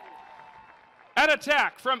 At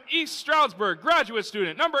attack, from East Stroudsburg, graduate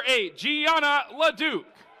student, number 8, Gianna LaDuke.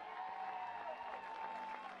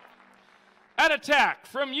 At attack,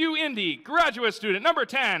 from UIndy, graduate student, number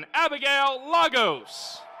 10, Abigail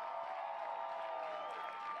Lagos.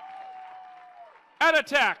 At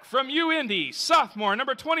attack, from UIndy, sophomore,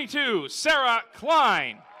 number 22, Sarah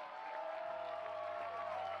Klein.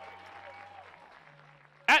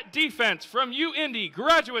 At defense, from UIndy,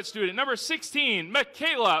 graduate student, number 16,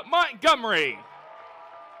 Michaela Montgomery.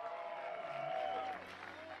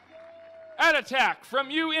 At attack, from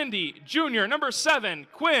UIndy, junior, number 7,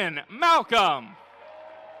 Quinn Malcolm.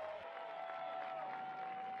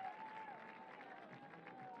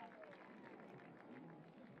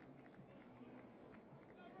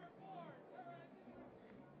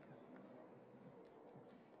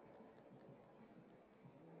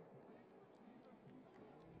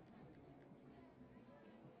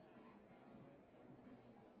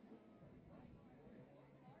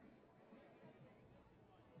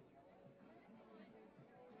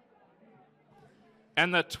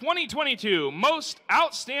 And the 2022 Most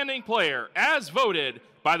Outstanding Player, as voted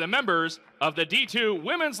by the members of the D2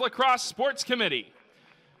 Women's Lacrosse Sports Committee.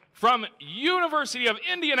 From University of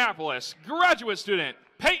Indianapolis, graduate student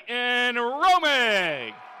Peyton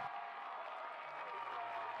Romig.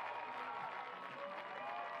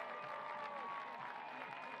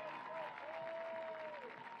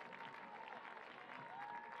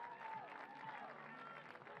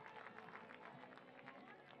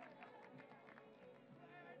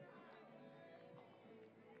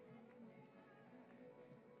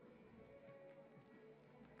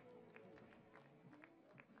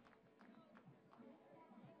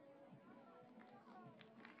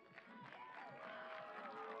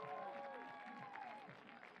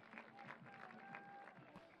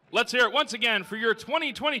 Let's hear it once again for your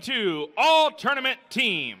 2022 All-Tournament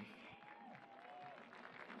team.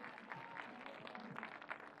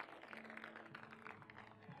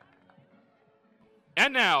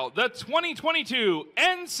 And now, the 2022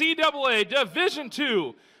 NCAA Division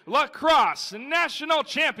II Lacrosse National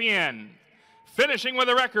Champion. Finishing with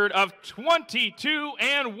a record of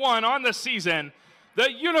 22-1 on the season,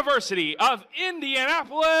 the University of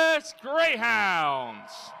Indianapolis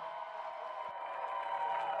Greyhounds.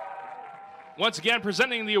 Once again,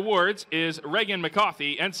 presenting the awards is Reagan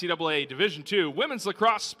McCarthy, NCAA Division II Women's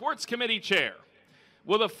Lacrosse Sports Committee Chair.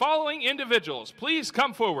 Will the following individuals please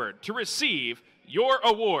come forward to receive your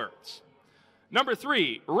awards. Number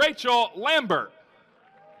 3, Rachel Lambert.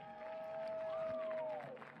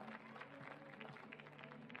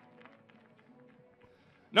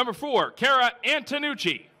 Number 4, Cara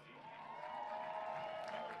Antonucci.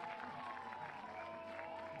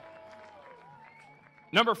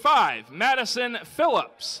 Number 5, Madison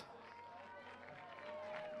Phillips.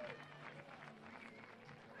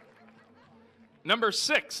 Number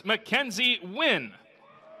 6, Mackenzie Wynn.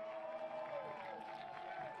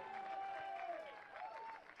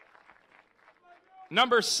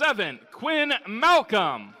 Number 7, Quinn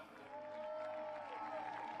Malcolm.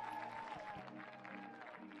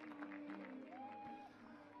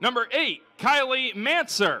 Number 8, Kylie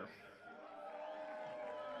Manser.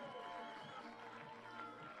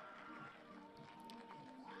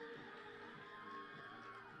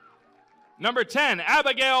 Number 10,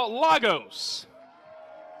 Abigail Lagos.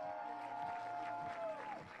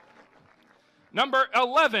 Number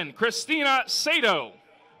 11, Christina Sato.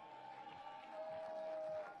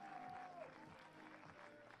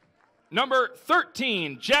 Number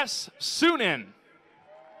 13, Jess Sunin.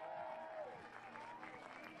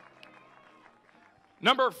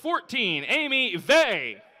 Number 14, Amy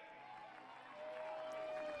Vey.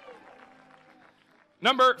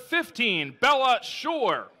 Number 15, Bella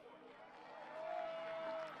Shore.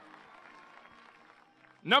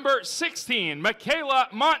 Number 16, Michaela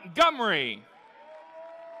Montgomery.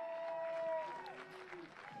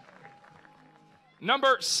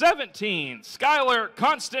 Number 17, Skylar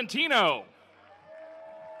Constantino.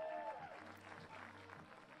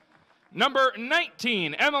 Number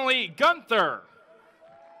 19, Emily Gunther.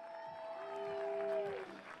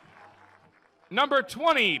 Number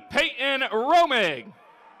 20, Peyton Romig.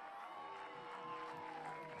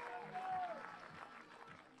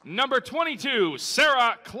 Number 22,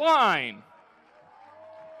 Sarah Klein.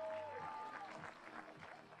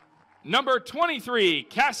 Number 23,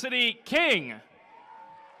 Cassidy King.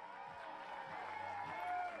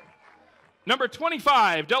 Number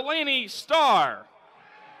 25, Delaney Starr.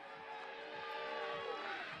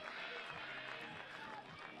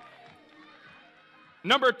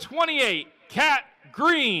 Number 28, Kat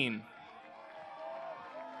Green.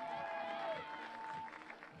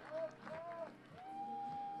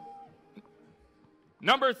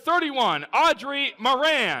 Number 31, Audrey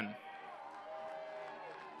Moran.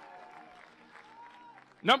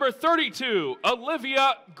 Number 32,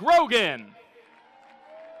 Olivia Grogan.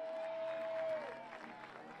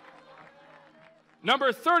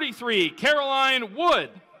 Number 33, Caroline Wood.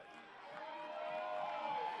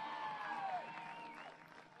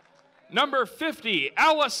 Number 50,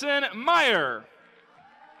 Allison Meyer.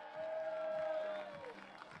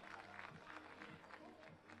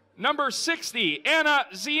 Number 60, Anna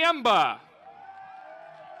Ziemba.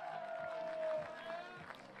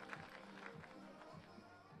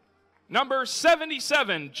 Number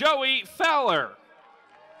 77, Joey Fowler.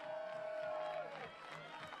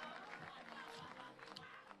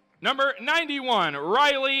 Number 91,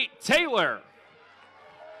 Riley Taylor.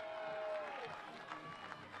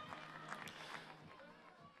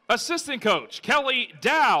 Assistant coach, Kelly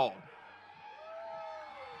Dow.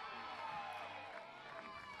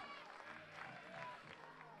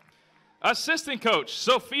 Assistant coach,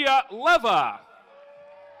 Sophia Leva.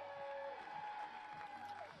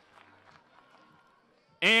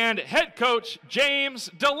 And head coach,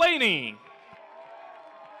 James Delaney.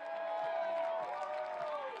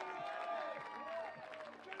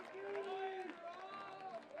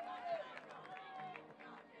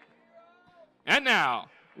 And now,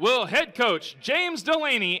 will head coach James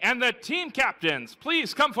Delaney and the team captains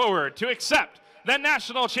please come forward to accept the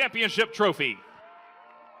national championship trophy.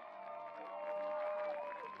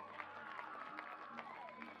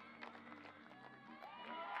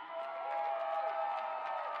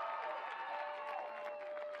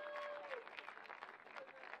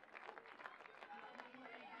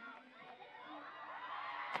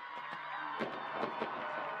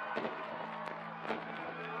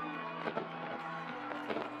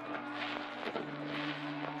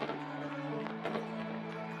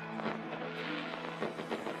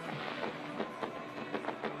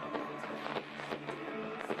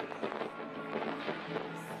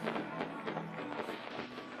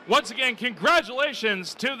 Once again,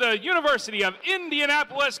 congratulations to the University of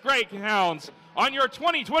Indianapolis Greyhounds on your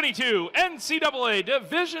 2022 NCAA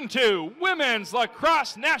Division II Women's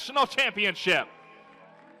Lacrosse National Championship.